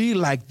 Be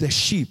like the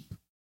sheep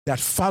that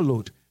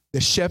followed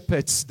the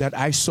shepherds that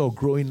I saw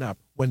growing up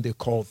when they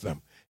called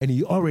them. And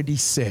he already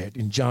said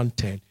in John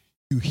 10,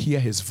 you hear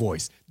his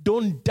voice.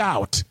 Don't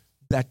doubt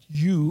that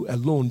you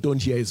alone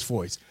don't hear his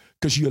voice,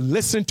 because you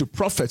listen to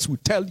prophets who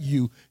tell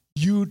you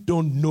you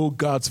don't know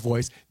God's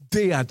voice.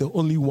 They are the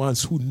only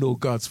ones who know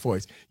God's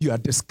voice. You are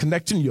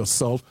disconnecting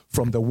yourself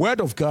from the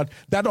word of God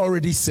that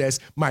already says,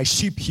 my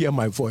sheep hear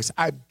my voice.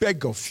 I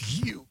beg of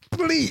you,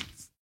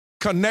 please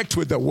connect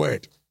with the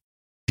word.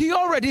 He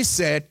already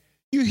said,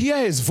 you hear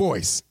his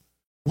voice.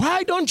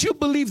 Why don't you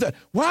believe that?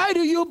 Why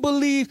do you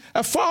believe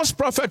a false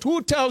prophet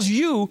who tells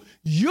you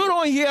you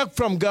don't hear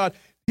from God?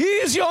 He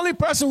is the only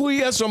person who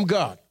hears from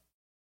God.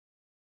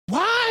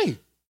 Why?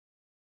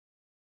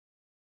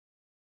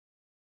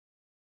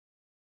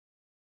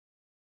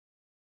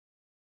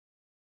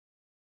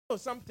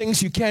 Some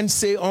things you can't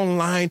say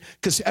online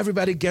because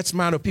everybody gets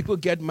mad or people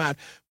get mad.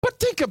 But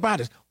think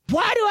about it.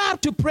 Why do I have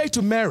to pray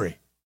to Mary?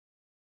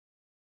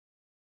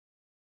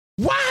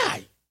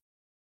 Why?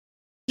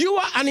 You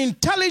are an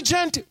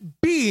intelligent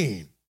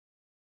being.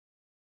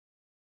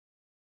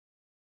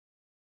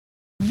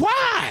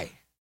 Why?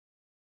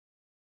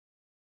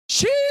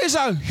 She is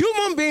a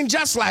human being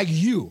just like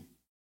you.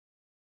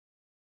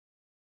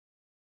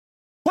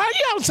 Why do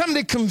you have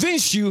somebody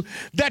convince you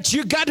that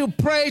you got to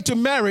pray to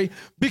Mary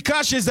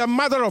because she's the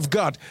mother of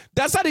God?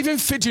 Does that even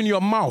fit in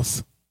your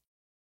mouth?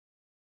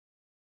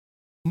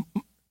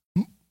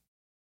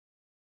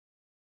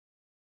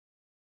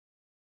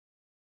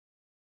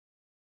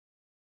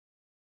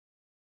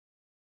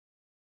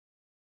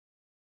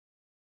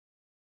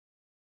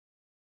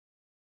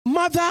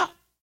 Mother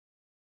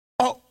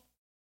of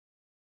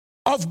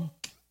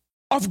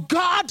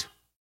God?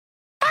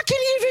 How can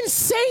you even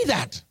say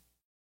that?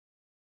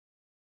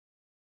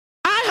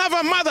 I have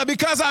a mother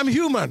because I'm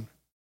human.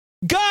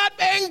 God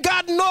ain't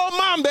got no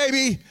mom,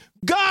 baby.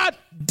 God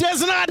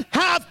does not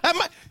have a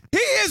mom. He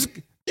is,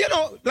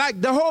 like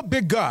the whole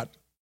big God.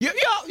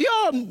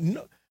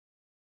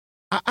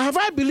 Have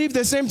I believed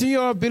the same thing you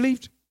have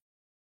believed?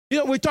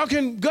 We're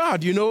talking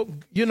God,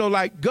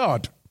 like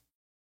God.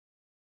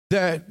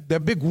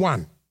 The big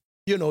one.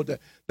 The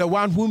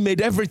one who made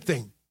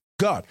everything.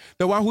 God.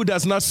 The one who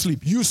does not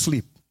sleep. You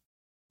sleep.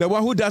 The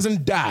one who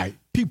doesn't die.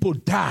 People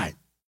die.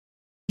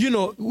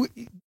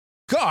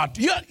 God,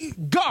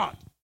 God,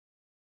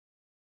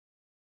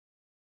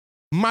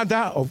 mother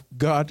of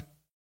God.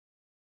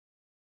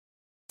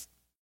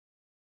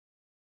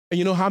 And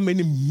you know how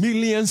many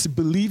millions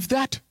believe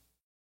that?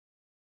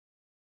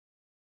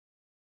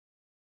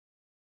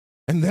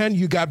 And then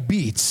you got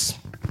beads.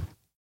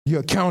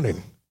 You're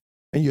counting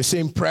and you're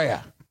saying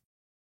prayer.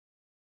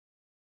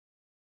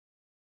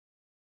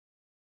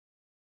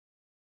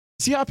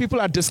 See how people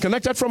are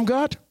disconnected from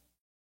God?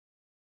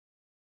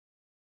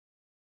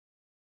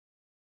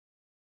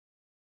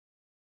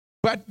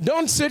 But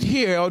don't sit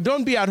here or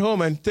don't be at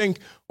home and think,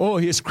 oh,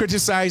 he's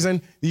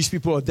criticizing these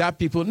people or that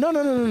people.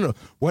 No.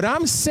 What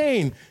I'm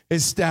saying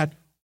is that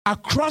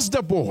across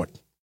the board,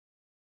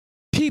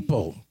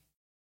 people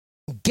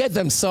get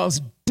themselves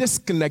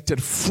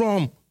disconnected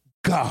from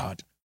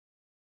God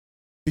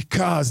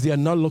because they are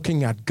not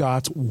looking at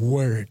God's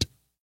word.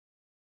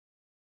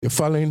 They're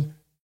following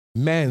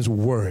man's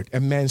word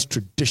and man's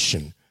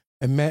tradition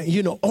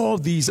and all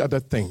these other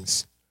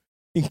things,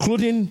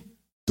 including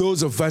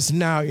those of us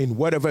now in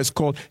whatever is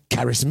called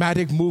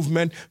charismatic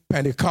movement,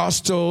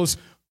 Pentecostals,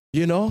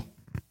 A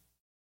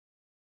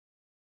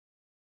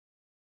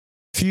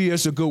few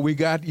years ago, we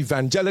got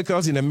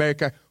evangelicals in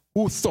America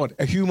who thought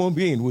a human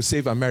being would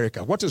save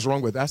America. What is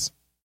wrong with us?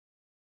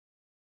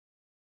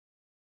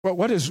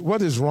 What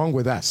is wrong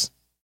with us?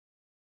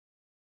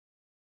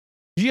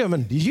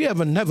 Did you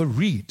ever never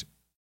read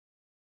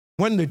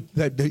when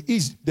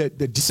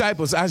the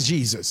disciples asked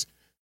Jesus,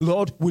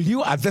 Lord, will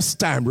you at this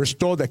time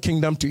restore the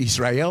kingdom to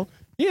Israel?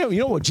 You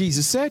know what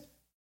Jesus said?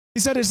 He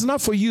said, it's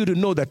not for you to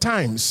know the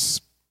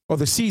times or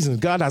the seasons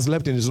God has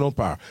left in his own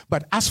power.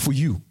 But as for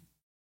you,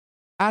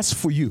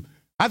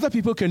 other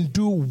people can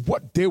do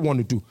what they want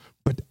to do.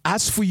 But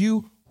as for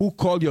you who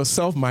call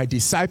yourself my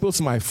disciples,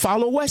 my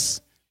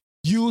followers,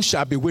 you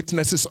shall be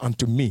witnesses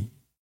unto me.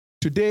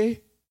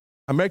 Today,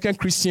 American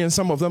Christians,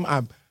 some of them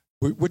are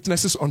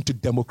witnesses unto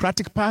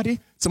Democratic Party.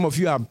 Some of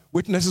you are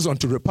witnesses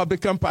unto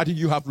Republican Party.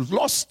 You have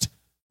lost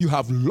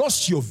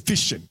your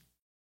vision.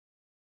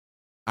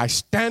 I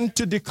stand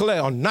to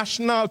declare on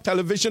national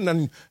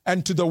television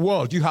and to the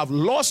world, you have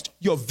lost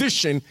your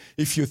vision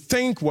if you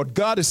think what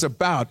God is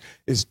about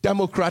is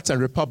Democrats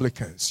and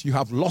Republicans. You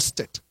have lost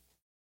it.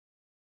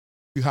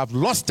 You have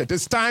lost it.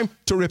 It's time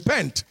to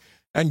repent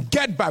and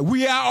get back.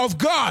 We are of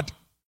God.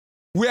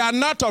 We are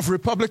not of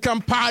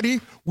Republican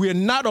Party. We are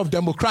not of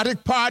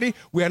Democratic Party.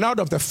 We are not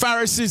of the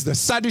Pharisees, the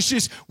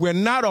Sadducees. We are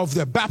not of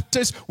the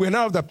Baptists. We are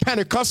not of the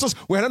Pentecostals.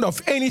 We are not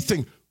of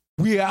anything.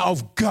 We are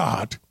of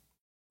God.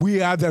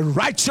 We are the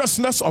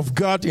righteousness of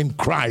God in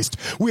Christ.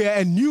 We are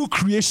a new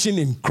creation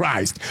in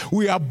Christ.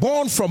 We are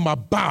born from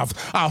above.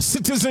 Our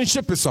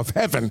citizenship is of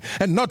heaven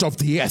and not of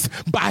the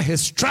earth. By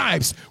his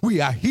stripes,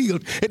 we are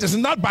healed. It is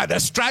not by the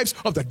stripes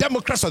of the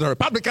Democrats or the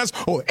Republicans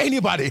or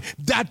anybody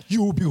that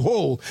you will be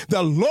whole.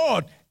 The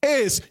Lord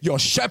is your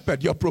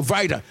shepherd, your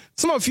provider.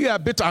 Some of you are a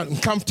bit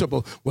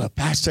uncomfortable. Well,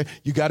 Pastor,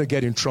 you got to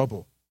get in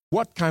trouble.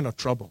 What kind of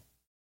trouble?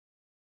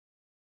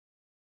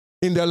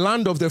 In the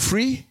land of the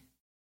free?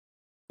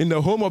 In the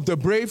home of the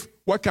brave?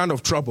 What kind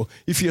of trouble?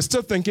 If you're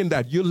still thinking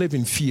that, you live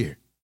in fear.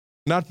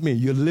 Not me.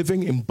 You're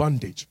living in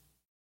bondage.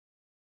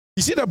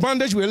 You see the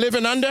bondage we're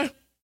living under?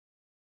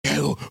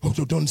 Oh,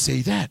 don't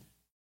say that.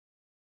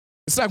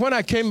 It's like when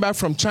I came back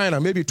from China,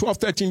 maybe 12,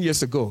 13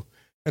 years ago,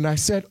 and I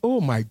said,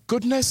 oh my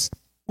goodness,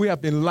 we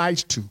have been lied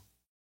to.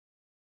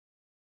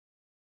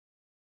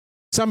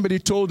 Somebody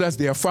told us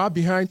they are far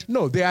behind.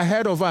 No, they are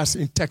ahead of us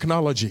in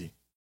technology.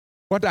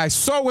 What I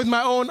saw with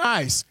my own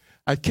eyes,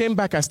 I came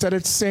back, I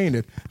started saying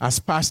it as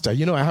pastor.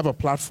 I have a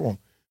platform.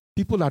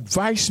 People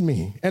advise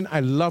me, and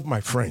I love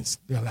my friends.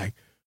 They're like,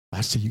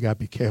 Pastor, you got to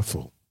be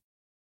careful.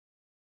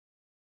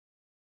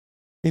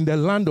 In the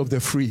land of the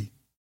free,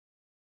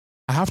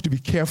 I have to be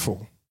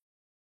careful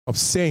of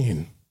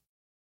saying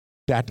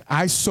that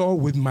I saw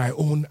with my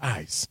own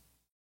eyes.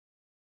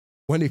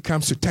 When it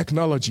comes to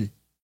technology,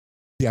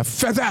 They are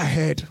further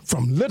ahead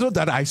from little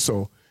that I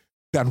saw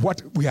than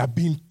what we are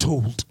being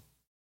told.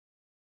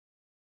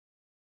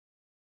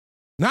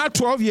 Now,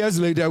 12 years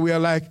later, we are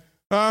like,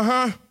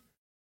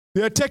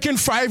 they're taking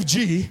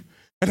 5G,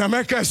 and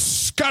America is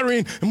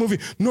scurrying and moving.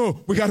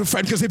 No, we got to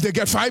fight, because if they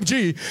get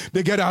 5G,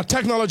 they get our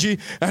technology,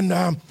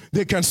 and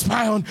they can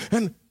spy on.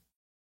 And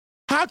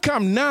how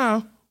come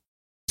now,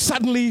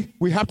 suddenly,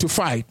 we have to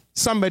fight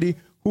somebody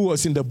who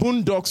was in the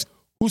boondocks,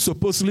 who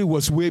supposedly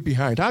was way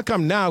behind? How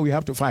come now we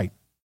have to fight?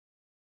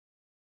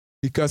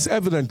 Because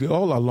evidently,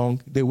 all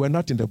along, they were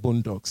not in the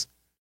boondocks.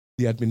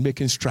 They had been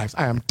making strides.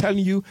 I am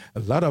telling you,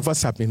 a lot of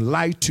us have been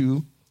lied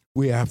to.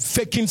 We are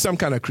faking some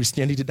kind of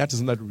Christianity. That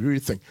is not the real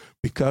thing,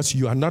 because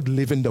you are not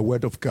living the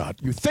word of God.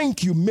 You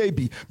think you may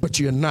be, but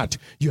you're not.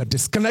 You are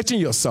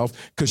disconnecting yourself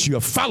because you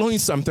are following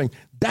something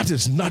that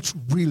is not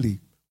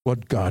really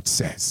what God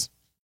says.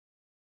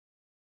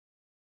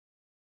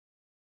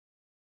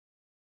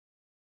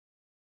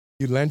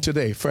 You learned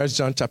today, 1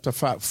 John chapter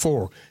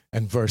 4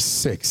 and verse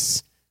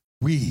 6.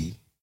 We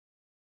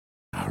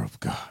are of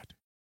God,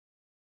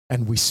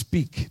 and we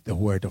speak the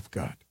word of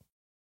God.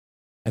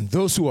 And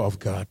those who are of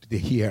God, they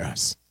hear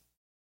us.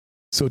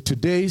 So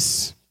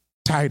today's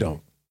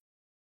title,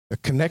 the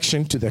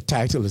connection to the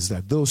title is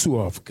that those who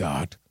are of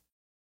God,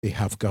 they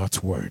have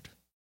God's word.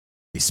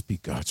 They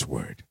speak God's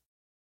word.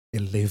 They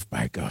live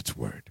by God's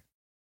word.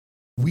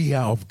 We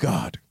are of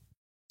God.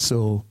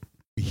 So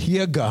we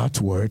hear God's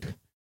word,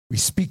 we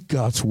speak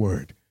God's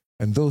word,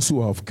 and those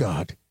who are of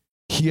God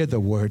hear the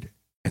word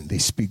and they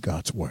speak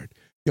God's word.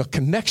 Your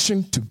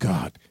connection to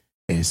God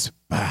is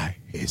by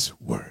his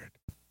word.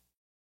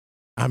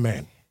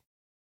 Amen.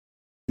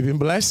 You've been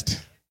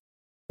blessed?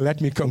 Let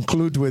me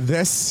conclude with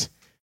this,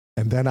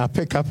 and then I'll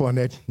pick up on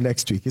it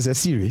next week. It's a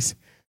series,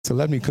 so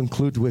let me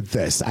conclude with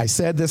this. I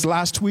said this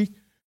last week.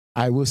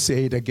 I will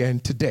say it again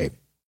today.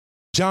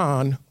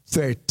 John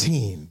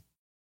 13,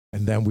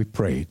 and then we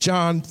pray.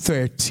 John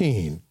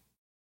 13.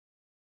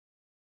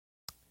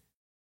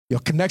 Your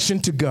connection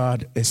to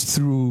God is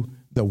through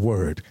the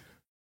word.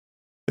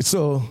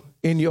 So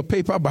in your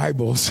paper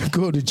Bibles,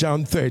 go to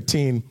John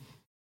 13.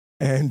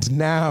 And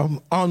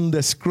now on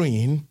the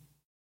screen,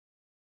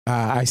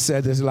 I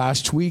said this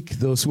last week.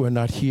 Those who are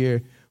not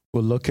here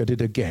will look at it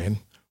again.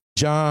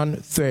 John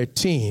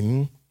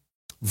 13,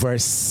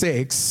 verse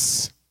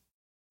 6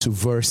 to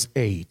verse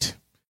 8.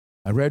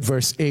 I read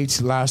verse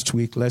 8 last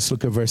week. Let's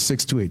look at verse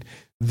 6 to 8.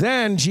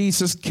 Then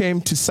Jesus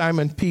came to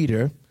Simon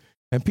Peter,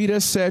 and Peter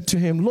said to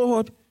him,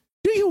 Lord,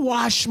 do you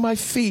wash my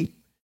feet?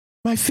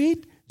 My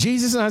feet?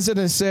 Jesus answered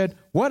and said,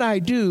 what I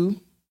do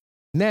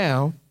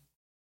now,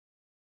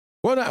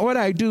 what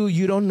I do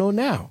you don't know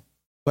now,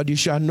 but you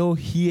shall know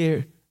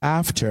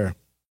hereafter.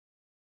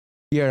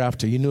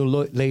 Hereafter, you know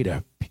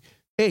later.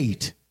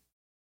 8,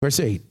 verse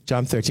 8,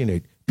 John 13,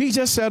 8.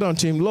 Peter said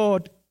unto him,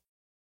 Lord,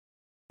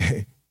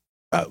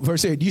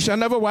 verse 8, you shall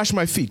never wash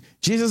my feet.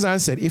 Jesus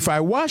answered, if I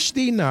wash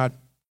thee not,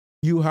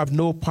 you have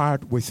no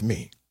part with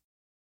me.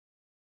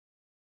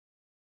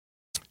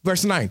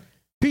 Verse 9,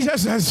 Peter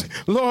says,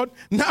 Lord,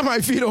 not my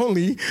feet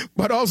only,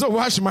 but also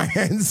wash my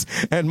hands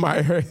and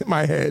my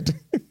head.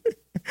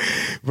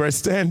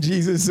 Verse 10,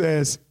 Jesus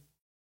says,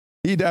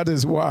 he that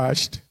is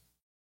washed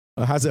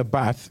or has a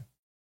bath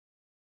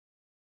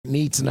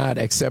needs not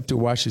except to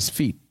wash his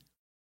feet,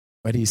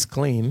 but he's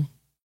clean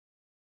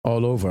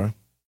all over.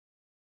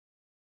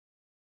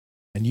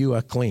 And you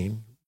are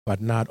clean,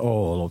 but not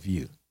all of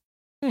you.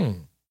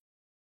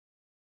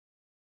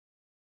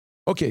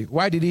 Okay,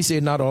 why did he say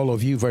not all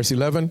of you? Verse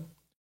 11,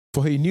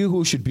 for he knew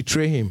who should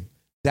betray him.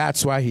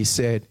 That's why he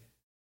said,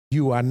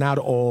 you are not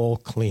all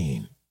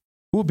clean.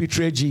 Who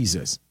betrayed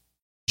Jesus?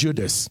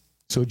 Judas.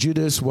 So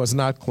Judas was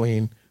not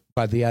clean,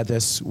 but the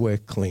others were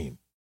clean.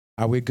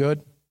 Are we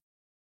good?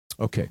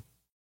 Okay.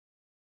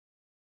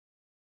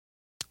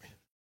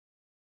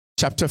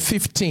 Chapter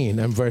 15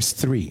 and verse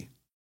 3.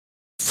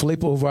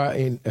 Flip over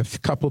in a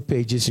couple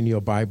pages in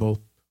your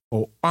Bible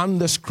or on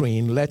the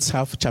screen. Let's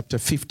have chapter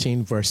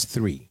 15, verse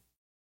 3.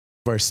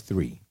 Verse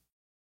 3.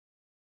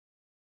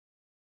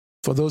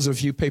 For those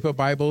of you paper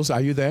Bibles,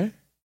 are you there?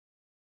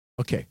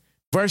 Okay.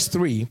 Verse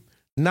 3.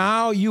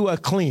 Now you are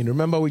clean.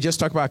 Remember we just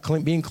talked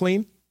about being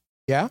clean?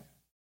 Yeah?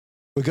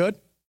 We're good?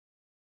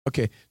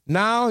 Okay.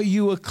 Now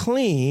you are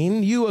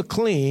clean. You are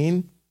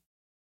clean.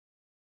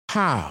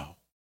 How?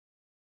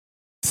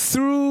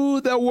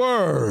 Through the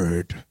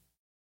word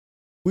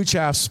which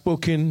I have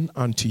spoken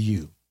unto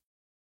you.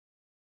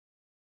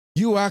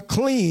 You are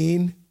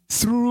clean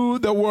through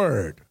the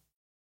word.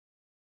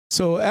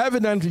 So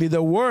evidently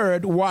the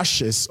word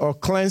washes or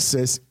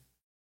cleanses,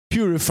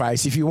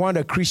 purifies. If you want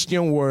a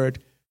Christian word,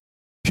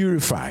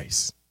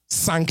 purifies,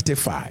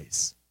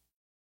 sanctifies.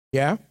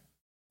 Yeah?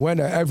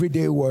 When an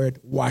everyday word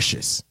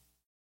washes.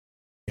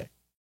 Okay.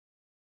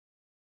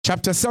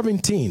 Chapter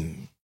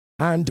 17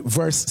 and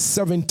verse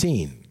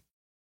 17.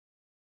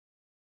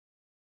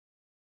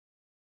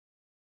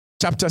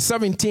 Chapter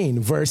 17,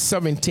 verse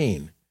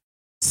 17.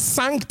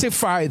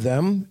 Sanctify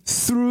them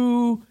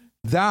through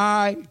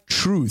thy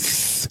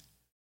truth.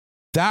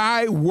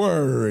 Thy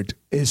word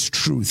is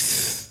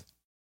truth.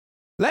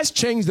 Let's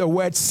change the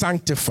word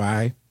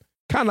sanctify,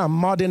 kind of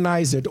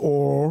modernize it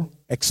or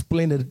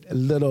explain it a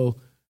little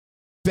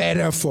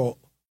better for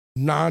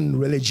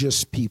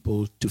non-religious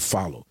people to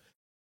follow.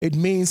 It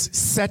means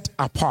set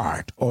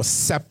apart or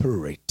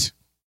separate.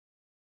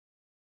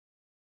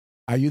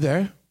 Are you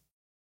there?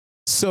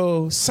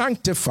 So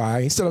sanctify,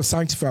 instead of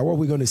sanctify, what are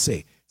we going to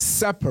say?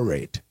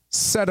 Separate,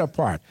 set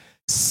apart.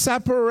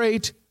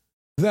 Separate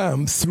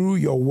them through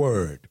your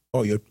word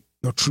or your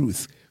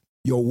truth.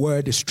 Your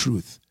word is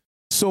truth.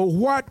 So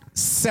what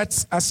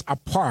sets us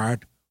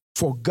apart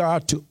for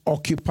God to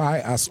occupy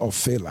us or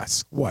fill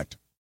us? What?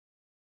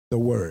 The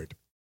word.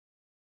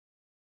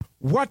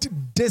 What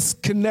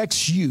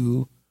disconnects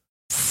you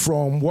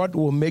from what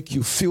will make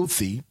you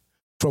filthy,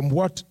 from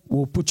what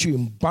will put you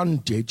in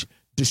bondage,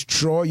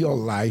 destroy your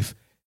life,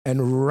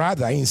 and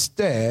rather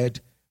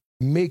instead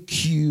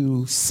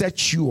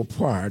set you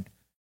apart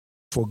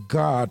for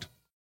God,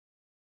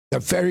 the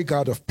very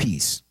God of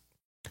peace,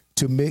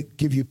 to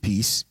give you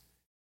peace,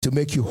 to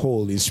make you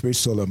whole in spirit,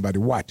 soul, and body.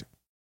 What?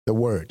 The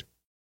word.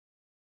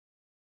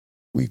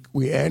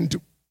 We end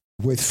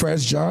with 1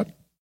 John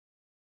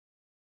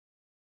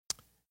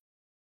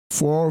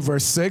 4,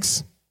 verse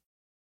 6.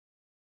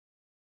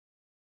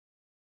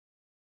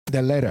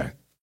 The letter.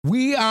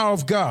 We are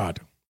of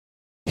God.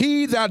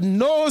 He that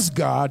knows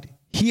God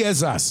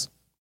hears us.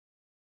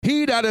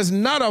 He that is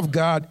not of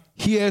God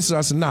hears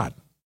us not.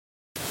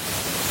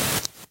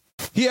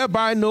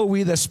 Hereby know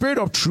we the spirit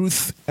of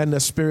truth and the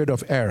spirit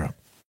of error.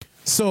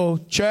 So,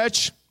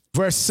 church,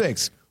 verse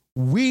 6,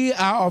 we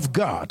are of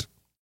God.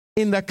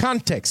 In the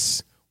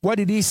context, what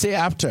did he say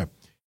after?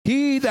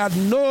 He that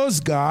knows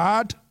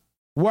God,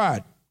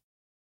 what?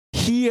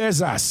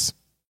 Hears us.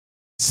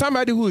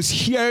 Somebody who is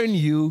hearing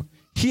you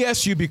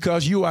hears you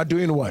because you are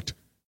doing what?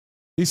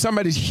 If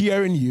somebody's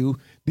hearing you,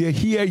 they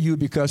hear you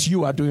because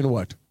you are doing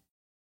what?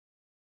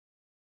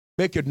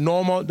 Make it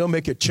normal. Don't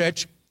make it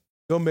church.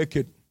 Don't make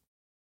it.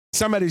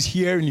 Somebody's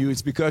hearing you,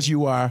 it's because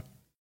you are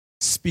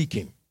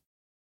speaking.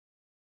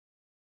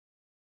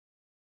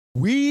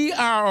 We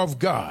are of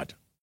God.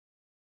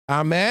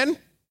 Amen.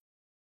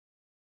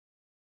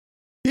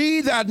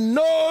 He that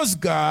knows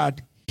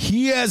God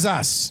hears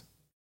us.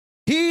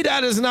 He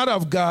that is not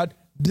of God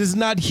does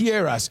not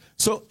hear us.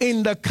 So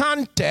in the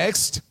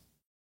context,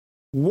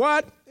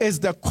 what is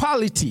the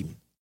quality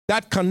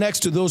that connects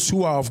to those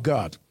who are of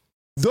God?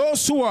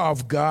 Those who are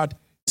of God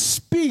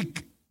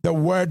speak the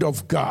word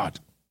of God.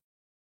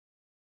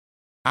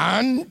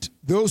 And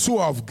those who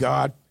are of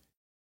God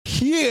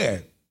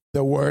hear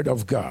the word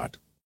of God.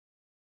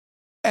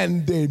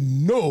 And they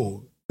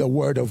know the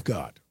word of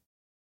God.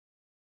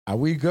 Are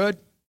we good?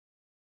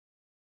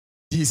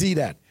 Do you see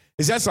that?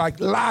 It's just like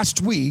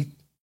last week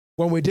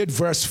when we did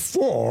verse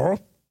 4,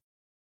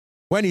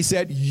 when he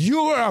said,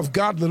 you are of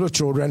God, little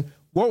children.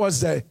 What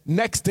was the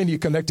next thing you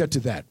connected to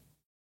that?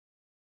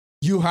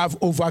 You have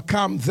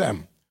overcome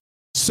them.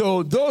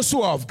 So those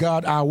who are of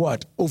God are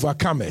what?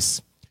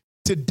 Overcomers.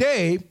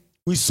 Today,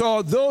 we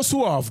saw those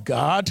who are of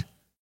God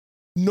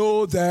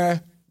know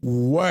the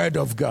word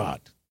of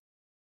God.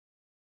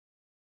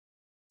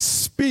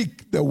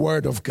 Speak the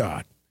word of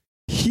God.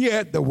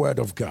 Hear the word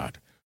of God.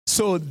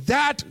 So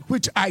that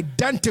which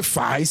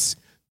identifies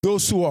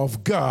those who are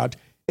of God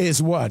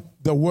is what?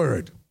 The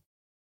word.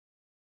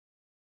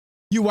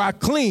 You are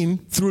clean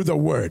through the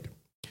word.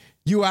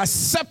 You are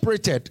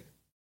separated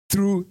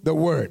through the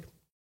word.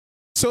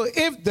 So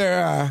if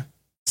there are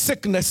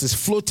sicknesses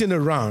floating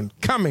around,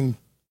 coming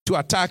to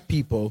attack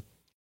people,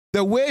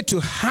 the way to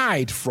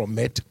hide from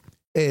it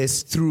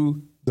is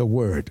through the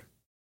word.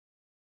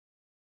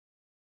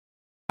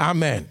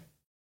 Amen.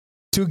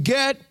 To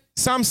get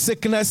some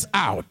sickness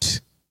out,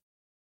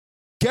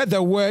 get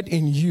the word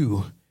in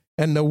you,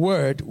 and the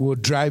word will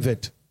drive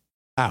it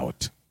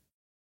out.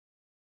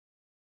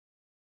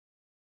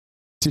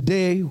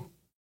 Today,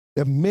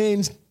 the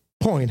main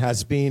point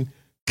has been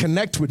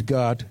connect with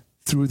God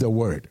through the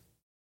word.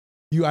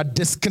 You are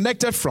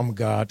disconnected from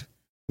God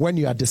when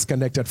you are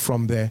disconnected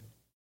from the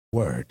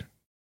word.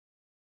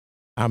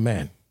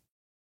 Amen.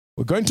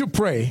 We're going to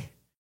pray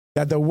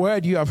that the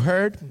word you have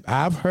heard,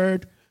 I have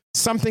heard,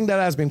 something that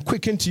has been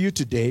quickened to you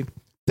today,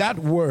 that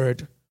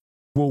word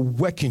will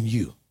work in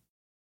you,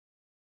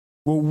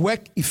 will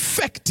work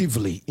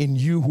effectively in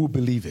you who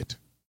believe it.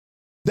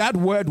 That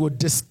word will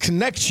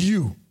disconnect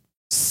you,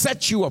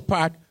 set you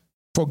apart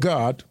for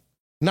God,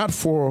 not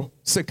for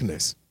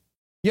sickness.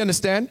 You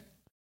understand?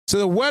 So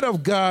the word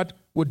of God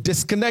will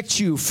disconnect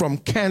you from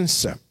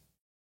cancer,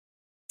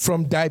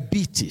 from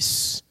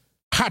diabetes,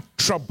 heart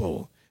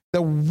trouble.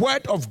 The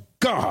word of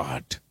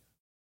God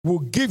will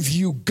give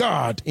you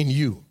God in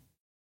you.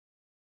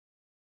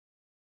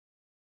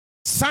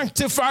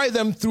 Sanctify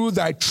them through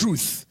thy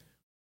truth,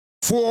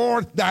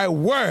 for thy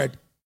word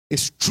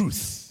is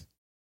truth.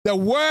 The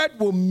word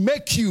will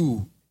make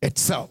you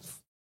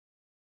itself.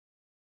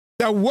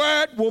 The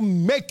word will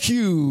make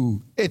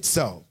you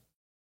itself.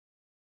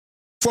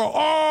 For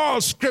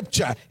all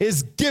scripture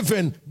is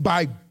given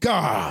by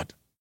God,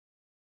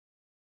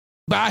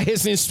 by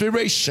his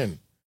inspiration,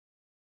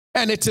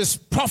 and it is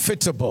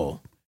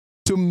profitable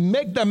to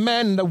make the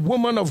man and the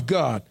woman of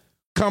God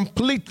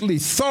completely,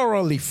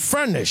 thoroughly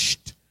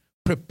furnished,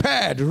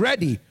 prepared,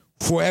 ready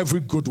for every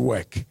good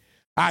work.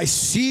 I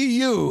see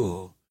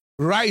you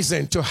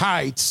rising to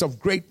heights of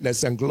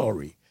greatness and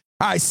glory.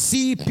 I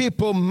see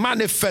people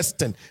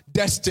manifesting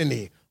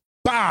destiny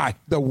by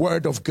the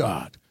word of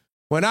God.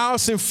 When I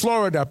was in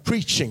Florida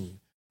preaching,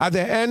 at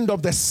the end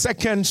of the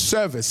second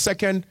service,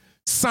 second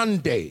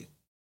Sunday,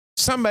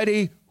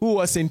 somebody who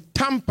was in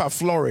Tampa,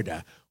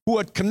 Florida, who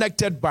had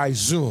connected by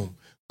Zoom,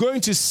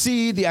 going to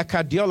see the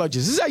cardiologist.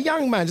 This is a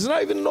young man. He's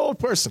not even an old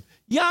person.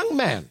 Young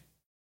man.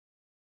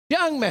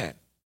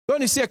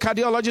 Going to see a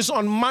cardiologist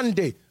on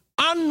Monday.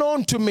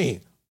 Unknown to me.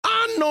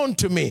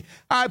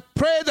 I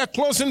pray the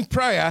closing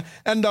prayer,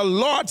 and the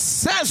Lord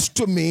says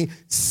to me,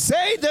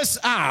 say this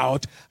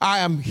out. I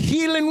am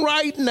healing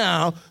right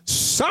now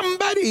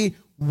somebody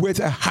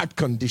with a heart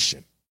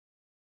condition.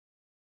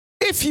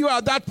 If you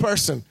are that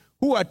person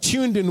who are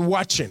tuned in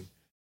watching,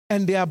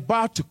 and they're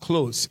about to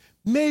close,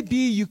 maybe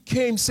you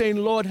came saying,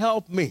 Lord,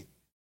 help me.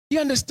 You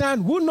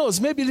understand? Who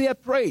knows? Maybe they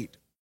have prayed.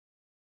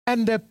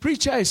 And the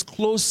preacher is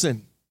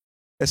closing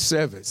a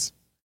service.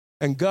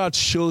 And God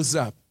shows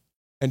up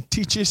and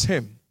teaches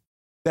him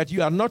that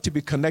you are not to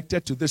be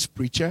connected to this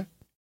preacher.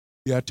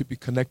 You are to be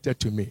connected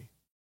to me.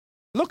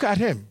 Look at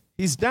him.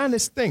 He's done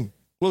his thing,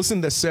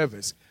 closing the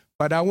service.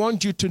 But I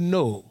want you to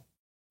know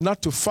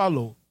not to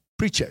follow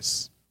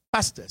preachers,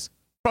 pastors,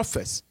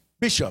 prophets,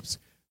 bishops,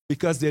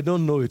 because they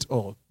don't know it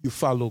all. You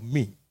follow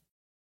me.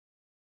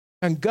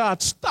 And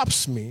God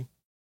stops me,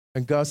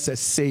 and God says,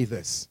 say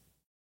this.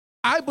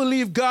 I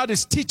believe God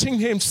is teaching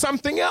him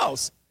something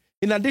else.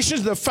 In addition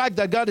to the fact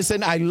that God is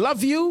saying, I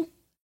love you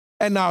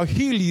and I'll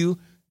heal you,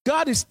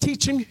 God is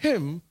teaching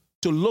him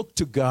to look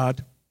to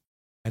God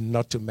and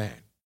not to man.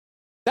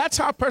 That's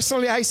how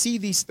personally I see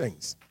these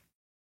things.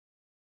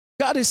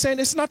 God is saying,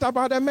 it's not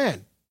about a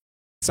man.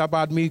 It's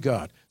about me,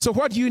 God. So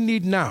what do you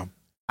need now?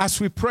 As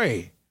we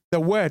pray, the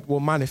word will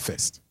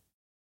manifest.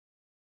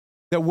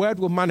 The word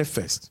will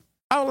manifest.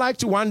 I would like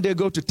to one day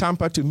go to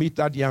Tampa to meet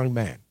that young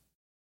man.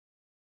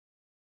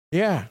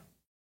 Yeah.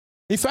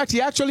 In fact, he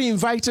actually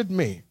invited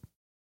me.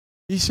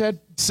 He said,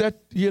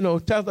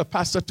 tell the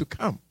pastor to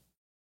come.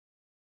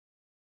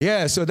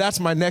 Yeah, so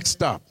that's my next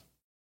stop.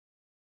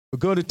 We'll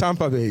go to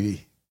Tampa,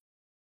 baby.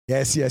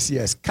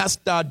 Yes.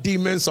 Cast out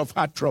demons of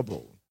heart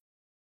trouble.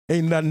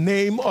 In the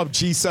name of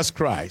Jesus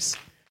Christ.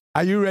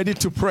 Are you ready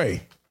to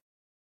pray?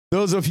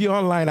 Those of you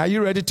online, are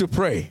you ready to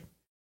pray?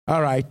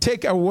 All right,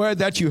 take a word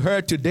that you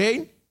heard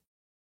today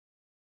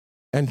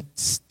and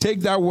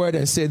take that word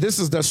and say, this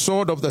is the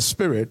sword of the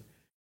Spirit,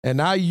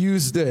 and I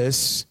use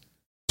this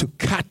to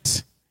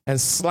cut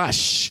and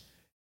slash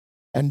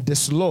and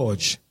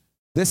dislodge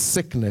this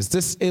sickness,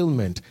 this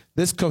ailment,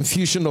 this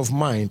confusion of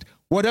mind,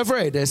 whatever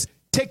it is.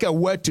 Take a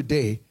word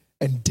today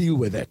and deal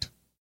with it.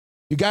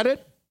 You got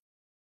it?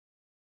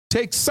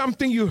 Take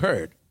something you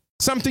heard,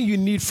 something you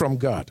need from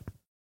God.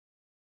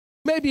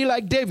 Maybe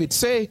like David,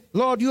 say,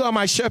 Lord, you are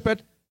my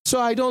shepherd, so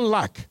I don't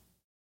lack.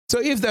 So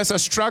if there's a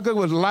struggle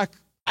with lack,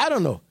 I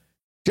don't know.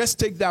 Just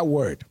take that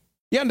word.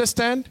 You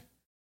understand?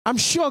 I'm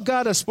sure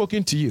God has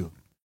spoken to you.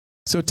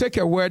 So take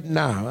a word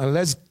now and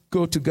let's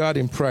go to God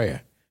in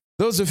prayer.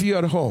 Those of you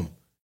at home,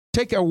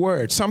 take a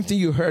word, something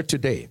you heard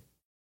today,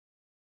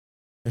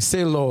 and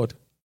say, Lord,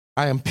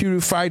 I am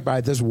purified by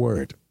this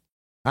word.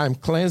 I am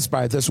cleansed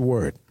by this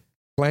word.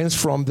 Cleansed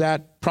from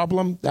that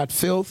problem, that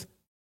filth,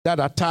 that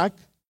attack.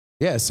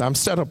 Yes, I'm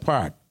set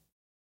apart.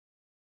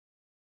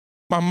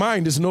 My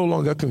mind is no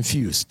longer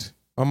confused.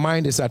 My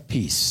mind is at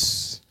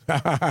peace.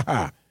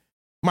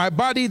 My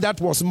body that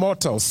was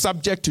mortal,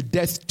 subject to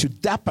death to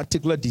that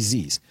particular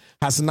disease,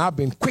 has now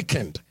been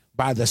quickened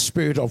by the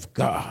Spirit of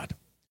God.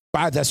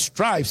 By the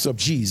stripes of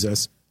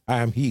Jesus, I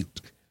am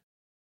healed.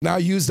 Now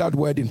use that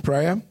word in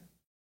prayer.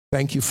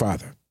 Thank you,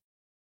 Father.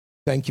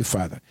 Thank you,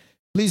 Father.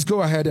 Please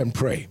go ahead and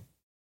pray.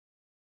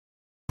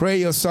 Pray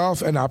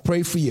yourself, and I'll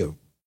pray for you.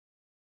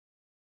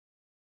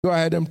 Go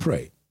ahead and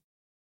pray.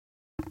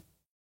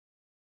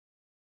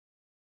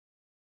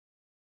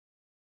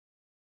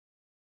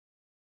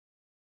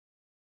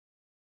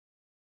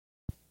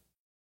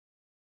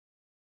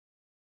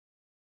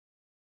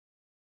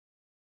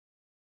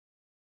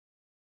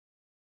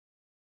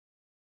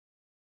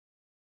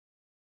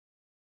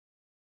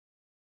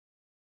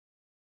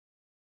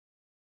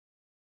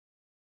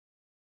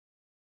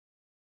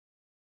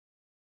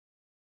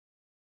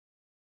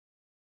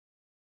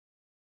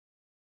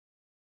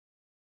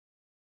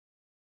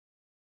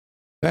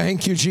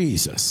 Thank you,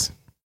 Jesus.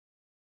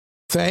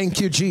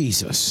 Thank you,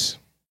 Jesus.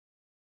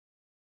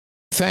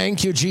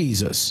 Thank you,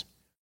 Jesus.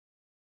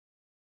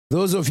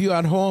 Those of you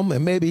at home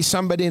and maybe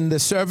somebody in the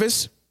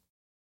service,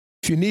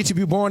 if you need to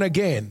be born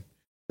again,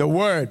 the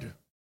word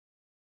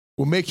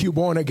will make you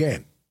born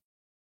again.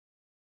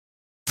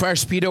 1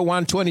 Peter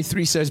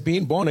 1:23 says,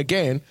 being born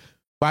again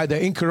by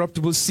the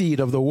incorruptible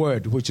seed of the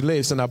word, which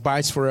lives and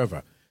abides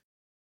forever.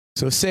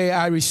 So say,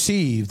 I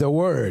receive the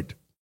word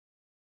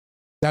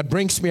that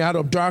brings me out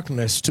of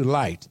darkness to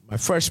light. My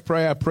first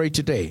prayer I pray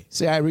today.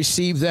 Say, I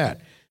receive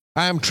that.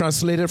 I am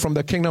translated from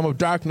the kingdom of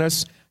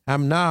darkness.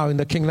 I'm now in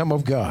the kingdom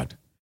of God.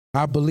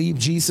 I believe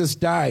Jesus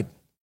died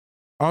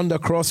on the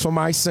cross for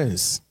my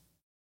sins.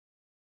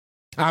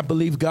 I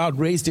believe God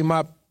raised him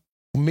up,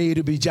 made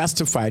to be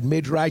justified,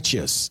 made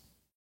righteous.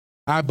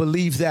 I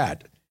believe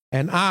that.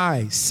 And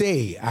I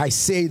say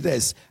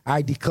this,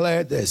 I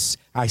declare this,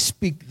 I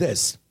speak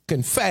this,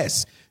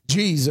 confess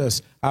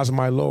Jesus as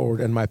my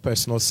Lord and my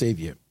personal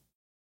Savior.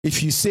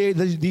 If you say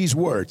these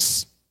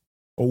words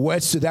or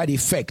words to that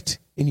effect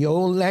in your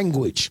own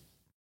language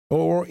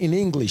or in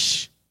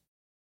English,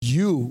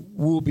 you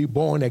will be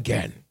born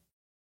again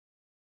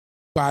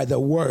by the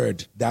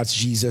word, that's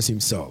Jesus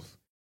himself.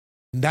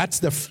 And that's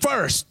the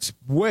first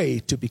way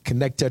to be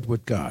connected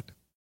with God,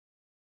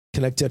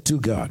 connected to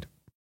God.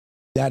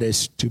 That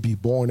is to be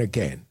born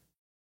again.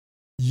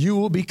 You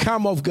will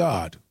become of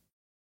God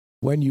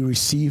when you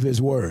receive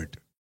his word.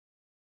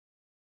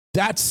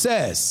 That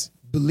says,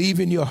 believe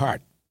in your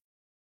heart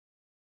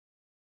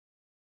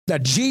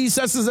that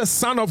Jesus is the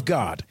Son of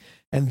God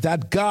and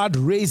that God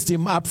raised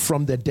him up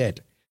from the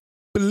dead.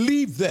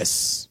 Believe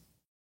this,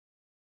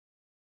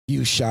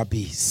 you shall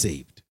be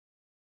saved.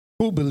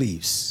 Who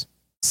believes?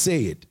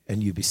 Say it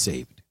and you'll be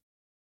saved.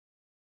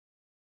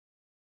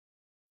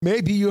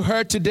 Maybe you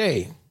heard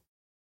today,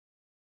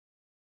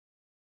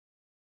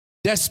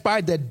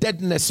 despite the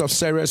deadness of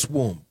Sarah's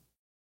womb,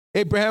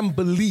 Abraham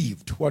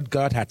believed what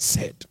God had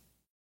said.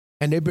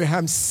 And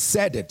Abraham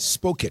said it,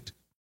 spoke it,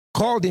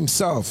 called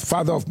himself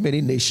father of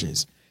many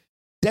nations.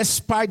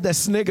 Despite the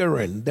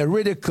sniggering, the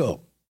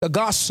ridicule, the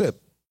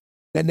gossip,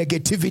 the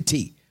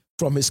negativity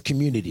from his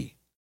community.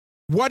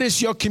 What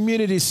is your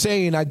community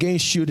saying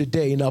against you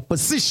today in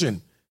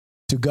opposition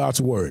to God's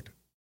word?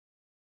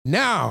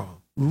 Now,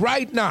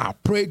 right now,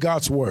 pray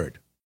God's word.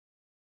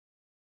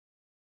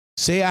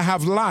 Say, I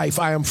have life,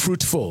 I am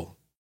fruitful.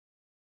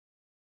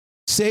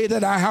 Say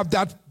that I have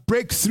that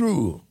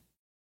breakthrough.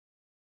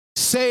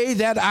 Say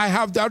that I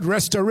have that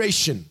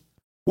restoration.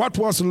 What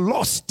was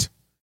lost,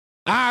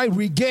 I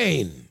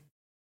regain.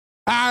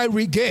 I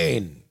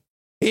regain.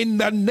 In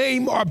the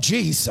name of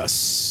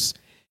Jesus.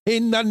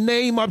 In the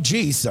name of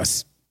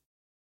Jesus.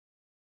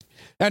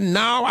 And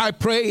now I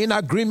pray in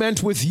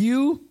agreement with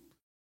you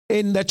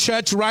in the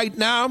church right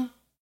now,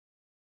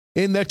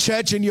 in the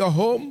church in your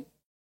home,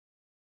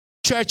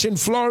 church in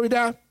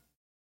Florida,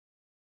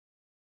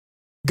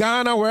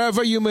 Ghana,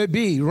 wherever you may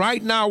be,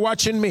 right now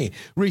watching me.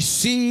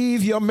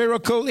 Receive your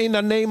miracle in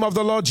the name of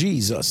the Lord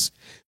Jesus.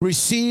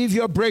 Receive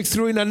your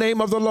breakthrough in the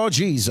name of the Lord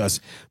Jesus.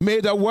 May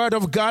the word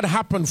of God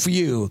happen for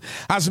you.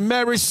 As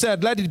Mary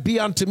said, let it be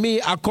unto me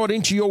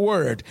according to your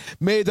word.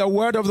 May the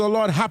word of the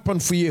Lord happen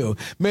for you.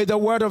 May the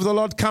word of the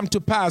Lord come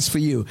to pass for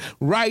you.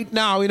 Right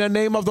now, in the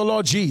name of the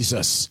Lord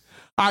Jesus,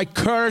 I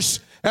curse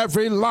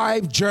every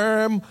live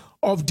germ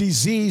of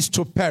disease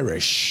to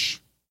perish.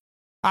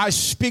 I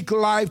speak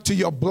life to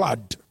your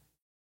blood.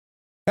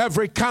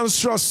 Every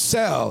cancerous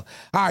cell,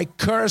 I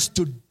curse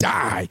to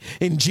die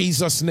in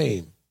Jesus'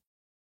 name.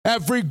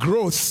 Every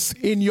growth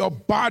in your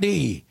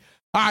body,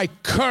 I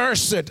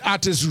curse it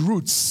at its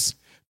roots.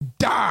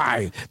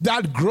 Die.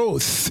 That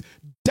growth,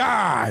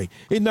 die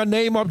in the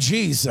name of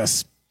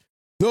Jesus.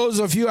 Those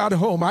of you at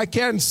home, I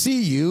can't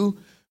see you,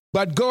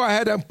 but go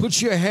ahead and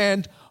put your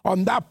hand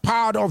on that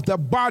part of the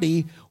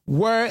body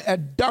where a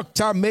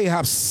doctor may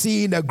have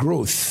seen a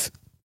growth.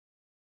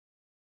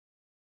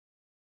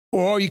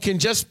 Or you can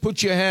just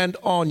put your hand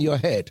on your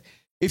head.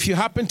 If you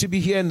happen to be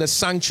here in the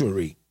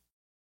sanctuary,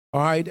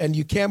 all right, and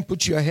you can't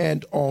put your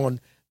hand on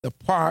the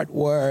part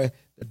where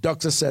the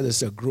doctor said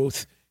there's a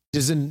growth,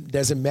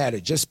 doesn't matter.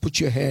 Just put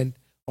your hand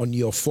on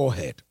your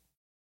forehead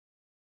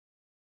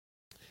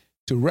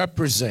to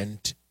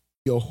represent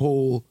your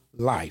whole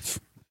life.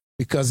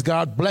 Because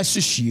God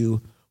blesses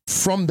you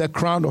from the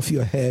crown of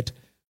your head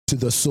to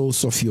the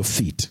soles of your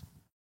feet.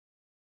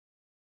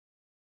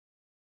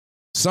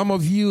 Some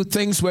of you,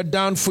 things were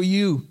done for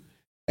you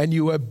and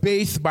you were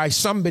bathed by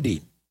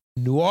somebody,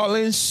 New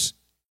Orleans,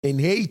 in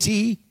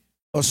Haiti,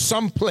 or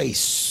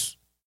someplace.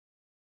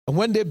 And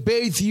when they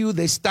bathed you,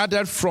 they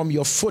started from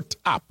your foot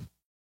up.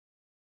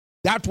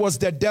 That was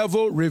the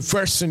devil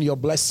reversing your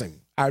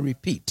blessing. I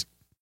repeat.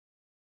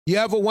 You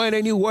ever went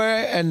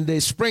anywhere and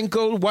they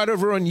sprinkled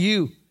whatever on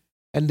you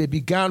and they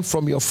began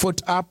from your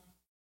foot up?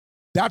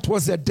 That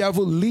was the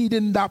devil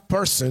leading that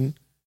person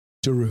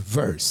to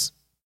reverse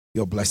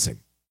your blessing.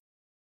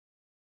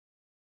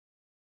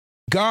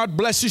 God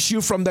blesses you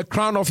from the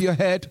crown of your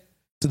head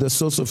to the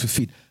soles of your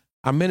feet.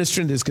 I'm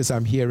ministering this because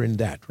I'm hearing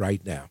that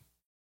right now.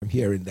 I'm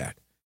hearing that.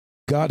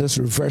 God is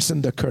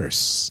reversing the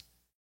curse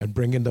and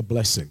bringing the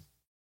blessing.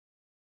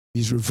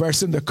 He's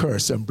reversing the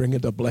curse and bringing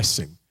the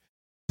blessing.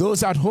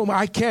 Those at home,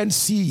 I can't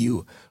see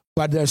you,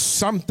 but there's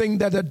something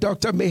that the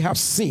doctor may have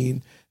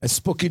seen and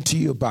spoken to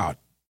you about.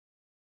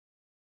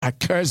 I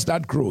curse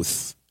that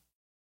growth.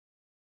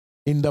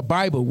 In the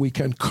Bible, we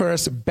can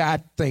curse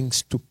bad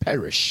things to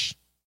perish.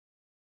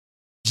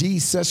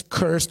 Jesus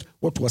cursed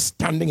what was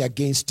standing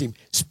against him,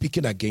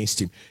 speaking against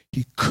him.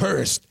 He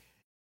cursed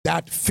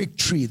that fig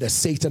tree that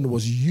Satan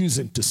was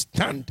using to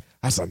stand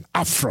as an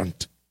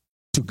affront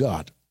to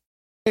God.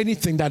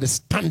 anything that is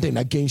standing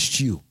against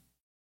you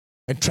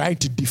and trying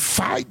to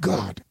defy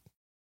God,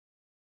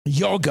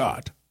 your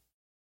God,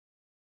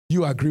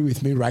 you agree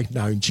with me right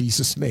now in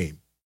Jesus' name.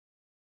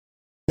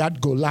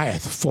 That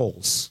Goliath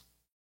falls.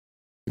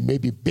 It may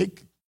be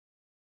big,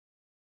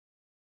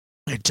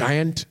 a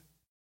giant,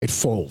 it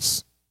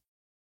falls.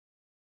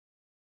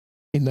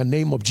 In the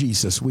name of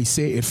Jesus, we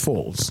say it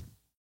falls.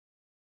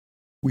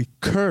 We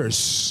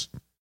curse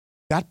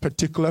that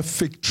particular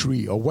fig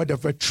tree or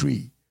whatever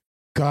tree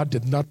God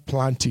did not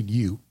plant in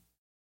you.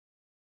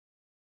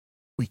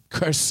 We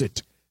curse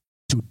it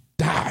to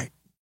die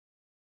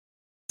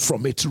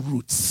from its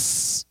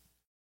roots.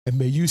 And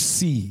may you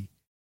see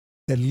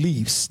the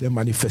leaves, the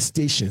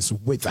manifestations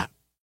wither.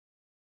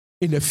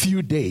 In a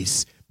few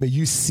days, may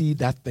you see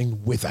that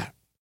thing wither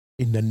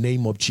in the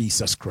name of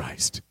Jesus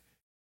Christ.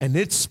 And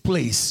its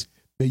place,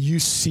 may you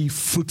see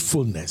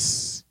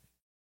fruitfulness.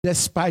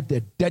 Despite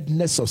the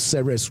deadness of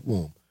Sarah's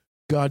womb,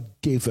 God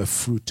gave her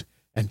fruit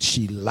and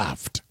she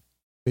laughed.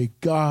 May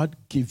God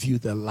give you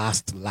the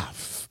last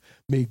laugh.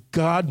 May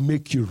God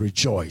make you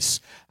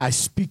rejoice. I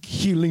speak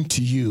healing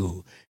to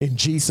you in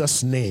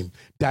Jesus' name.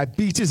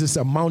 Diabetes is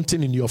a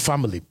mountain in your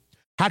family.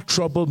 Heart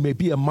trouble may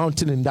be a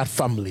mountain in that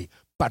family,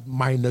 but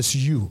minus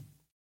you.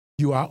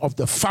 You are of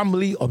the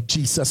family of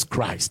Jesus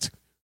Christ.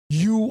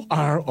 You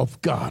are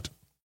of God.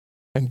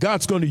 And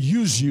God's going to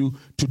use you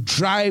to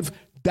drive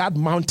that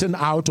mountain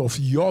out of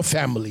your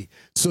family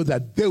so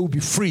that they will be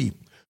free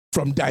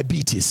from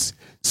diabetes,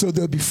 so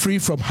they'll be free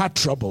from heart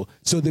trouble,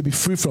 so they'll be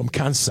free from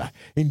cancer.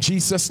 In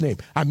Jesus' name.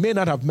 I may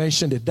not have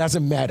mentioned it,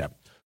 doesn't matter.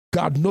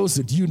 God knows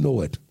it, you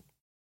know it.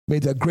 May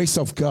the grace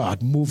of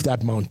God move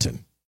that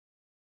mountain.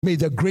 May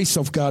the grace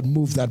of God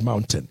move that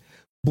mountain.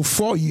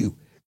 Before you,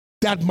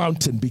 that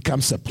mountain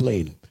becomes a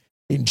plain.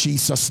 In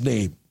Jesus'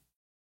 name.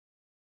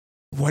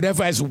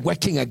 Whatever is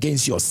working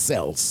against your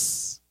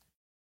cells,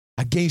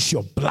 against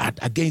your blood,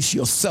 against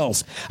your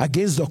cells,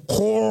 against the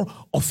core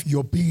of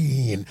your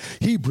being.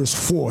 Hebrews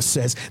 4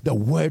 says the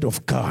word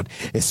of God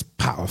is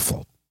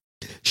powerful,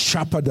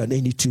 sharper than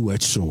any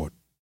two-edged sword.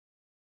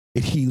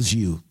 It heals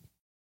you.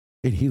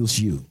 It heals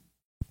you.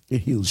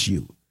 It heals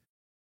you.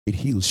 It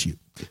heals you.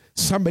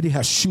 Somebody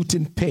has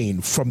shooting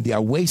pain from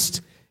their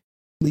waist.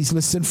 Please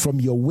listen, from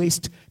your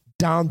waist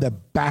down the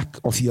back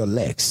of your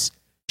legs.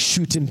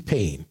 Shooting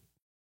pain.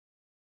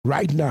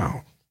 Right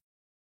now,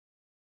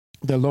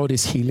 the Lord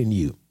is healing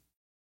you.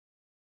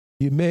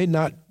 You may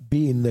not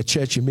be in the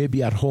church. You may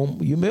be at home.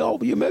 You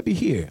may be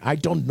here. I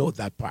don't know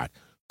that part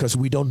because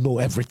we don't know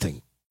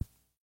everything.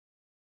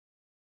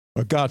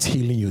 But God's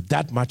healing you.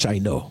 That much I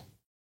know.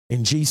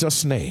 In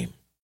Jesus' name,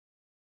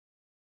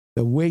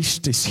 the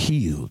waist is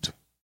healed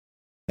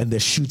and the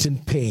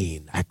shooting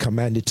pain, I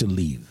command it to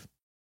leave.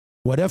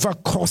 Whatever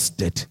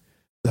caused it,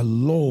 the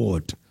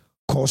Lord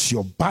caused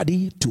your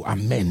body to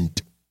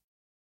amend.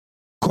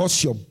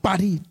 Cause your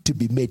body to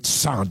be made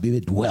sound, be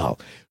made well.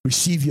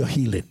 Receive your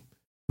healing.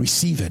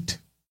 Receive it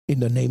in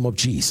the name of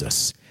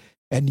Jesus.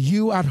 And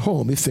you at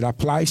home, if it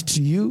applies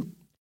to you,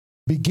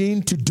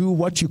 begin to do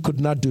what you could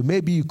not do.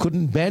 Maybe you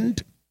couldn't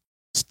bend.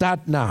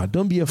 Start now.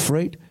 Don't be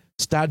afraid.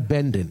 Start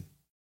bending.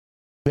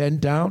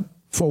 Bend down,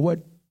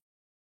 forward,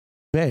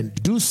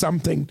 bend. Do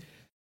something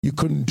you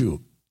couldn't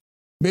do.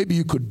 Maybe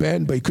you could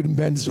bend, but you couldn't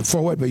bend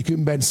forward, but you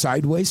couldn't bend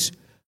sideways.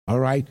 All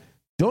right?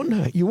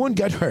 You won't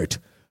get hurt,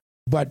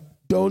 but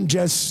don't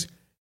just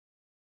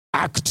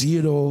act,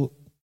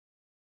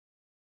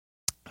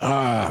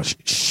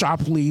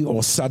 sharply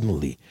or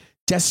suddenly.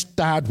 Just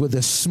start with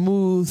a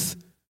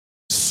smooth,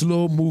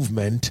 slow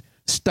movement.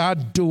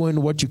 Start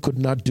doing what you could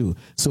not do.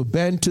 So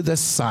bend to the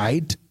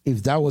side.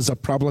 If that was a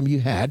problem you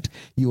had,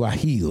 you are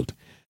healed.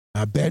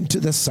 Now bend to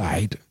the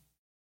side,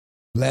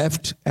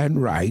 left and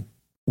right,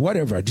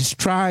 whatever. Just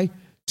try,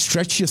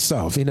 stretch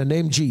yourself in the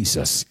name of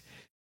Jesus.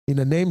 In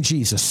the name of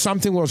Jesus.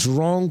 Something was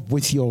wrong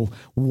with your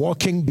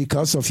walking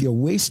because of your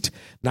waist.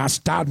 Now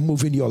start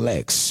moving your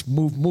legs.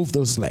 Move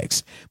those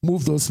legs.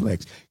 Move those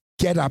legs.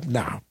 Get up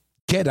now.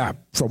 Get up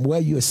from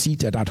where you are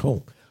seated at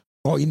home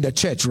or in the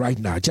church right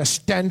now. Just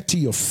stand to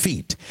your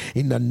feet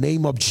in the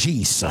name of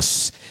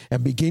Jesus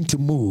and begin to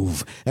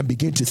move and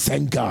begin to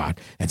thank God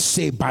and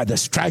say, by the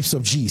stripes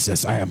of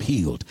Jesus, I am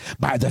healed.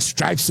 By the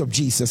stripes of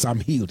Jesus,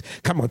 I'm healed.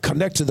 Come on,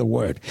 connect to the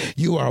word.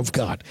 You are of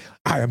God.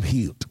 I am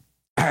healed.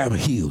 I am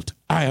healed.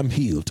 I am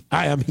healed.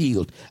 I am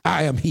healed.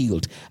 I am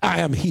healed. I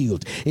am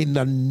healed. In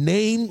the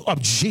name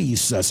of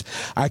Jesus,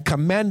 I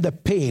command the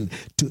pain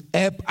to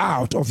ebb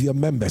out of your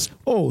members.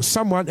 Oh,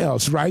 someone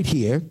else right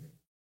here.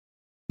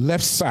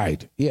 Left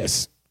side.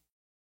 Yes.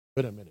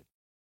 Wait a minute.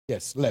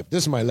 Yes, left.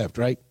 This is my left,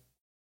 right?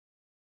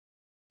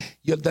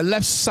 The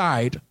left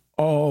side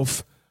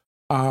of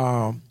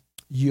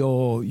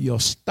your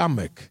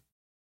stomach,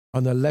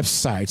 on the left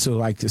side. So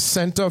like the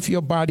center of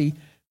your body,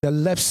 the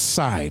left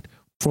side.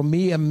 For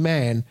me, a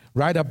man,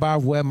 right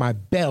above where my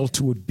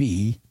belt would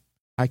be,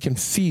 I can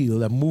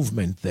feel a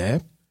movement there.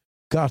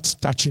 God's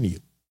touching you.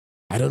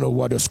 I don't know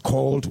what it's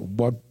called,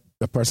 what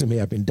the person may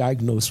have been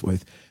diagnosed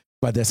with,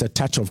 but there's a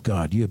touch of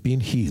God. You're being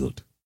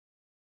healed.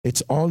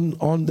 It's on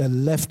the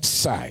left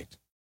side.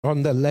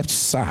 on the left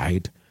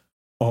side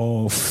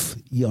of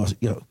your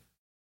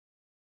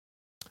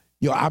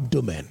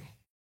abdomen.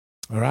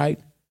 All right?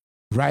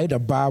 Right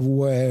above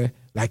where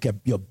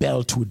your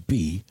belt would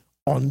be,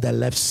 on the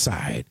left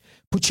side.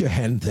 Put your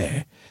hand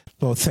there.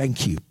 Lord,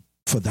 thank you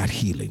for that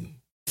healing.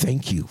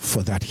 Thank you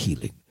for that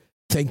healing.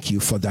 Thank you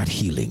for that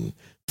healing.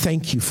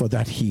 Thank you for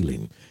that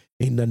healing.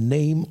 In the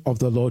name of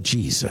the Lord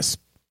Jesus.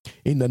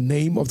 In the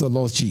name of the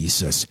Lord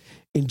Jesus.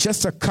 In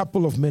just a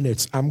couple of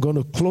minutes, I'm going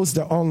to close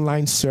the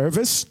online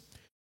service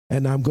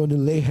and I'm going to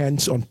lay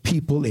hands on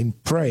people in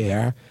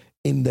prayer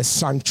in the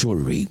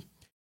sanctuary.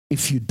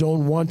 If you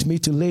don't want me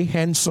to lay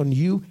hands on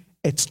you,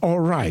 it's all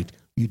right.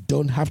 You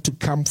don't have to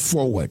come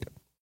forward.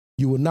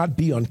 You will not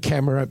be on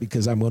camera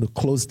because I'm going to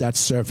close that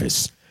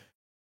service.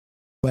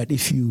 But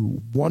if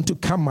you want to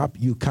come up,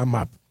 you come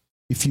up.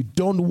 If you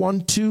don't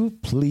want to,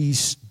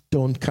 please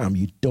don't come.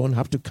 You don't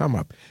have to come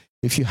up.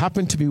 If you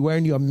happen to be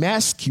wearing your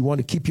mask, you want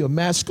to keep your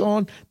mask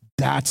on,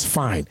 that's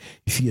fine.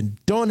 If you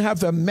don't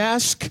have a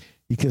mask,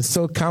 you can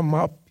still come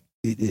up.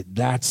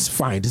 That's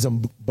fine. It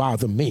doesn't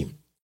bother me.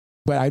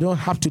 But I don't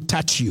have to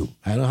touch you.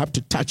 I don't have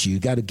to touch you. You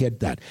got to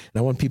get that. And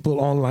I want people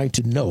online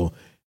to know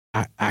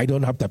I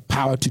don't have the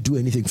power to do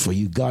anything for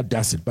you. God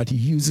does it. But he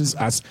uses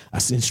us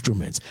as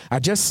instruments. I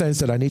just sense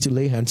that I need to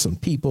lay hands on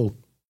people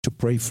to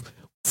pray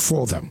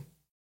for them.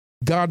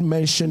 God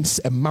mentions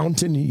a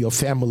mountain in your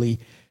family,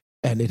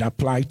 and it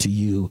applied to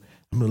you.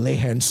 I'm going to lay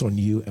hands on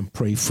you and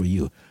pray for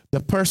you.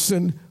 The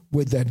person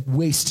with that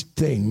waist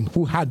thing,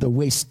 who had the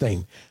waist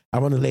thing, I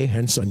want to lay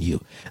hands on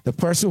you. The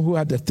person who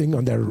had the thing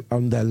on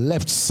the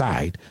left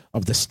side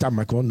of the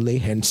stomach, I want to lay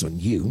hands on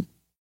you.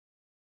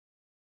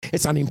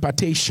 It's an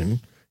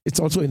impartation. It's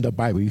also in the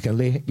Bible. You can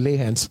lay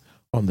hands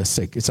on the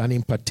sick. It's an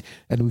impart,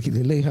 and we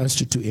can lay hands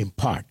to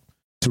impart,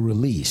 to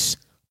release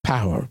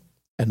power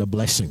and the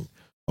blessing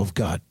of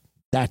God.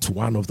 That's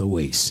one of the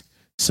ways.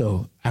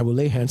 So I will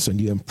lay hands on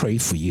you and pray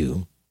for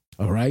you,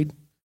 all right,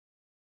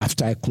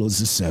 after I close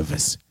the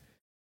service.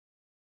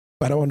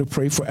 But I want to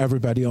pray for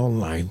everybody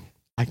online.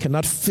 I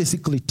cannot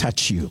physically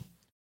touch you,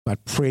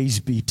 but praise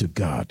be to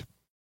God.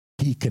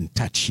 He can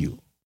touch you.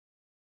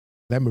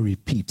 Let me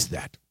repeat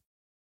that.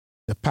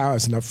 The power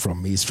is not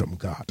from me, it's from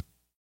God.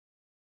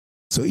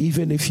 So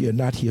even if you're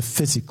not here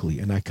physically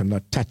and I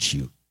cannot touch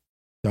you,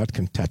 God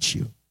can touch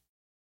you.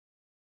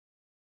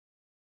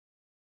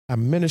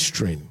 I'm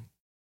ministering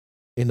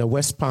in the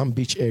West Palm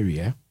Beach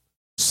area,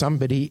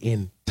 somebody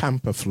in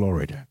Tampa,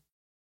 Florida,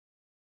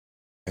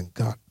 and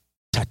God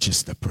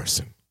touches the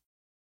person.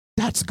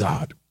 That's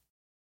God.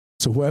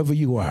 So wherever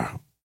you are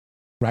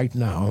right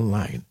now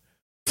online,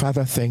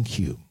 Father, thank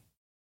you.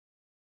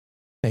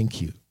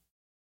 Thank you.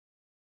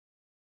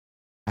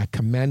 I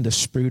command the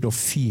spirit of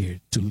fear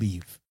to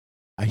leave.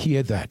 I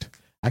hear that.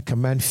 I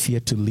command fear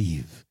to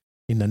leave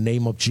in the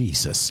name of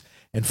Jesus.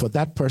 And for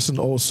that person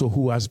also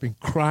who has been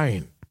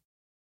crying,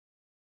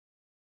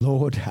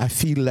 Lord, I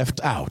feel left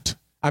out.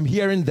 I'm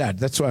hearing that.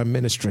 That's why I'm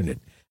ministering it.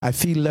 I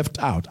feel left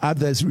out.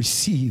 Others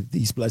receive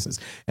these blessings,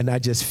 and I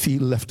just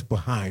feel left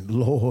behind.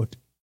 Lord,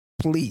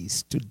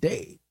 please,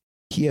 today,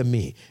 hear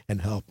me and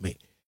help me.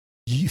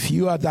 If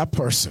you are that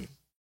person,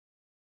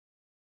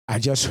 I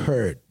just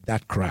heard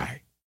that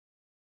cry.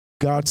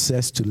 God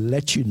says to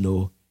let you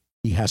know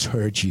he has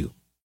heard you.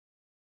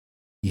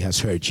 He has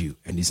heard you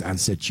and he's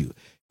answered you.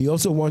 He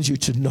also wants you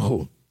to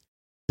know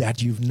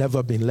that you've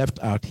never been left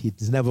out.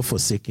 He's never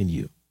forsaken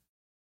you.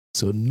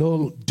 So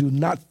no, do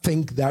not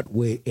think that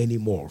way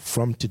anymore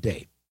from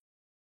today.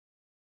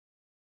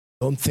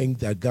 Don't think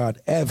that God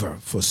ever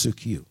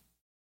forsook you.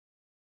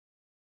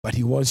 But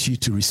he wants you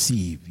to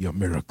receive your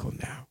miracle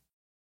now.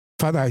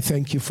 Father, I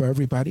thank you for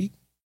everybody.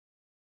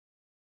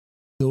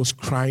 Those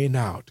crying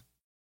out,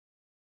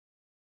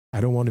 I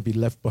don't want to be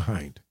left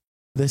behind.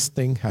 This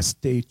thing has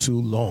stayed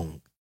too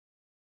long.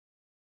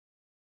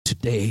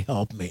 Today,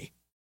 help me.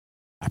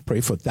 I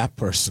pray for that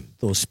person,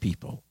 those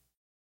people.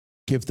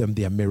 Give them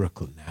their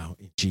miracle now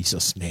in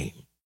Jesus' name.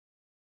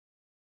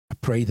 I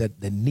pray that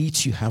the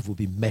needs you have will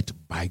be met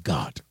by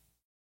God.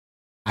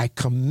 I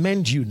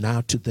commend you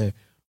now to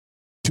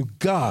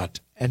God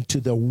and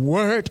to the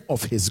word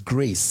of his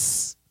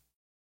grace.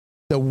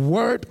 The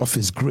word of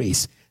his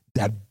grace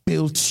that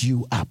builds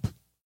you up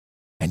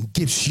and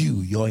gives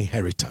you your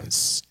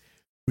inheritance.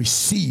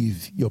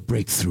 Receive your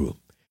breakthrough.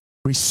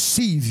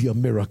 Receive your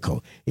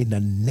miracle in the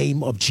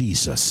name of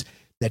Jesus.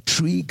 The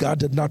tree God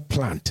did not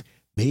plant,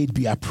 may it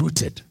be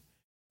uprooted.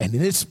 And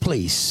in its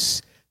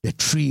place, the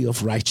tree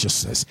of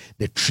righteousness,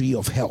 the tree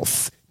of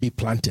health be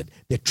planted.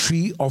 The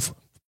tree of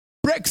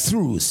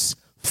breakthroughs,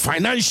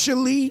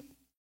 financially,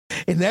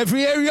 in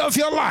every area of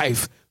your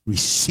life,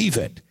 receive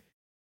it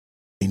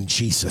in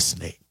Jesus'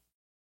 name.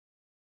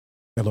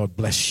 The Lord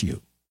bless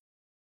you.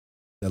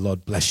 The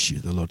Lord bless you.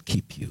 The Lord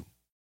keep you.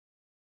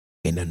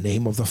 In the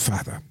name of the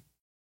Father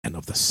and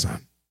of the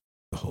Son,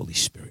 the Holy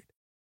Spirit,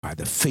 by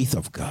the faith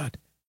of God,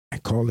 I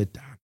call it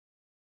down.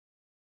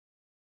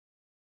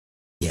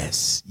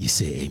 Yes, you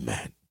say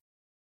amen.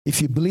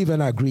 If you believe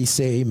and agree,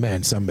 say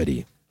amen,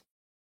 somebody.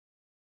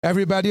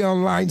 Everybody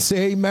online,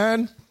 say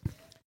amen.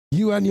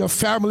 You and your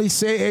family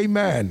say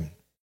amen.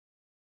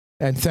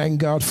 And thank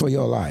God for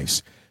your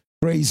lives.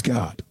 Praise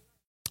God.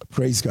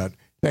 Praise God.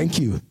 Thank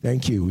you.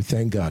 Thank you. We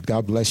thank God.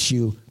 God bless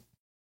you.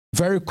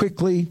 Very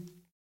quickly,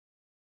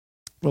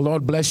 the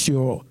Lord bless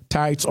your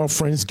tithes,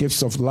 offerings,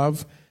 gifts of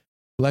love.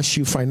 Bless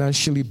you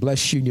financially.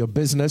 Bless you in your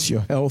business,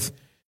 your health,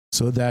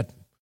 so that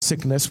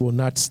sickness will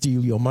not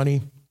steal your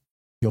money,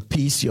 your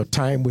peace, your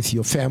time with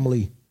your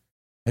family.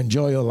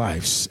 Enjoy your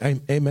lives.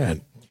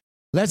 Amen.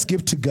 Let's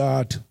give to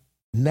God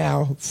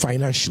now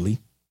financially.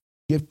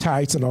 Give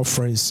tithes and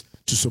offerings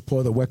to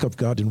support the work of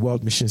God in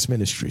World Missions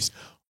Ministries.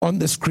 On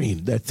the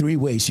screen, there are 3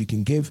 ways you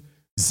can give: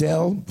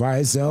 Zelle,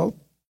 via Zelle,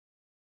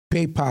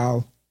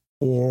 PayPal,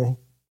 or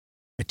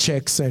a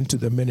check sent to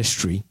the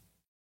ministry.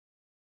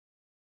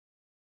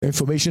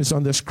 Information is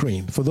on the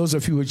screen. For those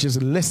of you who are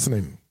just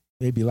listening,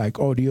 maybe like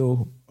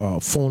audio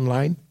phone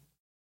line,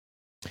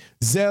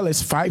 Zelle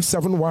is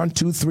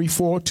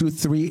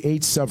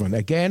 571-234-2387.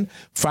 Again,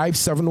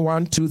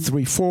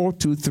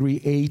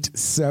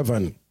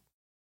 571-234-2387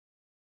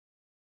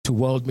 to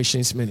World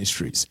Missions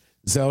Ministries.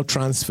 Zelle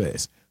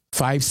transfers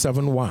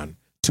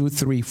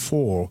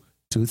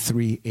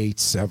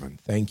 571-234-2387.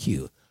 Thank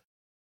you.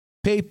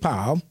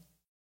 PayPal,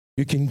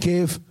 you can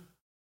give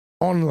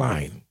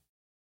online.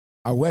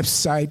 Our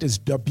website is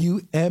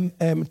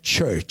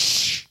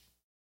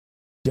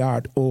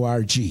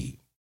wmmchurch.org.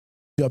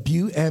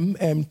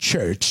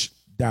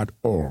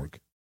 wmmchurch.org.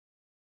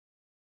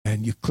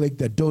 And you click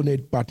the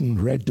donate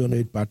button, red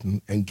donate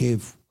button, and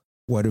give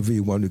whatever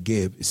you want to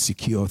give. It's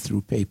secure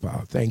through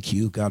PayPal. Thank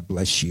you. God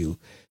bless you.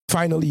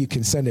 Finally, you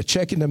can send a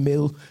check in the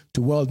mail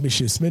to World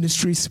Missions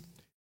Ministries,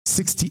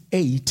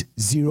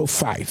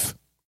 6805.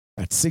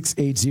 That's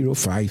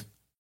 6805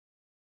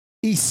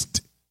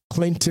 East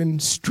Clinton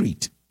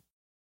Street,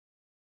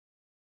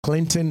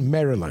 Clinton,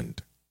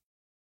 Maryland,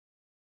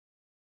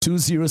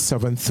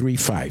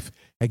 20735.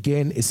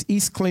 Again, it's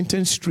East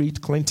Clinton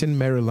Street, Clinton,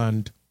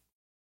 Maryland,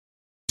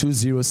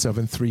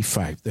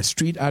 20735. The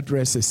street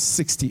address is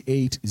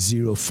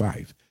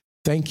 6805.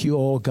 Thank you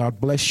all. God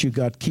bless you.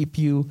 God keep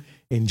you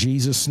in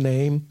Jesus'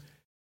 name.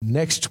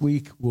 Next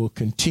week, we'll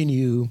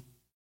continue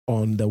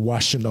on the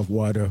washing of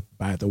water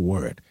by the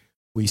word.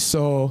 We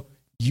saw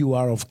you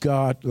are of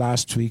God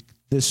last week.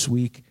 This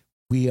week,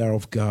 we are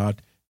of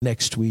God.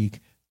 Next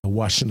week, the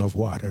washing of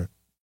water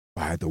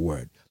by the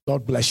word.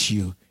 Lord bless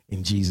you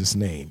in Jesus'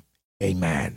 name. Amen.